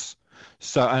pass.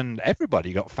 So, and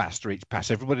everybody got faster each pass.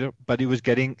 Everybody was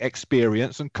getting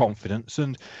experience and confidence,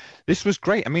 and this was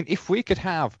great. I mean, if we could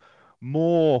have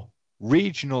more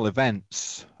regional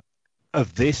events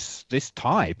of this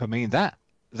type, I mean that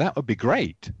would be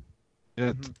great.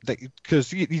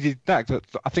 Because you did that.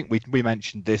 I think we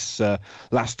mentioned this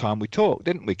last time we talked,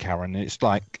 didn't we, Karen? It's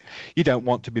like you don't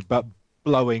want to be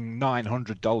blowing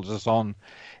 $900 on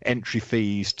entry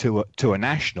fees to a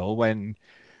national when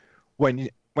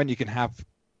you can have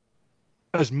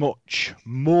as much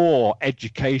more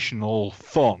educational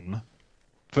fun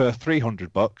for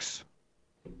 $300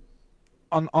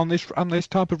 on this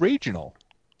type of regional.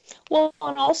 Well,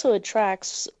 and also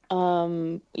attracts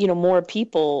more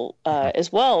people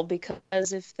as well,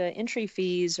 because if the entry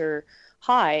fees are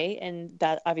high, and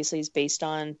that obviously is based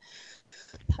on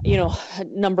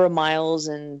number of miles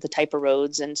and the type of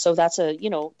roads, and so that's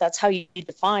how you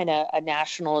define a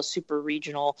national, a super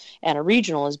regional, and a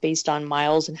regional is based on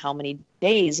miles and how many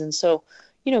days. And so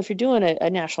if you're doing a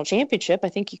national championship, I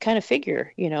think you kind of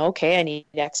figure, okay, I need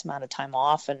X amount of time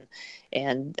off,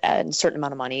 and a certain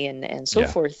amount of money, and so Yeah.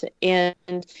 forth. And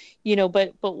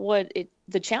but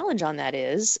the challenge on that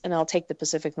is, and I'll take the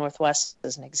Pacific Northwest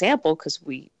as an example because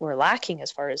we're lacking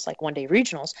as far as like 1-day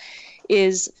regionals,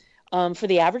 is for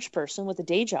the average person with a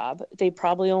day job, they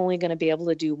probably only going to be able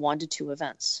to do 1 to 2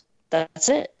 events. That's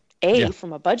it. A, Yeah.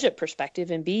 from a budget perspective,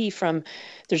 and B, from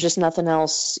there's just nothing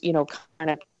else, kind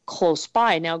of close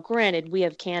by. Now, granted, we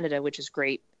have Canada, which is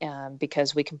great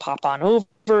because we can pop on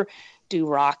over, do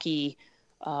Rocky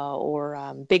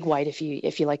or Big White if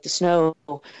you like the snow.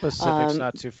 Pacific's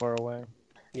not too far away.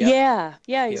 Yeah,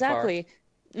 PFR. exactly.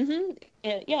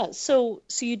 Yeah. So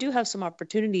you do have some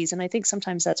opportunities, and I think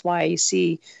sometimes that's why you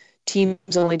see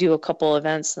teams only do a couple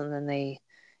events, and then they,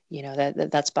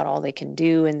 that's about all they can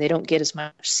do, and they don't get as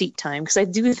much seat time. Because I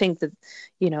do think that,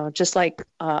 just like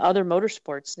other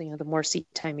motorsports, the more seat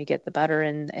time you get, the better,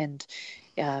 and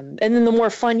then the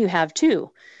more fun you have too.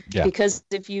 Yeah. Because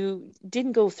if you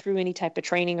didn't go through any type of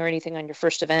training or anything on your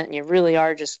first event, and you really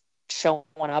are just showing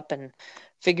up and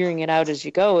figuring it out as you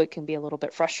go, it can be a little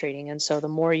bit frustrating. And so the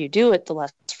more you do it, the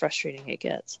less frustrating it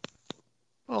gets.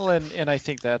 Well, and I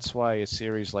think that's why a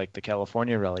series like the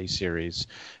California Rally Series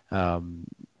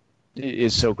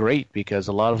is so great, because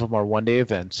a lot of them are 1-day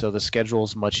events, so the schedule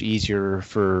is much easier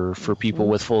for people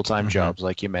with full-time jobs,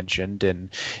 like you mentioned, and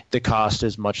the cost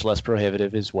is much less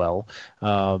prohibitive as well.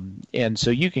 And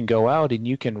so you can go out and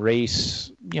you can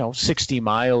race 60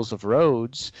 miles of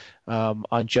roads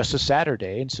on just a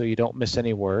Saturday, and so you don't miss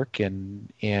any work, and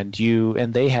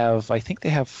they have, I think they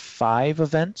have 5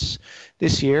 events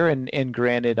this year, and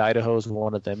granted, Idaho is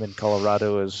one of them, and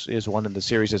Colorado is one in the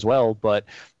series as well, but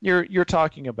you're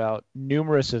talking about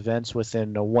numerous events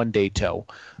within a 1-day tow.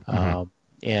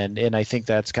 And I think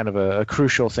that's kind of a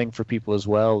crucial thing for people as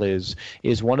well, is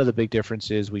one of the big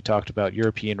differences. We talked about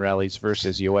European rallies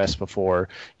versus US before,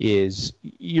 is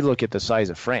you look at the size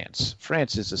of France.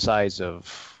 France is the size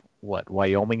of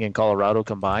Wyoming and Colorado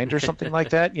combined or something like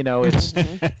that. It's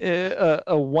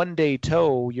a 1-day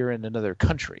tow, you're in another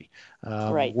country.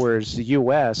 Right. Whereas the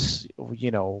U.S.,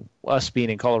 us being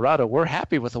in Colorado, we're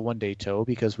happy with a 1-day tow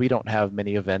because we don't have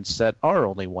many events that are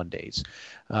only 1 days.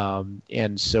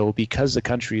 And so because the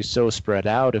country is so spread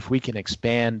out, if we can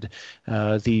expand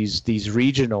these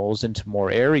regionals into more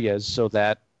areas so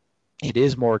that it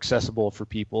is more accessible for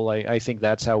people, I think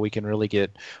that's how we can really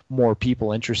get more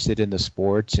people interested in the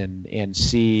sports and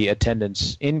see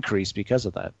attendance increase because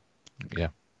of that. Yeah.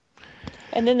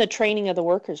 And then the training of the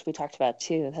workers we talked about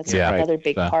too. That's Yeah. another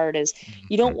big Right. part, is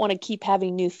you don't want to keep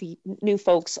having new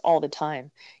folks all the time.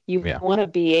 You Yeah. want to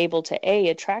be able to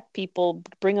attract people,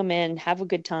 bring them in, have a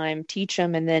good time, teach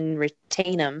them, and then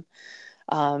retain them.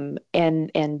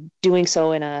 and doing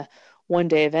so in a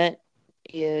 1-day event,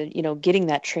 getting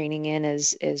that training in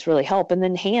is really help. And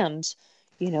then hams,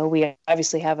 we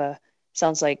obviously have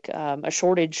sounds like a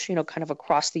shortage, kind of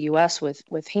across the U.S.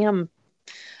 with ham,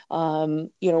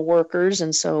 workers,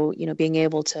 and so being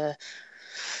able to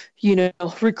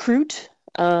recruit,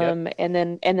 Yep. and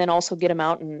then also get them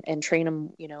out and train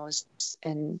them,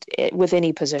 with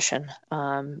any position,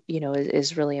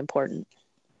 is really important.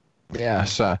 Yeah.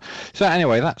 So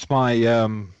anyway, that's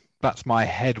my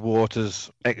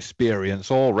headwaters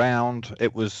experience all round.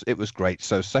 It was great.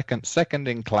 So second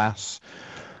in class.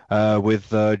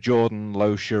 With Jordan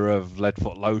Loescher of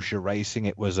Leadfoot Loescher Racing,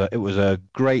 it was a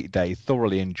great day,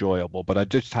 thoroughly enjoyable. But I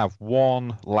just have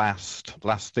one last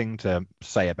thing to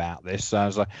say about this.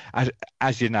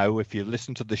 As you know, if you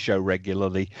listen to the show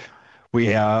regularly,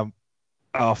 we are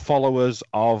followers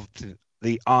of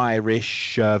the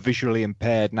Irish visually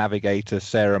impaired navigator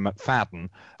Sarah McFadden.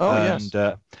 Oh, and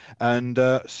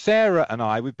yes. Sarah and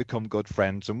I, we've become good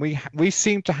friends, and we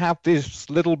seem to have this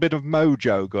little bit of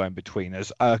mojo going between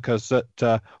us, because at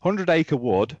 100 Acre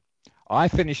Wood, I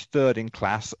finished third in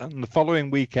class, and the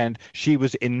following weekend she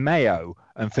was in Mayo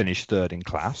and finished third in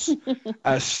class.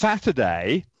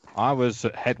 Saturday, I was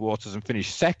at Headwaters and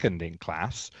finished second in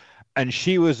class, and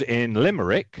she was in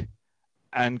Limerick,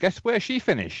 and guess where she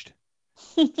finished?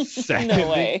 Second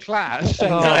No way. in class. Oh,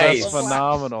 Nice. that's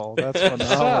phenomenal. That's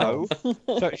phenomenal.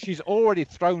 So she's already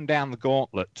thrown down the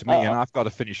gauntlet to me, and I've got to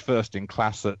finish first in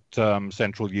class at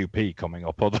Central UP coming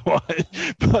up otherwise.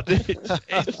 But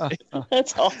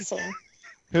That's awesome.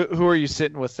 Who are you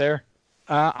sitting with there?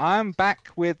 I'm back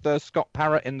with Scott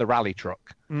Parrott in the rally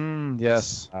truck.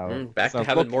 Yes. Back to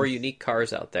having more unique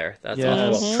cars out there. That's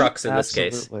Yes. well, trucks in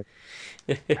Absolutely. this case.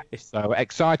 So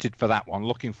excited for that one.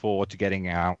 Looking forward to getting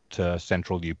out to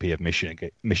Central UP of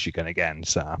Michigan again.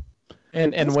 So.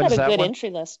 And It's when's got a that good one? entry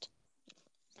list.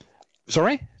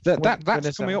 Sorry, When that's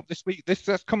is coming that? up this week.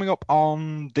 That's coming up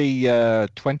on the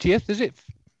 20th, is it?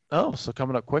 Oh, so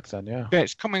coming up quick then, yeah. Yeah,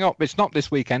 it's coming up. It's not this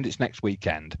weekend. It's next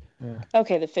weekend.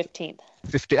 Okay, the 15th.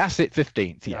 50. That's it.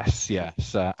 15th.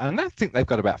 Yes. And I think they've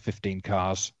got about 15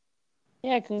 cars.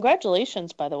 Yeah,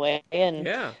 congratulations, by the way, and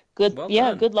Yeah. good. Well yeah,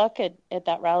 done. good luck at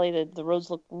that rally. The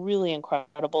roads look really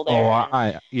incredible there. Oh,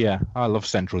 and- I love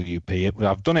Central UP.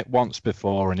 I've done it once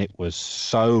before, and it was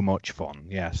so much fun.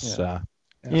 Yes. Yeah.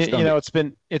 It's gonna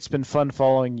It's been fun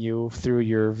following you through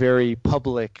your very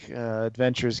public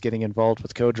adventures, getting involved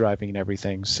with co-driving and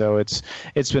everything. So it's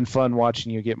been fun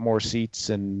watching you get more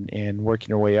seats and working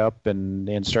your way up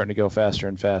and starting to go faster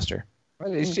and faster.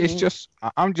 It's just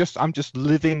I'm just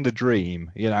living the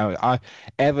dream.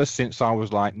 Ever since I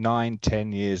was like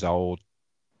 9-10 years old,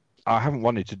 I haven't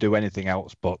wanted to do anything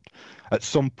else but at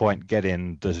some point get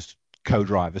in the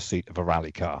co-driver's seat of a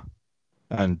rally car,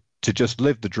 and to just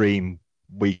live the dream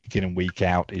week in and week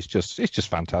out it's just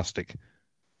fantastic.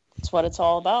 That's what it's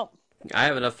all about. I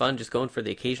have enough fun just going for the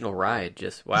occasional ride.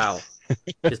 Just wow,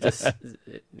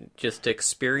 just to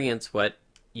experience what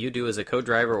you do as a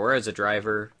co-driver or as a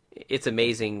driver. It's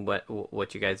amazing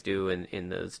what you guys do in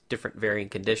those different varying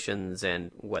conditions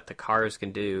and what the cars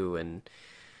can do and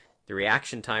the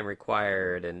reaction time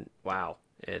required. And wow,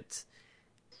 it's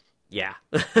yeah.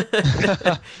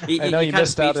 I know you kinda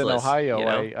missed out in speechless, Ohio. you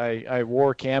know? I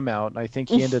wore Cam out, and I think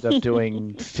he ended up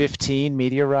doing 15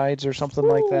 media rides or something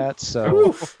like that.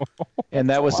 So, and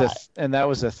that was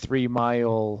a 3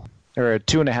 mile or a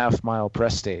 2.5 mile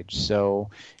press stage. So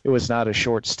it was not a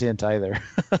short stint either.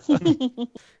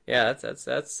 Yeah, that's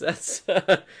it's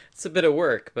a bit of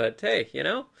work, but hey,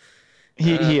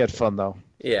 He had fun though,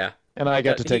 yeah. and I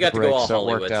got to He take got a to break, go all so it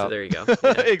Hollywood, worked so out. there you go.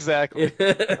 Yeah. Exactly.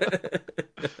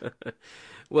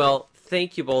 Well,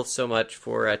 thank you both so much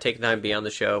for taking time to be on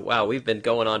the show. Wow, we've been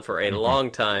going on for a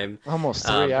long time. Almost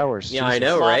 3 hours. Yeah, I Jesus.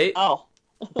 know, right? Oh,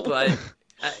 But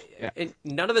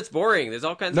none of it's boring. There's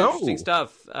all kinds of interesting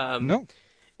stuff. No.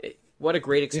 What a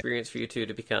great experience for you two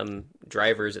to become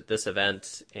drivers at this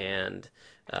event. And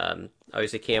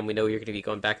obviously, Cam, we know you're going to be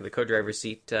going back in the co-driver's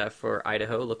seat for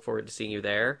Idaho. Look forward to seeing you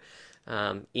there.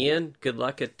 Ian, good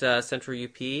luck at Central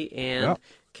UP. And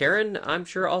Karen, I'm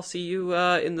sure I'll see you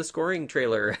in the scoring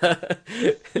trailer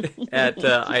at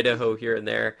Idaho here and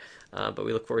there. But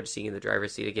we look forward to seeing you in the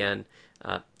driver's seat again.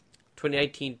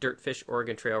 2019 Dirtfish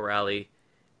Oregon Trail Rally,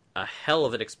 a hell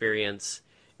of an experience.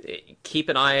 Keep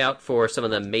an eye out for some of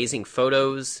the amazing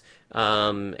photos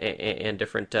and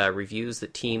different reviews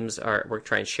that teams we're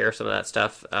trying to share some of that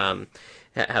stuff,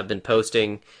 have been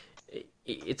posting.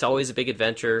 It's always a big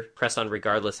adventure. Press on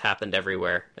regardless happened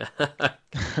everywhere.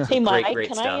 hey Mike, great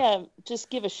can stuff. I just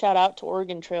give a shout out to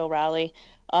Oregon Trail Rally?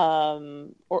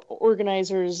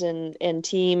 organizers and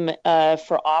team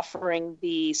for offering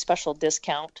the special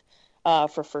discount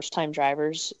for first-time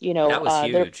drivers. That was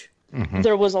huge.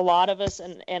 There was a lot of us,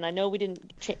 and I know we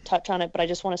didn't touch on it, but I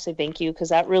just want to say thank you, because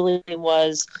that really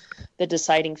was the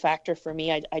deciding factor for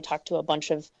me. I talked to a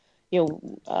bunch of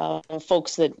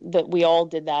folks that we all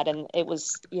did that, and it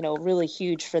was really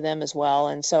huge for them as well.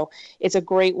 And so it's a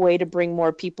great way to bring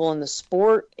more people in the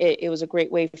sport. It was a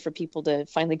great way for people to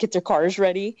finally get their cars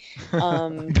ready,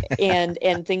 and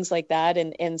things like that.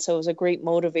 And so it was a great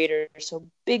motivator. So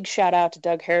big shout out to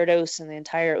Doug Herados and the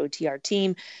entire OTR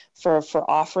team for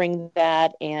offering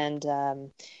that. And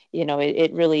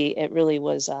it really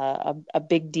was a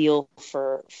big deal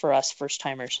for us first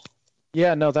timers.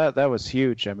 Yeah, no, that was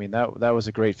huge. I mean, that was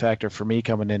a great factor for me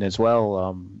coming in as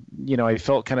well. I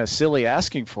felt kind of silly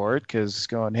asking for it, because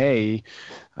going, hey,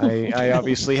 I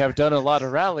obviously have done a lot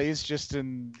of rallies just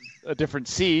in a different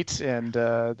seat, and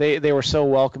they were so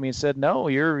welcoming and said, no,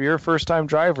 you're a first time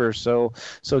driver, so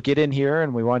get in here,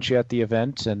 and we want you at the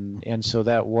event. And so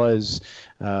that was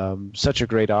such a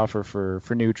great offer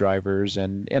for new drivers,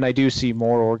 and I do see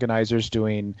more organizers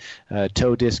doing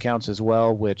tow discounts as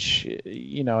well, which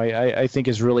I think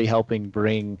is really helping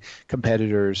bring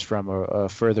competitors from a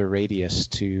further radius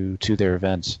to their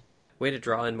events. Way to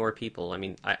draw in more people. I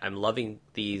mean, I'm loving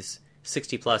these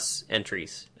 60-plus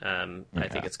entries. I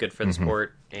think it's good for the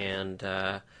sport, and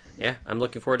I'm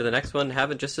looking forward to the next one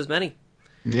having just as many.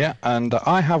 Yeah, and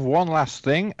I have one last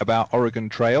thing about Oregon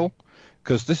Trail,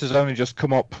 because this has only just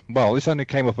come up. Well, this only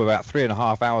came up about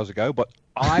 3.5 hours ago, but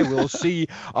I will see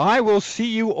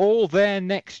you all there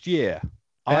next year.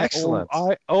 Excellent.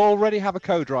 I already have a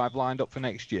co-drive lined up for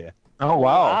next year. Oh,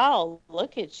 wow. Wow,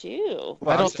 look at you.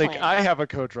 Well, I don't think I have a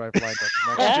co-drive lined up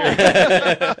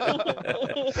next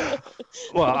year.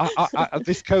 Well,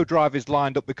 this co-drive is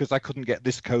lined up because I couldn't get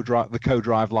the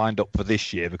co-drive lined up for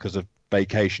this year because of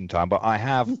vacation time. But I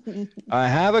have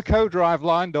a co-drive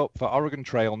lined up for Oregon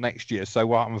Trail next year.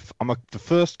 So I'm the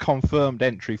first confirmed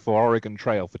entry for Oregon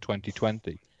Trail for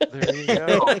 2020. There you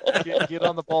go. Get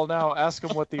on the ball now. Ask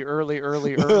them what the early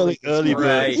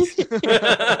right.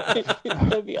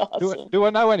 That'd be awesome. Do I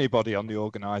know anybody on the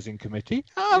organising committee?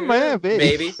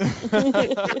 Maybe.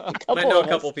 Might know a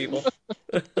couple people.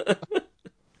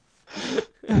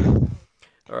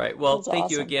 All right. Well, thank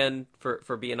you again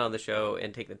for being on the show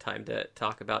and taking the time to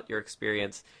talk about your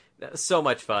experience. So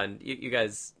much fun. You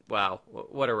guys, wow,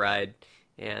 what a ride.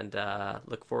 And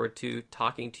look forward to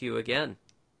talking to you again.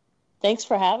 Thanks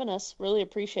for having us. Really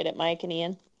appreciate it, Mike and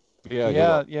Ian.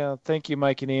 Yeah. Thank you,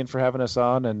 Mike and Ian, for having us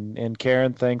on. And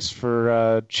Karen, thanks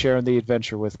for sharing the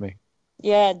adventure with me.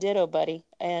 Yeah, ditto, buddy.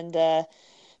 And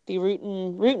be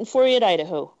rooting for you at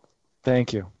Idaho.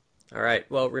 Thank you. All right.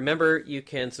 Well, remember, you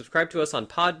can subscribe to us on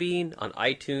Podbean, on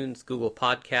iTunes, Google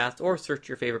Podcasts, or search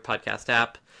your favorite podcast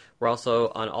app. We're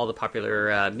also on all the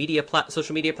popular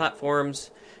social media platforms.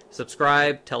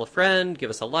 Subscribe, tell a friend, give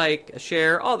us a like, a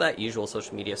share, all that usual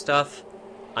social media stuff.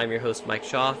 I'm your host, Mike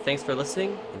Shaw. Thanks for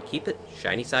listening, and keep it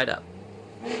shiny side up.